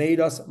made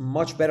us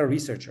much better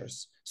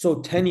researchers.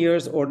 So 10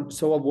 years or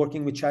so of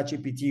working with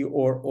ChatGPT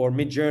or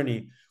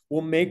Midjourney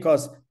will make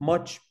us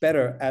much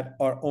better at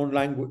our own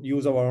language,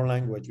 use of our own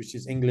language, which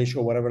is English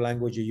or whatever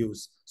language you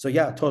use. So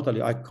yeah,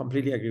 totally. I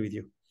completely agree with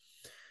you.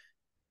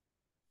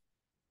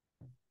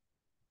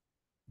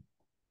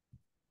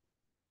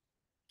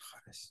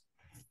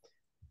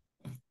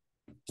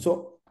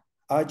 So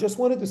I just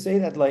wanted to say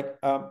that, like,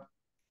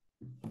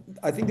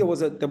 I think there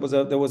was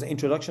an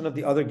introduction of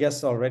the other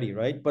guests already,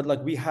 right? But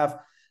like, we have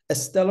a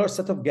stellar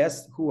set of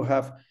guests who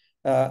have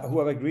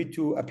agreed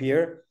to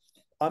appear.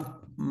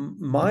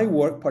 My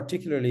work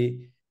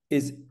particularly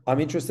is I'm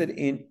interested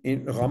in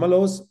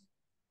Rômulo's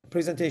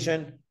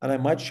presentation, and I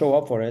might show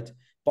up for it,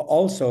 but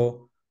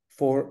also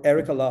for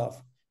Erica Love.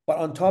 But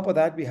on top of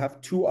that, we have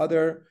two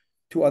other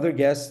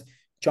guests,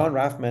 John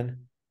Rafman,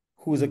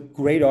 who's a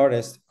great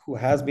artist who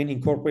has been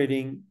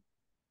incorporating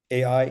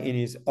AI in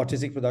his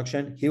artistic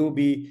production. He will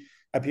be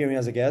appearing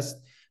as a guest.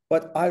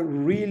 But I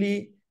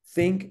really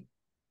think,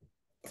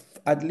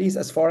 at least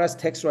as far as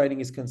text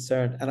writing is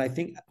concerned, and I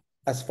think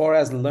as far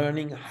as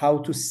learning how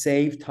to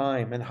save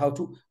time and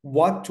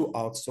what to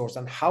outsource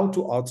and how to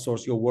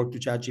outsource your work to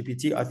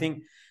ChatGPT, I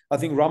think I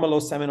think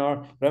Rômulo's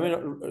seminar,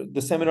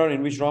 the seminar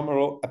in which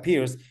Rômulo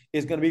appears,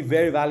 is going to be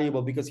very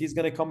valuable because he's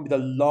going to come with a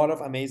lot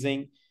of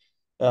amazing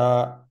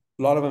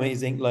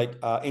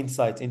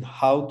insights in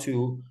how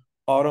to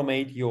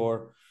automate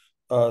your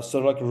sort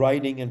of like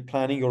writing and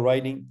planning your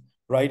writing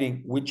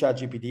with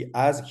ChatGPT,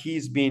 as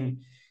he's been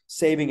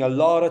saving a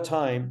lot of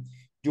time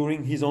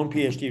during his own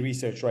PhD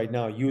research right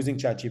now using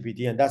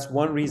ChatGPT. And that's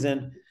one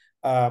reason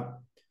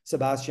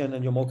Sebastian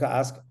and Jumoke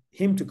asked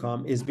him to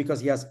come, is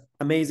because he has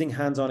amazing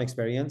hands-on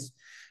experience.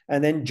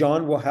 And then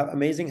John will have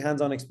amazing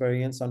hands-on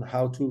experience on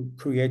how to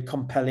create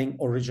compelling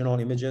original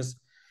images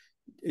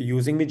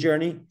using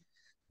Midjourney.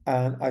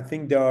 And I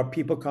think there are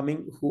people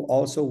coming who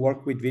also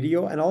work with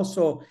video. And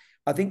also,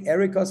 I think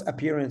Erica's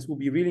appearance will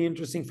be really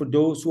interesting for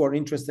those who are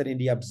interested in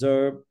the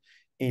observe,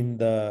 in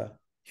the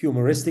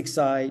humoristic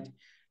side,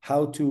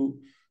 how to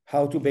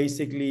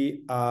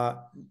basically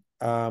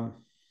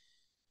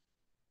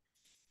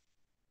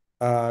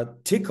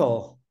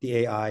tickle the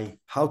AI,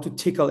 how to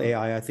tickle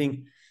AI. I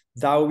think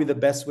that will be the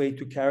best way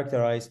to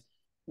characterize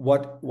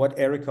what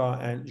Erica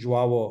and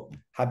Joao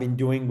have been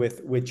doing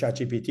with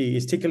ChatGPT,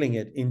 is tickling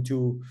it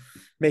into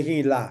making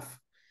it laugh.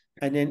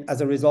 And then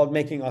as a result,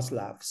 making us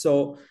laugh.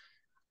 So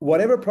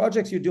whatever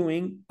projects you're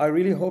doing, I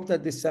really hope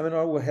that this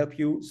seminar will help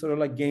you sort of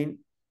like gain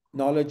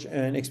knowledge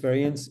and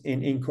experience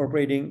in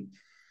incorporating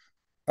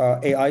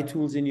AI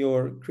tools in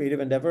your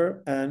creative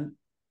endeavor. And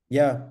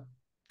yeah,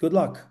 good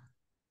luck.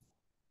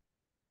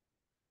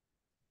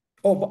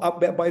 Oh,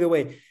 by the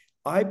way,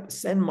 I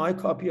send my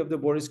copy of the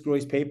Boris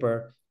Groys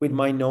paper with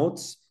my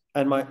notes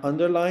and my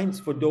underlines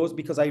for those,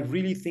 because I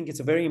really think it's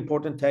a very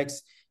important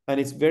text, and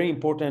it's very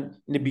important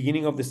in the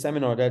beginning of the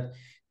seminar that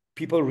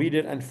people read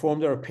it and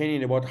form their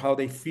opinion about how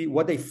they feel,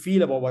 what they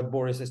feel about what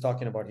Boris is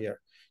talking about here.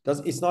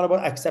 It's not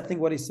about accepting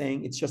what he's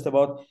saying. It's just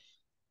about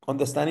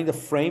understanding the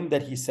frame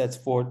that he sets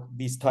for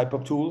these type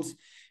of tools,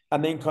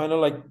 and then kind of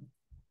like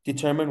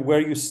determine where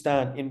you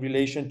stand in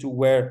relation to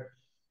where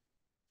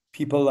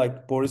people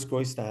like Boris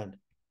Groys stand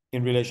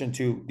in relation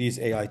to these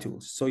AI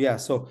tools. So yeah,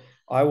 so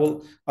I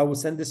will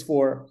send this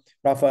for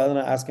Rafael, and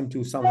I ask him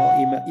to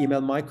somehow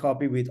email my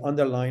copy with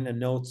underline and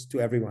notes to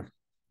everyone.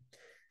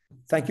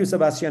 Thank you,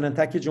 Sebastian, and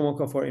thank you,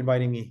 Jumoke, for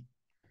inviting me.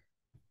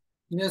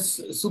 Yes,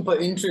 super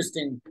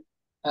interesting.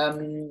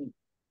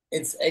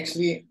 It's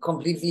actually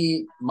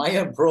completely my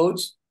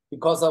approach,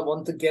 because I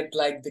want to get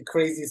like the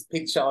craziest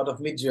picture out of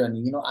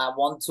Midjourney. You know, I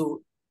want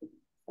to.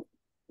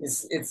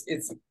 It's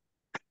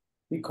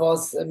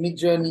because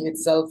Midjourney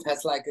itself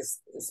has like a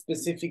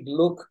specific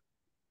look,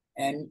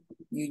 and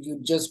you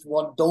just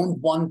don't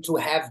want to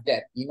have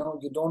that. You know,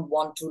 you don't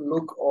want to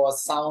look or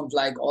sound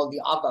like all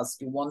the others.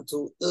 You want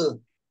to.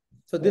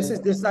 So this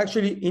is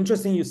actually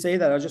interesting you say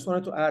that. I just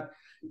wanted to add,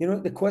 you know,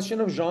 the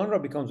question of genre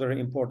becomes very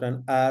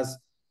important, as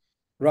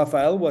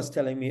Rafael was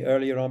telling me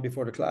earlier on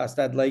before the class,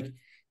 that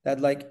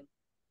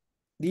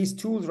these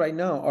tools right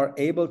now are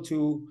able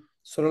to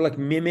sort of like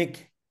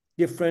mimic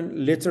different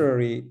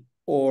literary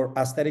or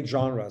aesthetic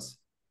genres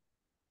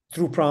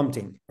through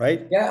prompting,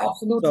 right? Yeah,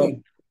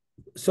 absolutely.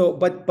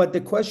 But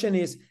the question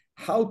is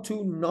how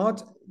to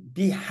not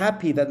be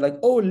happy that like,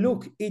 oh,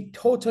 look, it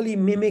totally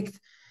mimicked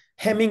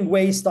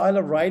Hemingway style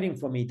of writing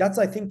for me. That's,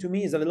 I think, to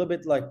me is a little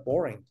bit like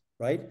boring,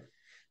 right?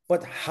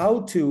 But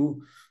how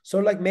to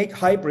sort of like make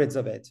hybrids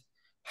of it,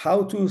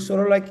 how to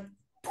sort of like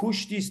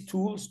push these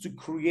tools to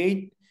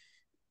create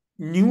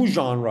new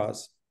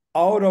genres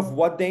out of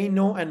what they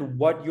know and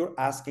what you're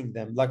asking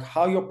them, like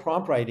how your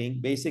prompt writing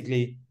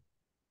basically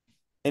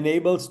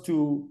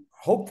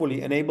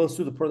hopefully enables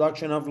to the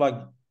production of like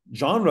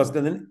genres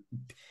that then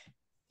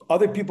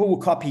other people will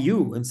copy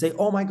you and say,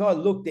 oh my God,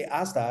 look, they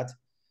asked that.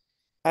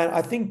 And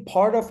I think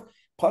part of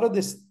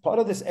this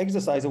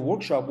exercise, a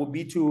workshop, would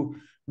be to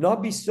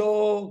not be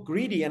so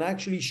greedy and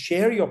actually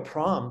share your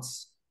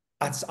prompts.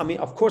 I mean,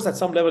 of course, at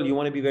some level, you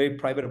want to be very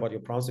private about your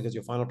prompts because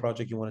your final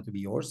project, you want it to be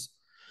yours.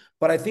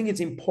 But I think it's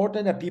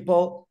important that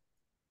people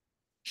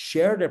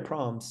share their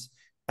prompts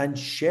and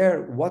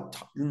share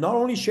not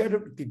only share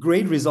the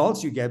great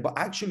results you get, but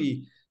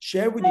actually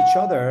share with each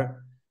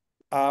other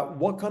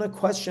what kind of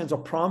questions or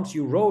prompts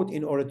you wrote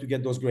in order to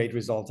get those great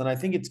results. And I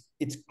think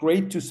it's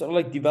great to sort of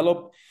like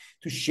develop,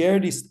 to share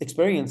these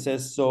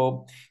experiences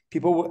so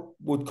people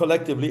would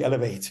collectively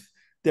elevate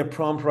their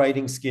prompt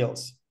writing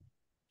skills.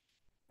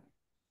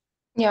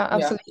 Yeah,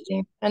 absolutely.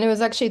 Yeah. And it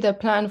was actually the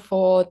plan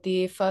for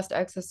the first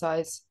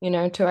exercise, you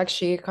know, to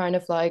actually kind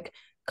of like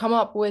come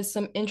up with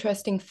some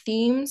interesting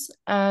themes,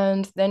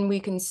 and then we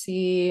can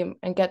see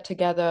and get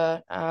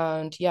together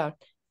and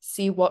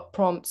see what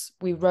prompts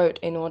we wrote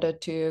in order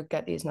to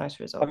get these nice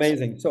results.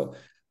 Amazing. So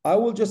I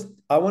want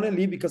to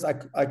leave because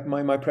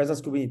my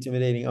presence could be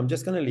intimidating. I'm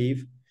just going to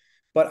leave,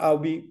 but I'll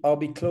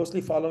be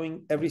closely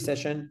following every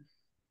session.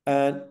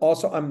 And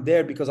also I'm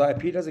there because I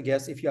appeared as a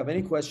guest. If you have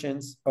any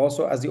questions,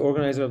 also as the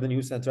organizer of the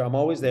news center, I'm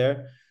always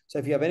there. So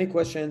if you have any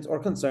questions or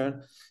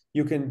concern,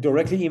 you can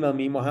directly email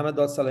me,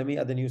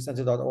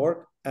 mohammed.salemi@thenewscenter.org.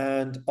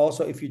 And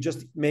also if you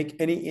just make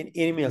any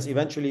emails,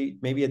 eventually,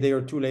 maybe a day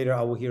or two later,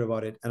 I will hear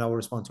about it and I will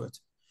respond to it.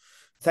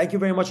 thank you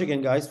very much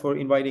again, guys, for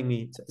inviting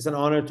me. It's an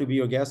honor to be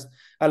your guest.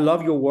 I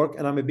love your work,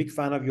 and I'm a big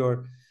fan of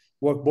your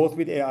work, both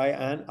with AI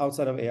and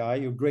outside of AI.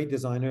 You're great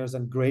designers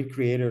and great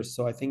creators.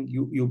 So I think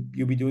you'll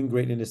be doing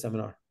great in the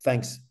seminar.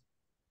 Thanks.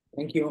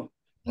 Thank you.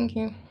 Thank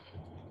you.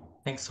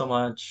 Thanks so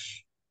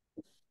much.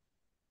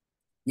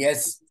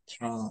 Yes.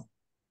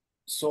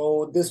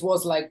 So this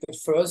was like the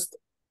first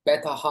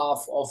better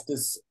half of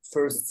this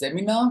first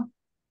seminar,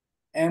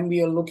 and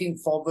we are looking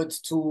forward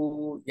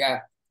to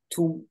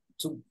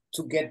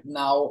to get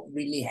now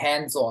really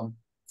hands-on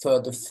for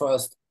the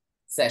first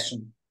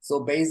session.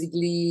 So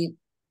basically,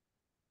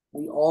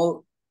 we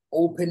all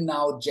open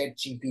now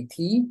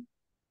ChatGPT.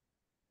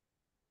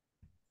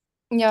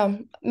 Yeah,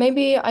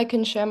 maybe I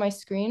can share my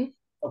screen.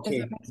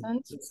 Okay, Does that make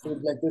sense? let's do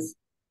it like this,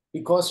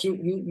 because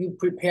you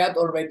prepared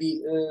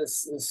already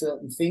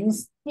certain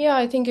things. Yeah,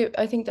 I think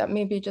that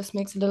maybe just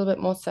makes a little bit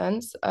more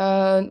sense.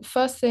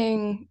 First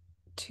thing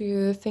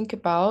to think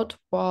about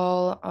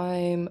while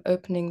I'm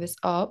opening this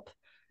up,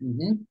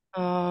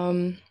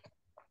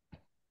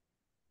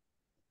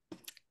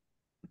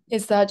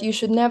 is that you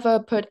should never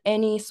put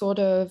any sort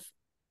of.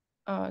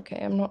 Okay,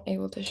 I'm not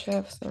able to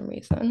share for some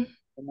reason.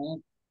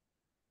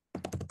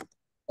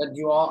 But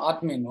you are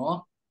admin,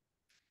 or?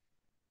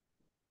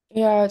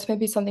 Yeah, it's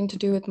maybe something to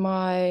do with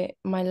my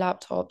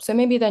laptop. So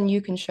maybe then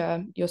you can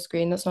share your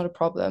screen. That's not a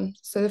problem.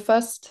 So the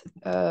first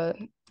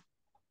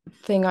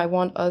thing I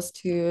want us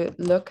to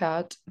look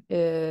at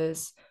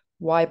is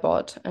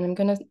Ybot, and I'm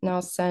gonna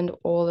now send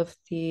all of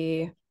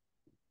the.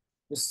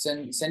 Just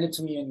send it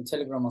to me in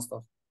Telegram or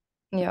stuff.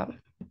 Yeah.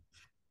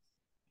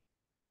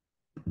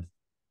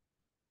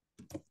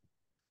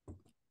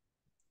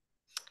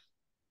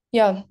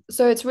 Yeah,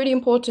 so it's really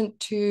important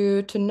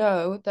to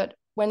know that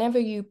whenever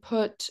you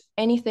put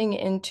anything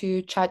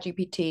into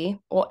ChatGPT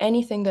or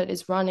anything that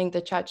is running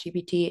the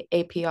ChatGPT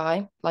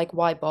API, like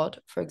Ybot,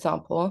 for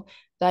example,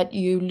 that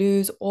you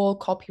lose all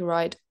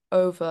copyright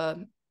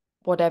over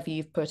whatever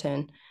you've put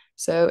in.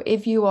 So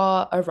if you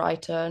are a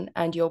writer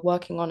and you're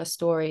working on a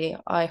story,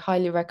 I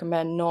highly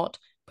recommend not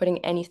putting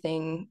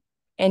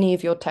any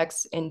of your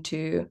texts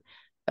into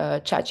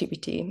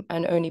ChatGPT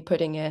and only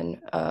putting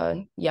in,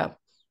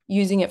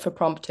 using it for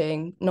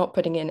prompting, not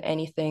putting in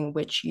anything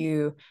which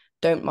you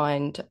don't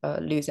mind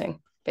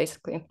losing,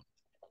 basically.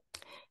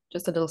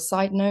 Just a little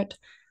side note.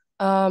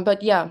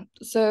 But yeah,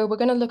 so we're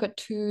going to look at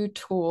two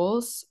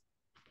tools.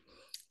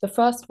 The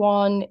first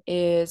one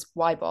is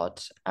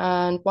Ybot,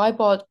 and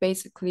Ybot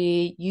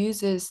basically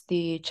uses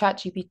the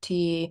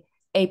ChatGPT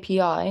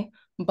API,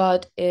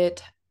 but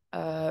it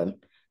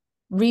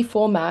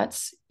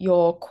reformats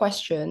your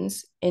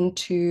questions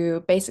into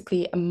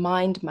basically a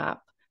mind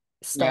map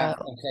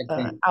style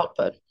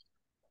output.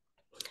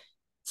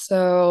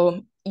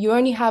 So you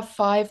only have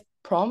 5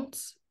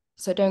 prompts,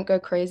 so don't go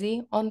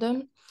crazy on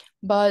them.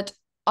 But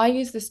I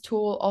use this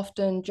tool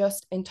often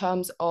just in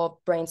terms of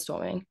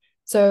brainstorming.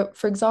 So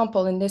for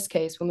example, in this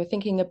case, when we're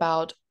thinking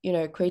about,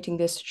 creating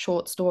this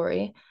short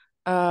story,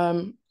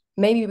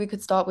 maybe we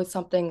could start with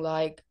something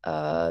like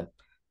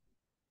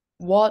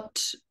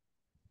what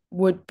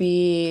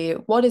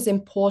is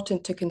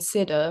important to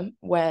consider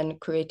when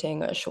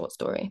creating a short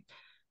story,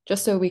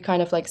 just so we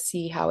kind of like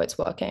see how it's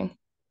working.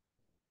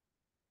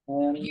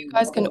 You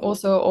guys can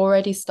also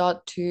already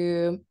start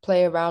to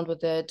play around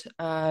with it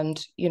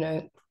and,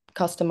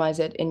 customize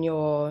it in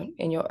your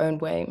own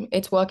way.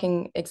 It's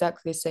working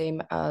exactly the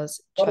same as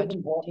What is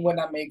important when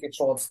I make a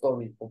short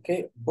story?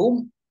 Okay,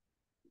 boom.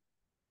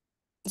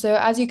 So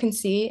as you can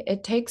see,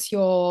 it takes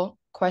your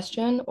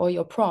question or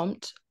your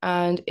prompt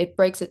and it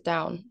breaks it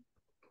down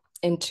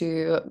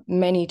into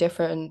many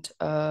different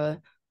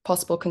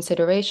possible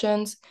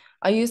considerations.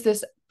 I use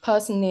this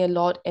personally a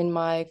lot in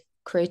my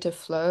creative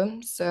flow.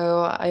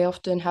 So I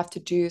often have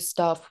to do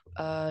stuff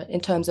in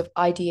terms of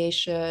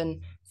ideation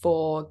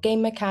for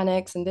game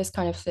mechanics and this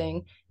kind of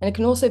thing. And it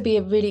can also be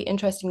a really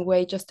interesting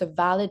way just to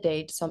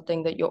validate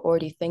something that you're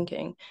already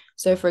thinking.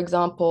 So for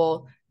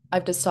example,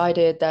 I've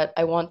decided that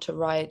I want to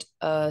write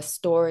a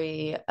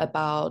story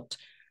about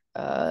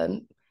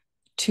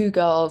 2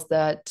 girls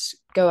that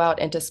go out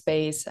into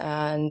space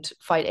and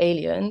fight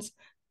aliens.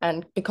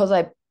 And because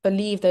I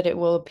believe that it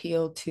will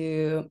appeal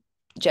to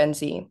Gen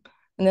Z.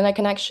 And then I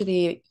can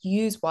actually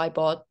use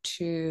Ybot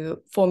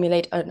to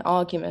formulate an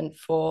argument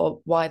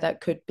for why that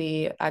could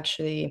be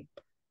actually,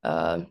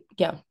 an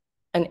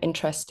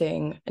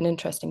interesting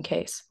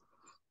case.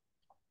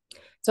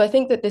 So I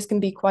think that this can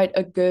be quite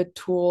a good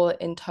tool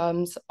in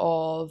terms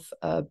of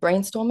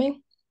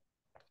brainstorming.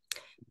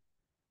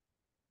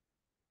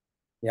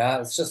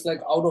 Yeah, it's just like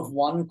out of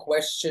one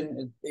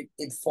question,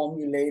 it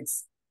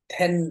formulates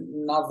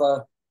 10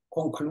 other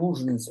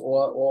conclusions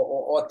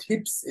or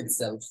tips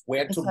itself,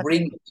 where to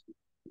bring it.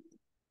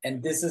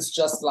 And this is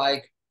just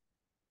like,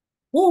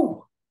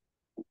 whoo,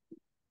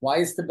 why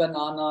is the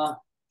banana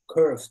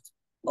curved?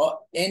 Or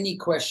any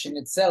question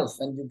itself,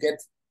 and you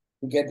get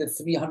the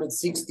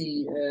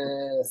 360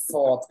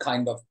 thought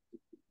kind of.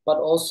 But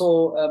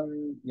also,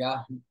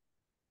 you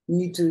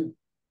need to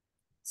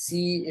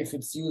see if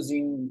it's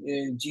using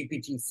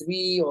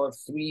GPT-3 or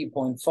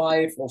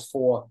 3.5 or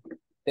 4.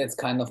 That's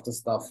kind of the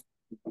stuff.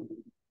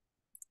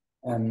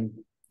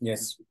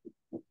 Yes.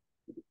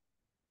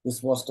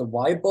 This was the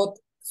Ybot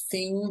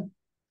thing.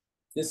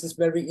 This is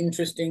very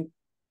interesting.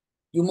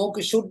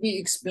 Jumoke, should we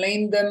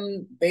explain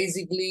them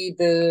basically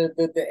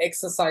the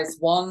exercise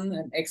 1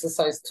 and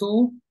exercise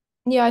 2?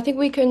 Yeah, I think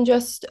we can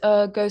just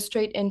go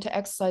straight into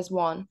exercise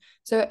 1.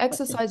 So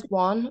exercise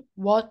 1,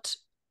 what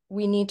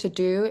we need to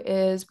do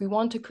is we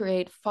want to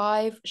create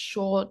 5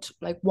 short,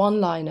 like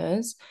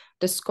one-liners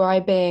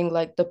describing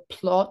like the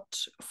plot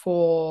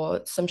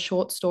for some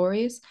short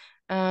stories.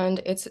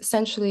 And it's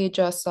essentially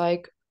just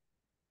like,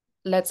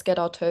 let's get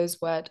our toes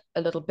wet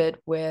a little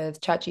bit with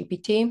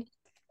ChatGPT.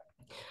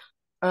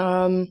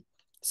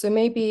 So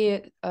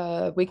maybe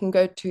we can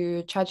go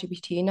to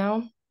ChatGPT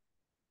now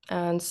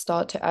and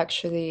start to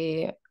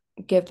actually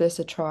give this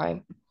a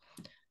try.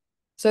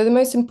 So the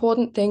most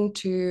important thing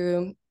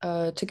to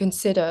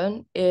consider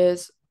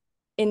is,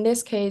 in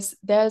this case,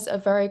 there's a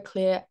very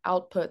clear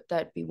output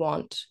that we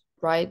want,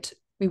 right?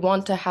 We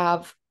want to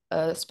have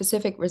a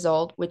specific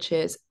result, which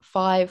is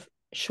 5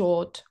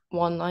 short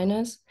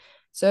one-liners.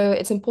 So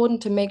it's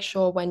important to make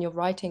sure when you're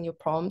writing your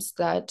prompts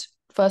that,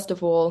 first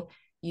of all,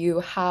 you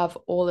have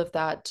all of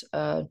that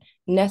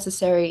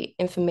necessary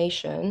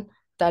information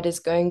that is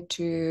going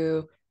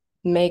to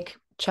make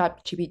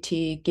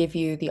ChatGPT give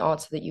you the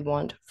answer that you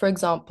want. For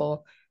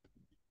example,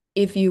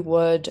 if you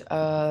would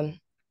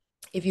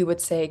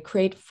say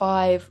create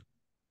 5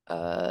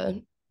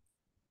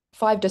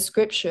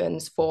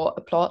 descriptions for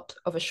a plot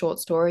of a short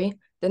story,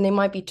 then they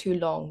might be too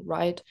long,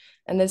 right?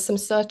 And there's some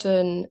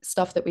certain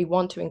stuff that we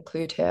want to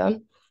include here,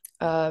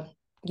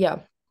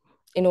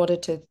 in order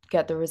to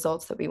get the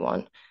results that we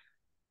want.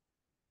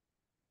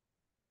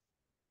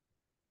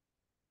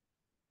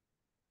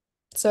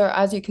 So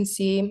as you can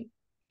see,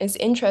 it's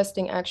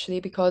interesting actually,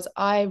 because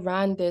I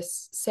ran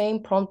this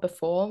same prompt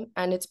before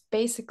and it's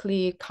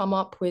basically come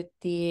up with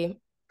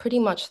pretty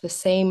much the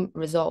same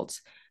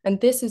results.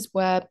 And this is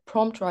where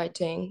prompt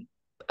writing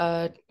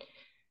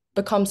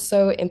becomes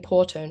so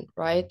important,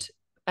 right?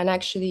 And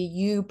actually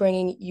you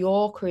bringing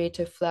your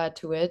creative flair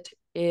to it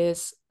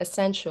is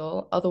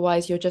essential.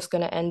 Otherwise, we're all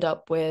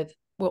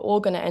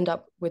going to end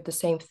up with the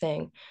same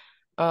thing.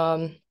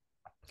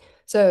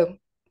 So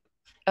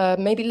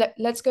maybe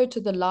let's go to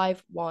the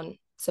live one,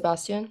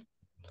 Sebastian.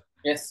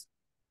 Yes.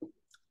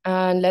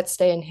 And let's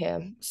stay in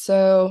here.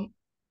 So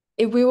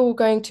if we were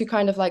going to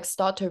kind of like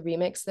start to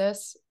remix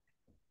this,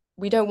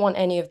 we don't want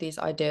any of these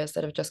ideas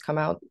that have just come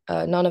out.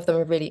 None of them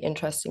are really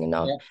interesting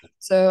enough. Yeah.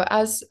 So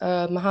as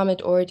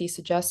Mohammed already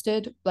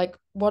suggested, like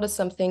what are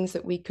some things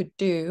that we could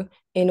do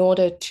in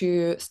order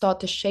to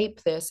start to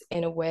shape this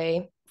in a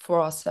way for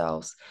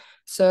ourselves?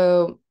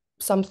 So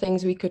some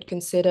things we could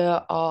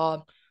consider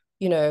are,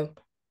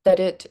 that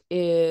it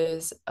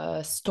is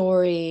a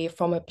story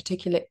from a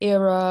particular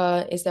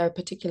era. Is there a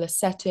particular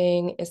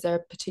setting? Is there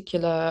a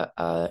particular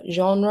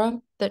genre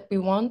that we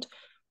want?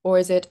 Or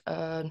is it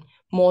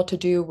more to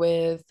do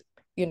with,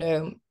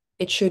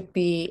 it should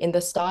be in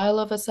the style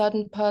of a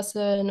certain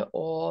person,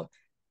 or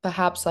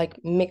perhaps like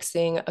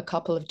mixing a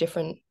couple of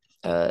different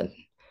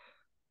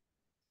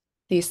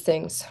these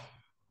things?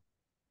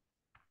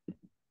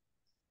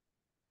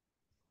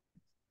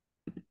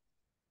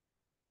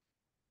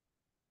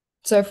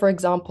 So for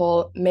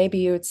example, maybe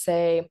you would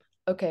say,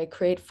 okay,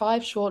 create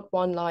 5 short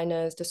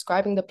one-liners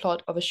describing the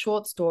plot of a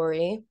short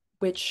story,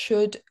 which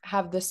should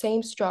have the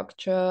same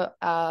structure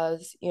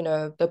as,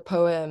 the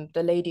poem,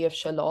 The Lady of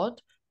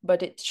Shalott,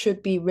 but it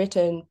should be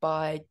written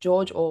by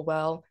George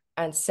Orwell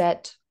and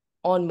set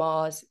on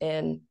Mars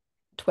in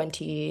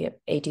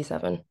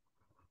 2087.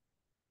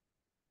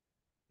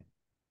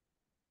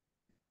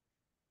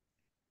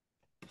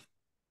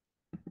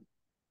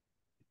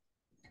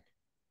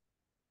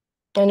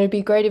 And it'd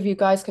be great if you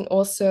guys can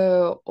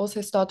also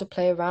start to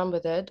play around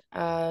with it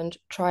and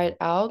try it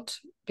out,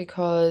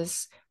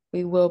 because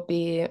we will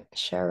be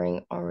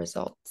sharing our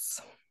results.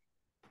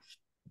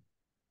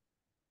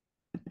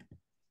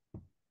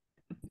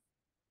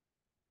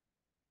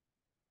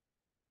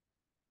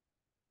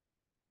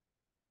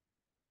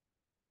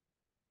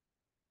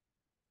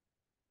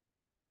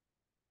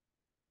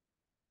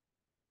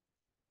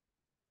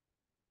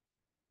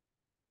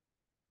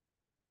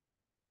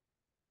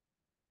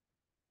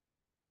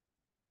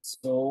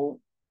 So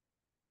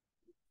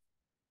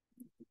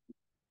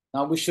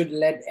now we should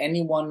let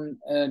anyone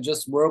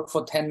just work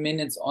for 10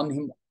 minutes on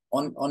him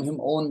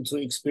own to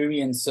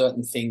experience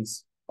certain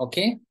things.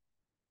 Okay?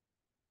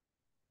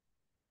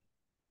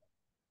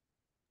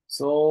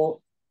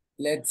 So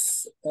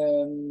let's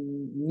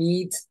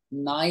meet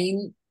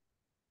 9-5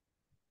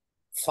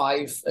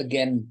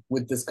 again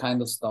with this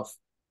kind of stuff.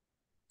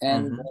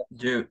 And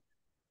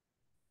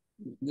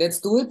let's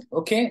do it.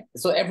 Okay.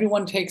 So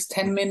everyone takes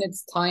 10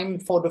 minutes time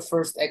for the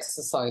first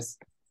exercise.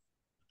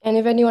 And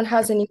if anyone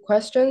has any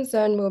questions,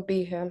 then we'll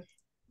be here.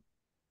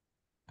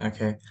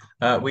 Okay.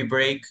 We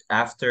break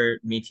after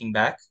meeting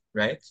back,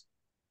 right?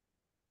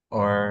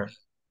 Or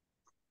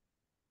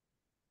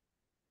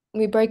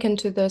we break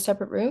into the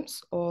separate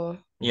rooms, or?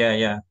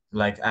 Yeah.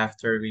 like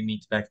after we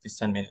meet back this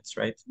 10 minutes,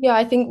 right? Yeah,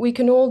 I think we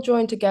can all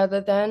join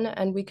together then,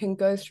 and we can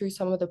go through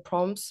some of the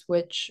prompts,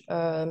 which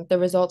the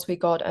results we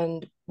got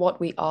and what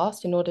we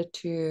asked in order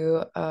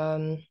to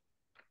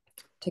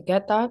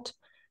get that.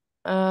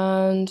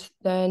 And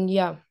then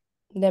yeah,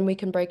 then we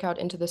can break out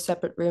into the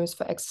separate rooms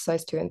for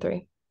exercise 2 and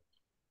 3.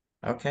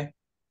 Okay,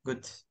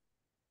 good.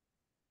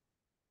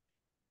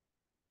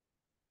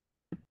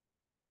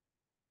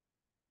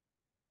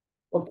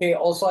 Okay,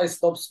 also I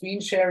stopped screen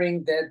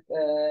sharing that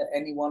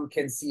anyone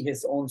can see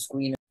his own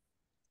screen.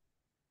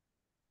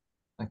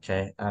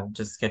 Okay, I'm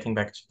just getting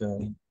back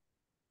to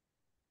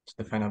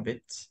the final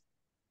bit.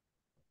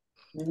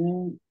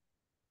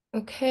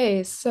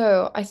 Okay,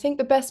 so I think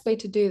the best way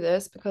to do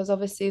this, because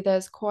obviously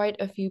there's quite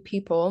a few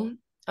people,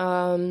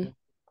 we're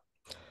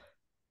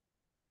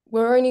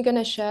only going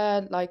to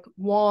share like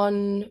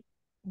one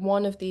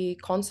of the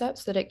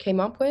concepts that it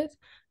came up with,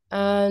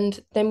 and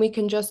then we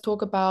can just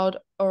talk about,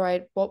 all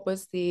right, what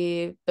was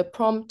the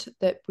prompt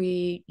that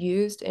we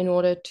used in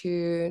order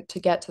to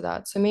get to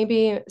that. So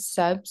maybe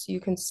Sebs,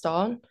 you can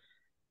start.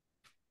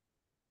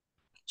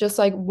 Just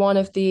like one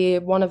of the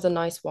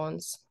nice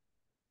ones.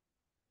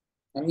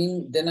 I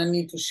mean, then I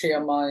need to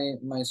share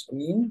my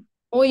screen.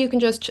 Or you can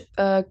just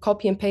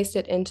copy and paste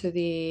it into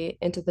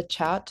the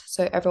chat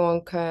so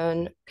everyone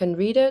can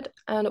read it,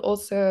 and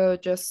also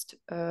just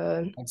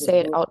say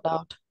it out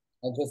loud.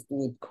 I'll just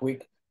do it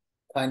quick,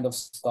 kind of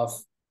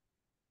stuff.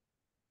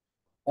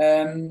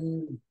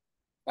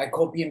 I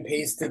copy and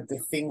pasted the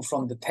thing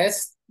from the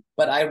test,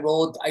 but I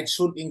wrote I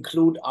should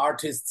include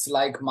artists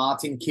like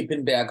Martin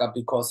Kippenberger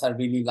because I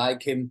really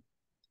like him.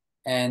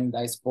 And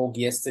I spoke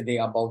yesterday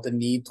about the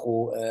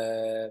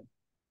Nitro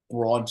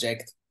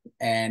project,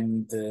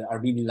 and I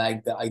really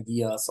like the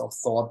ideas of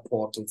thought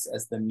portals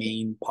as the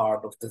main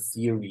part of the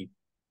theory.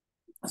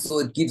 So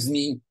it gives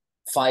me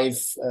five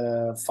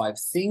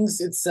things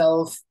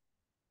itself.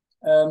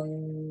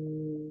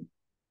 And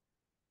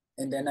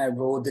then I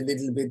wrote a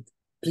little bit,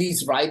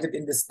 please write it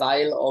in the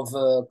style of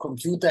a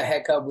computer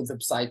hacker with a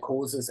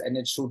psychosis, and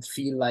it should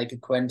feel like a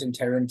Quentin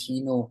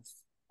Tarantino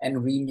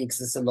and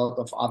remixes a lot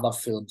of other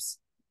films.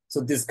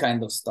 So this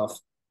kind of stuff.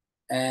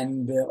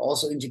 And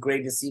also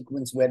integrate a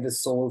sequence where the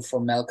soul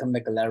from Malcolm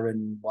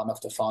McLaren, one of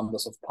the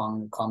founders of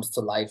punk, comes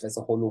to life as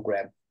a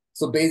hologram.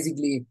 So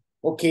basically,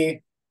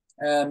 okay,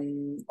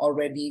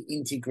 already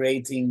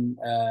integrating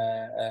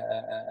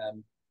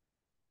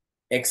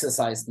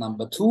exercise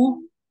number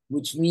 2,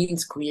 which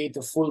means create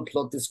a full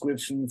plot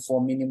description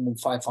for minimum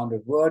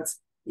 500 words,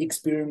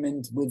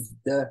 experiment with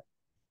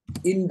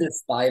in the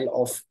style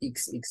of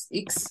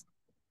XXX.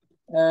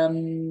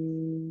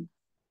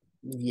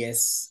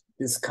 Yes,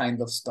 this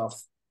kind of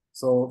stuff.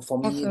 So for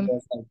me, it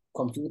was like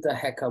computer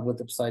hacker with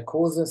the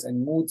psychosis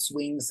and mood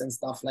swings and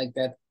stuff like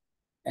that.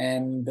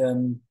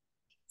 And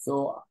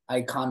so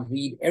I can't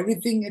read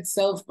everything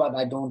itself, but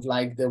I don't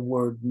like the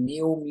word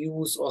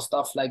neo-muse or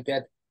stuff like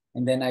that.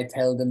 And then I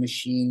tell the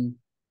machine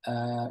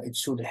it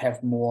should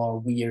have more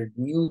weird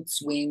mood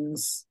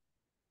swings.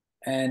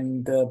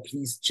 And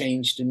please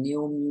change the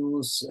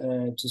neo-muse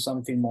to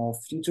something more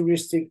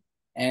futuristic.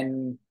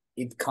 And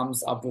it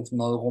comes up with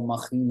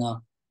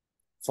Neuromachina.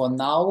 For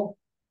now,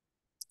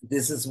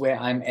 this is where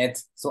I'm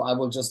at. So I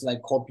will just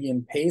like copy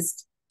and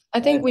paste. I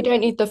think we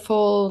don't need the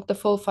full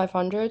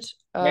 500.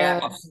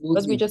 Yeah, absolutely.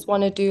 Because we just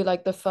want to do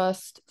like the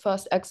first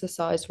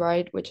exercise,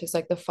 right? Which is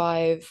like the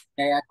 5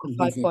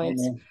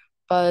 points.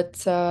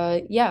 But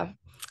yeah.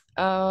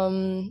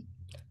 Who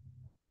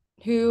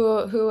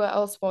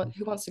else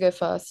wants to go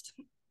first?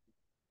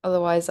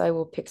 Otherwise, I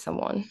will pick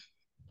someone.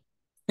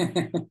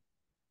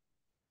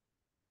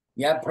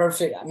 Yeah,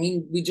 perfect. I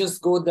mean, we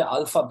just go the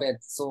alphabet.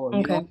 So,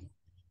 you know,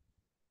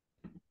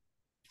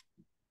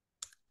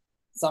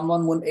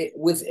 someone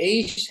with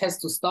age has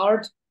to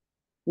start.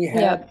 We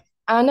have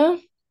Anna.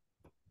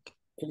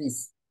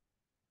 Please.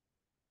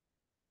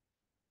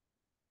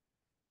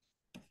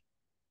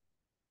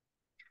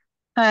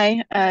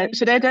 Hi.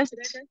 Should I just?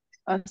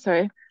 Oh,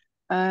 sorry.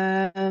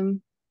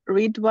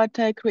 Read what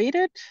I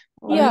created?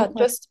 Yeah,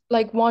 just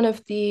like one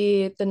of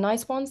the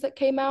nice ones that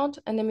came out,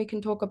 and then we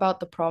can talk about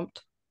the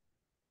prompt.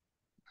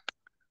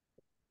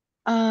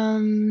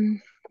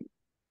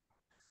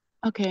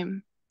 Okay,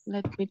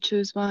 let me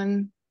choose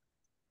one.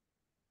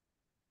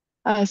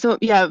 So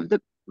yeah,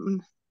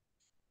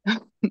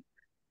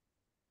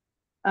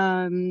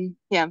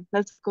 yeah,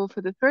 let's go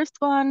for the first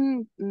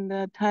one.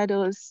 The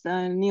title is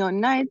Neon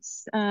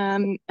Nights.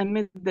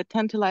 Amid the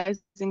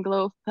tantalizing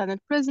glow of Planet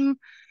Prism,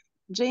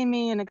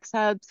 Jamie, an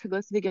exiled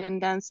vegan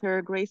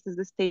dancer, graces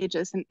the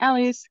stages and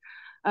alleys,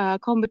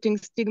 combating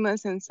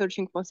stigmas and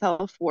searching for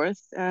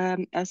self-worth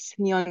as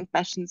neon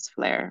passions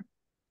flare.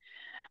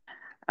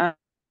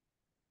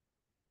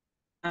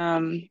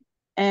 And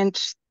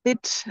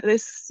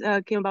this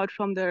came about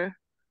from the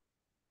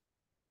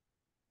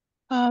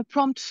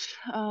prompt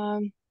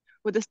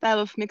with the style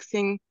of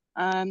mixing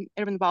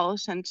Irvin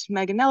Walsh and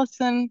Megan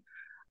Nelson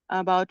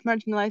about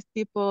marginalized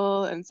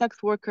people and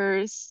sex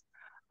workers.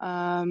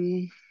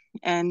 And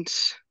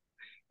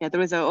yeah, there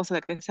was also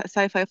like a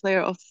sci-fi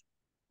flair of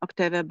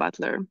Octavia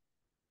Butler.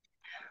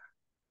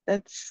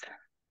 that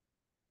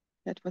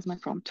was my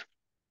prompt.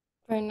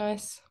 Very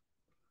nice.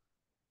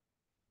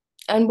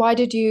 And why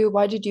did you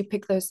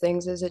pick those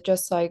things? Is it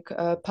just like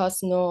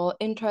personal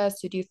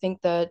interest? Did you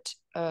think that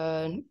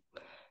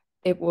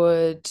it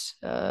would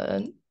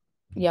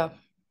yeah.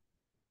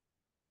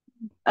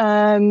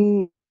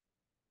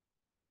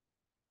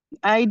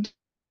 I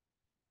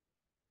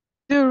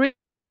do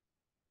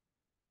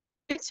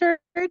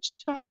research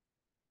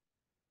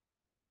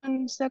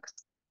on sex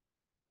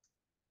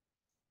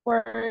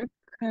work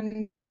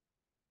and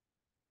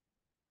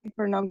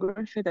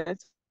pornography.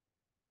 That's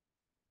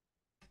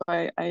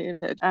why I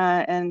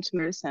and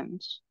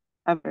recent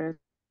ever.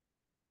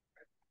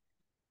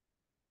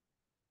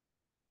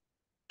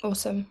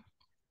 Awesome.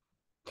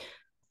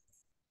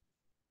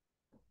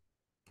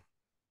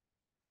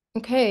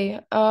 Okay,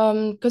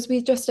 because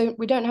we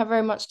don't have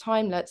very much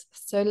time. Let's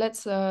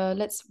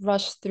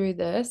rush through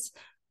this.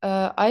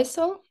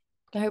 Aysel,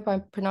 I hope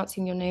I'm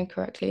pronouncing your name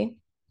correctly.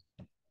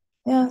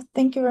 Yeah,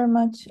 thank you very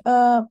much.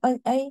 I'm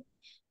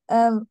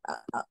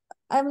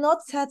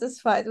not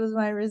satisfied with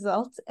my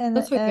results, and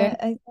That's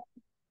okay.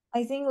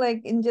 I think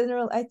like in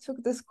general, I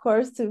took this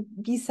course to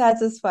be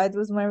satisfied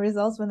with my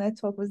results when I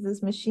talk with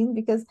this machine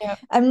because Yeah.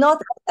 I'm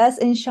not as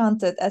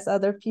enchanted as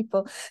other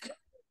people.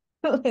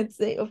 Let's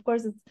say, of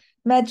course, it's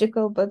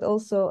magical, but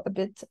also a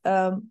bit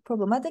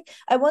problematic.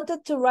 I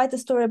wanted to write a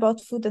story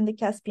about food in the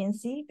Caspian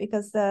Sea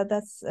because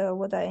that's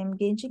what I am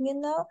engaging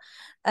in now.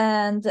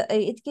 And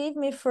it gave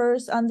me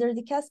first, under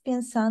the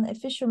Caspian sun, a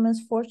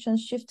fisherman's fortune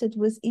shifted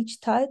with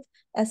each tide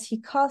as he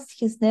cast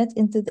his net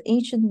into the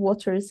ancient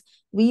waters,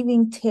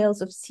 weaving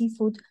tales of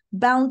seafood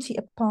bounty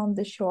upon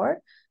the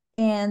shore.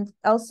 And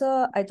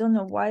also, I don't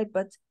know why,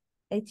 but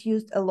it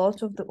used a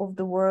lot of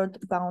the word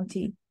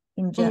bounty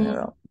in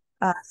general.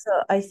 So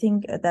I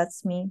think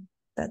that's me.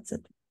 That's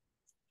it.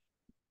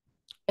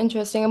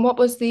 Interesting. And what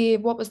was the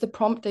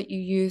prompt that you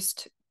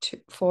used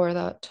for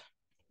that?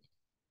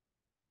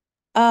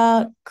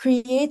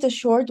 Create a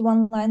short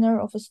one-liner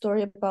of a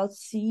story about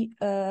sea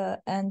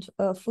and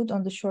food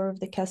on the shore of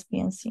the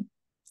Caspian Sea.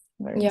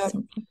 Very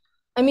simple.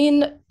 I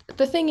mean,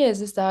 the thing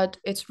is that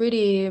it's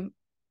really,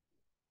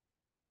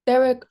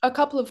 there are a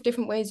couple of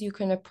different ways you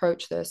can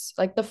approach this.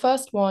 Like the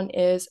first one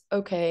is,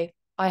 okay,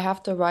 I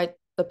have to write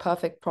the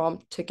perfect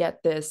prompt to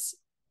get this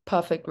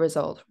perfect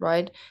result,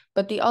 right?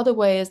 But the other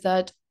way is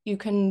that you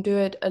can do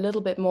it a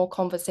little bit more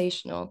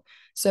conversational.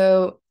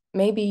 So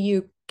maybe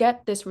you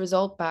get this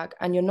result back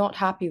and you're not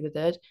happy with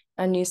it,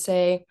 and you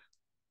say,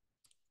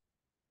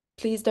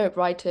 please don't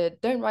write it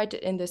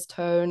in this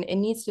tone. It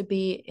needs to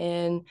be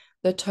in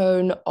the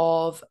tone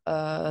of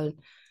a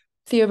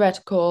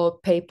theoretical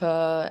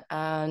paper,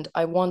 and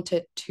I want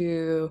it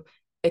to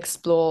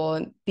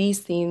explore these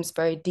themes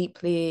very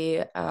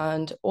deeply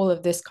and all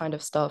of this kind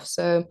of stuff.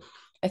 So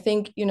I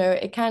think,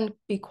 it can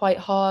be quite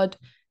hard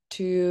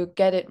to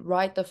get it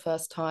right the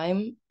first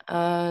time.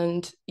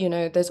 And,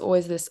 there's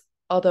always this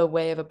other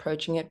way of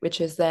approaching it,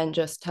 which is then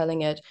just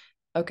telling it,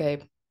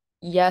 okay,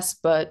 yes,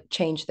 but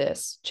change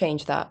this,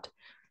 change that.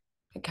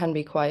 It can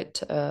be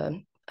quite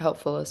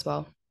helpful as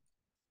well.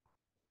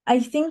 I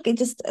think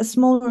just a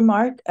small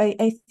remark.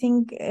 I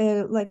think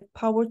like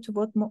power to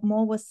what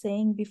Mo was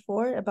saying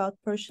before about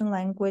Persian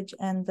language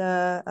and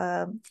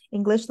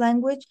English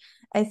language.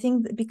 I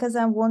think because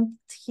I want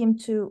him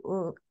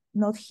to,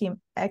 not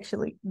him,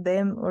 actually,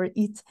 them or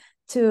it,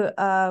 to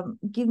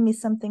give me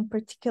something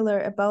particular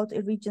about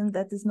a region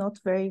that is not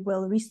very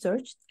well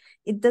researched,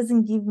 it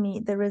doesn't give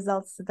me the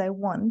results that I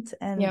want.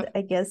 And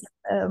I guess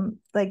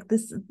like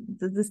this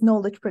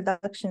knowledge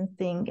production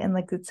thing and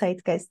like the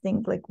zeitgeist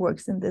thing like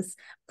works in this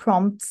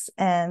prompts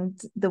and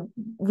the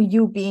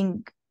you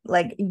being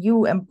like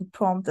you and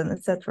prompt and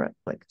etc.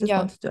 Like just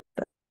wanted to.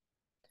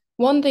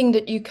 One thing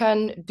that you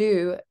can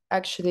do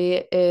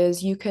actually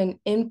is you can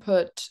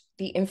input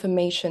the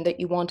information that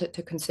you want it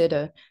to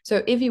consider.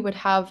 So if you would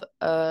have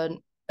a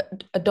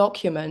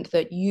document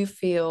that you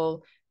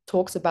feel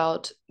talks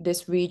about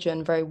this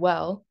region very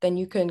well, then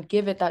you can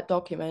give it that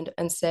document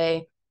and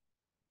say,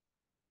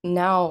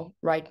 now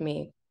write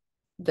me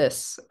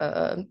this,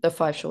 the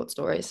 5 short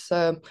stories.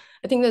 So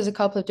I think there's a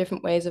couple of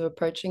different ways of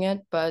approaching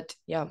it, but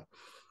yeah,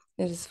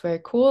 this is very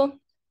cool.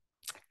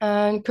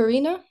 And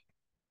Karina?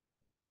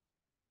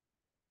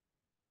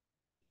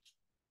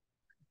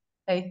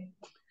 Hey.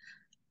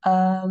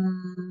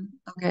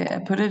 Okay, I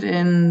put it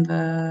in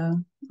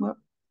the,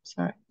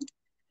 sorry.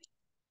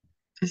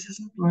 This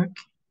doesn't work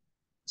for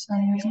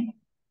some reason.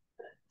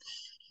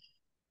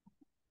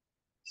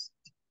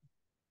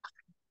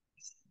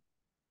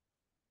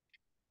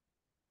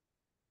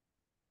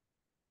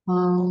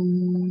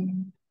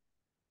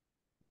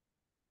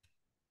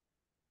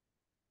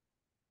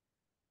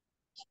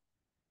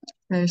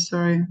 Okay,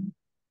 sorry.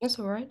 That's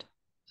all right.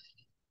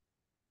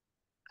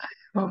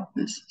 I hope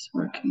this is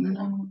working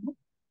now.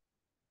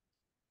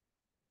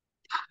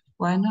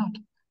 Why not?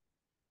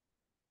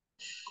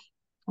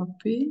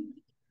 Copy,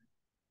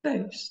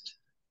 paste.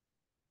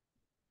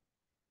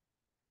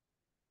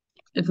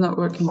 It's not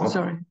working,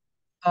 sorry.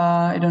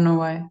 I don't know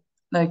why.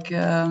 Like,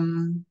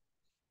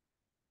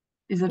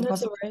 Is it That's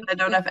possible all right. I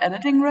don't have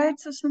editing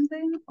rights or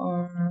something?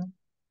 Or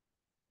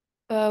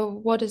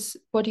what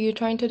are you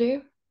trying to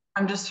do?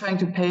 I'm just trying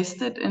to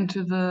paste it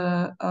into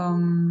the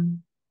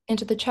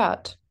Into the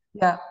chat.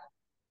 yeah.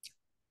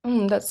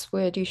 That's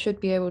weird. You should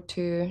be able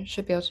to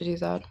do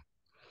that.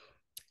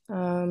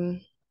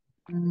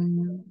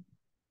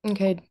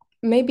 Okay,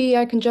 maybe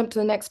I can jump to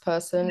the next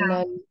person. Yeah.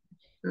 Then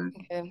Good.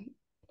 okay.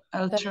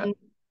 I'll try.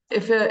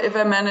 If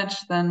I manage,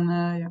 then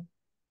yeah.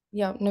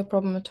 Yeah, no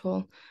problem at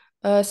all.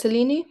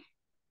 Selene?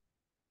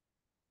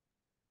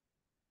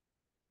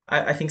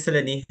 I think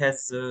Selene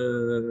has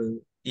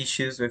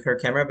issues with her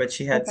camera, but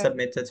she had Okay.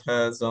 submitted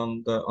hers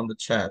on the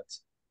chat.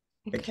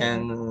 I Okay.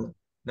 can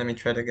let me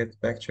try to get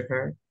back to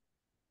her.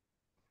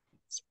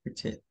 It's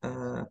pretty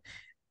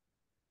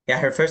yeah,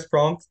 her first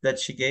prompt that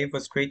she gave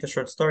was create a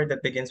short story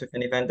that begins with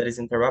an event that is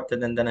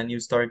interrupted and then a new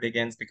story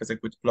begins because a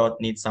good plot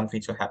needs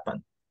something to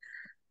happen.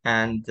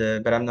 And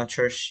but I'm not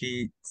sure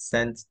she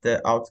sent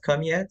the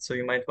outcome yet, so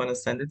you might want to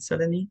send it,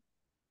 Selene.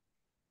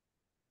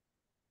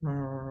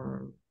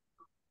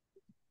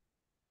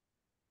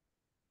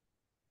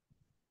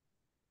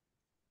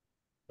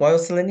 While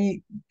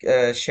Selene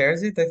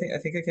shares it, I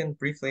think I can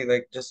briefly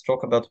like just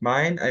talk about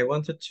mine.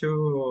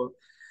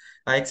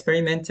 I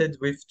experimented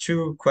with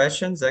two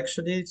questions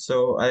actually.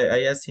 So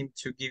I asked him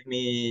to give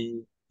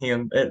me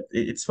him.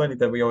 It's funny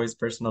that we always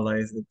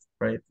personalize it,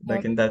 right?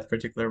 Like in that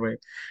particular way.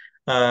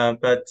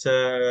 But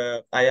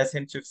I asked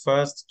him to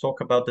first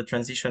talk about the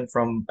transition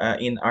from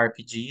in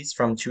RPGs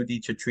from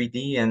 2D to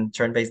 3D and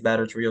turn-based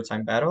battle to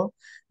real-time battle.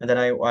 And then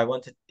I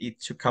wanted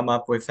it to come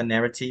up with a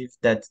narrative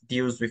that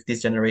deals with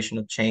this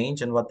generational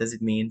change and what does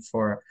it mean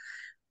for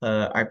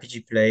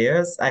RPG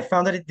players. I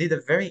found that it did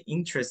a very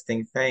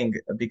interesting thing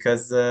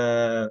because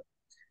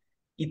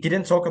it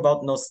didn't talk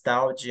about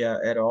nostalgia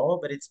at all,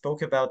 but it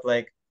spoke about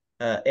like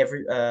I'm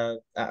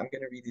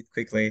gonna read it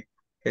quickly.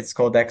 It's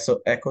called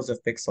Echoes of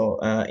Pixel.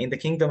 In the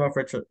kingdom of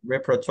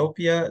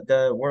Reprotopia,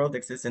 the world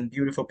exists in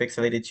beautiful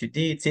pixelated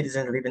 2D.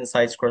 Citizens live in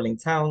side-scrolling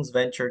towns,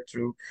 venture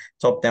through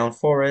top-down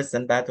forests,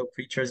 and battle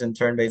creatures in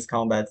turn-based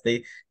combats.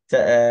 They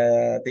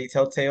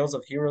tell tales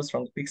of heroes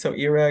from the pixel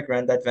era,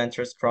 grand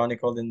adventures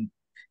chronicled in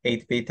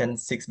 8-bit and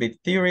 6-bit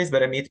theories,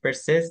 but a myth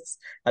persists,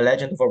 a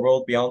legend of a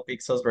world beyond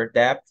pixels where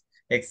depth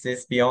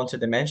exists beyond two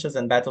dimensions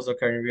and battles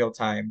occur in real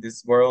time.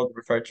 This world,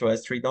 referred to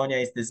as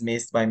Tridonia, is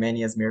dismissed by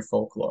many as mere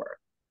folklore.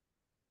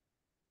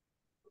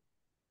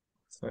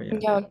 So yeah.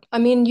 Yeah, I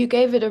mean, you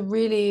gave it a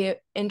really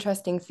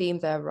interesting theme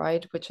there,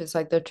 right? Which is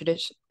like the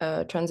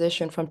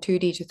transition from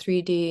 2D to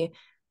 3D.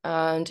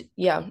 And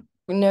yeah,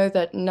 we know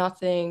that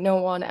no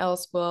one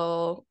else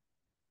will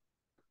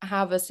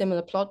have a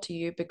similar plot to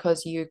you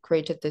because you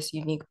created this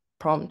unique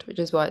prompt, which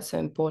is why it's so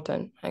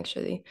important,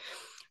 actually.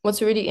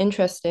 What's really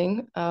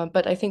interesting,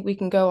 but I think we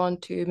can go on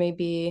to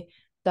maybe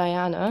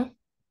Diana.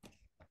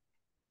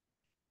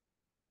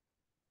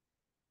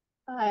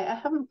 Hi, I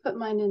haven't put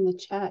mine in the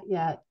chat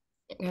yet.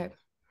 Okay.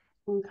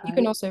 Okay. You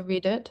can also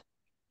read it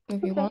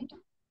if you want.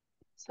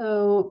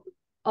 So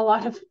a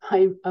lot of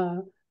my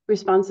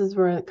responses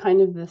were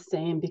kind of the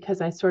same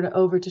because I sort of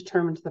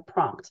over-determined the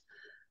prompt.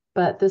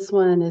 But this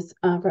one is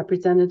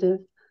representative.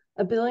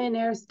 A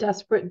billionaire's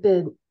desperate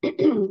bid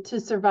to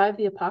survive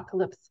the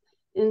apocalypse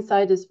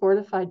inside his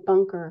fortified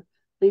bunker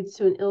leads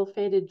to an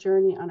ill-fated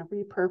journey on a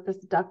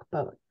repurposed duck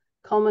boat,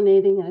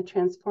 culminating in a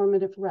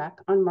transformative wreck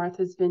on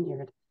Martha's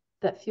Vineyard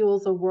that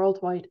fuels a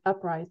worldwide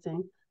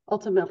uprising,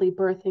 ultimately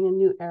birthing a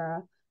new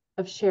era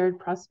of shared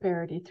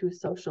prosperity through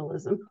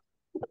socialism.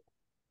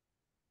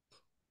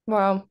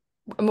 Wow.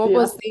 And what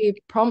was the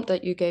prompt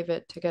that you gave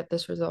it to get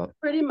this result?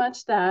 Pretty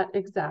much that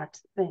exact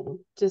thing,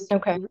 just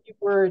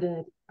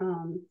reworded.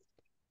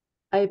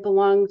 I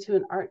belong to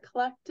an art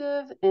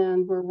collective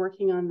and we're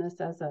working on this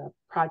as a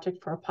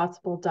project for a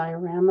possible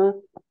diorama.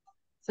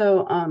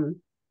 So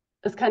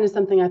it's kind of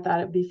something I thought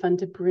it'd be fun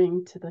to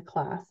bring to the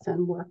class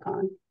and work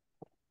on.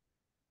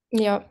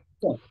 Yeah.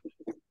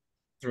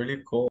 It's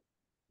really cool.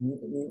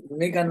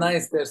 Mega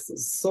nice. There's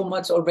so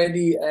much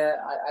already.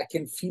 I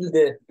can feel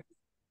the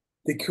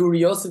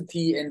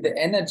curiosity and the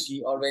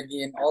energy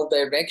already in all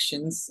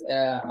directions.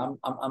 I'm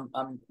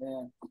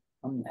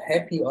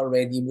happy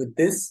already with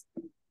this.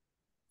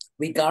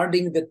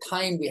 Regarding the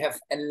time, we have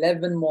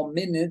 11 more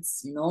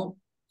minutes, you know,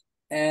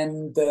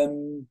 and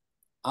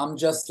I'm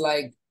just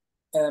like,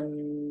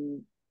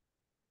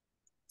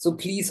 so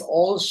please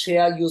all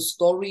share your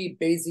story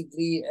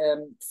basically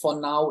for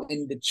now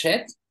in the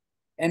chat,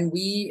 and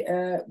we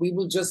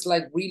will just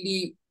like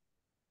really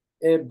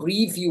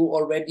brief you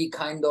already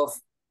kind of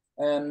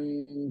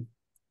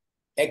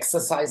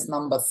exercise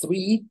number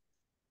 3.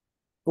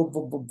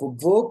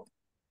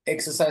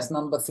 Exercise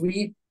number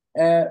 3.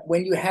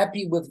 When you're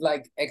happy with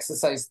like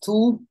exercise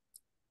 2,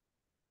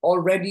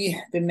 already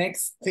the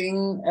next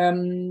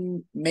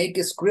thing, make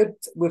a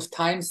script with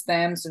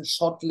timestamps and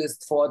shot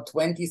list for a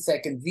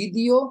 20-second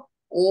video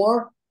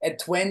or a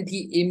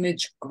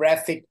 20-image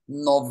graphic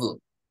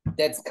novel.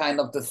 That's kind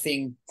of the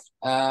thing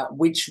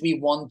which we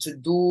want to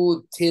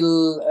do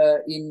till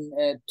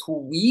in 2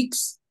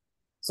 weeks.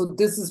 So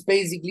this is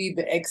basically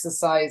the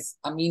exercise,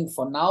 I mean,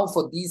 for now,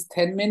 for these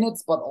 10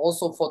 minutes, but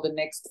also for the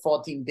next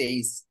 14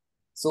 days.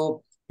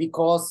 So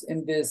because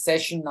in the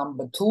session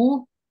number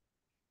 2,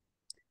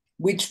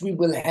 which we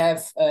will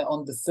have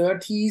on the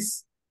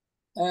 30th,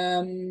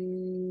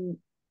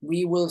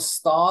 we will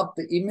start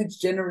the image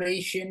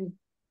generation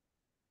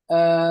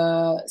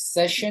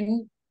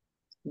session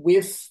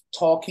with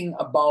talking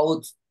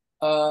about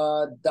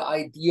the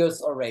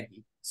ideas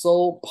already.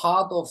 So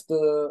part of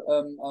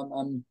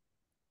the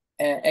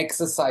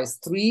exercise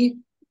 3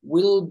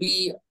 will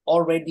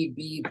already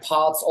be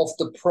parts of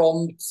the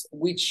prompts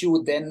which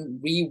you then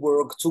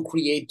rework to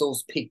create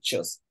those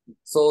pictures.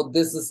 So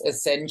this is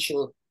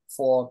essential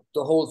for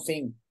the whole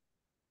thing.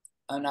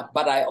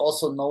 But I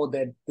also know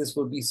that this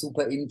will be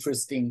super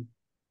interesting.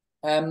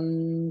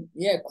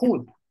 Yeah,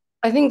 cool.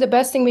 I think the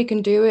best thing we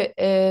can do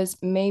is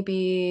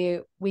maybe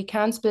we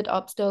can split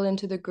up still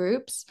into the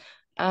groups,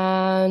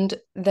 and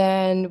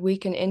then we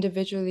can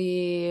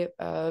individually,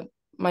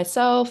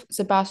 myself,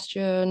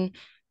 Sebastian,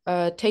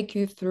 take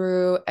you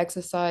through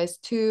exercise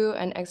 2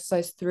 and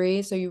exercise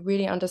 3, so you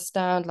really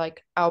understand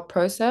like our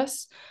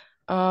process.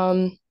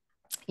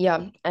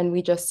 Yeah, and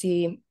we just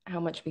see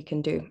how much we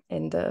can do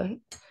in the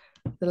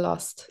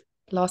last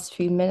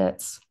few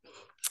minutes.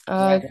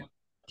 Yeah.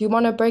 Do you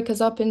want to break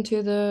us up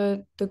into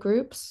the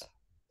groups?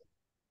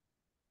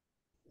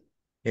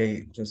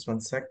 Okay, just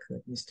one sec.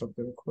 Let me stop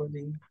the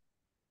recording.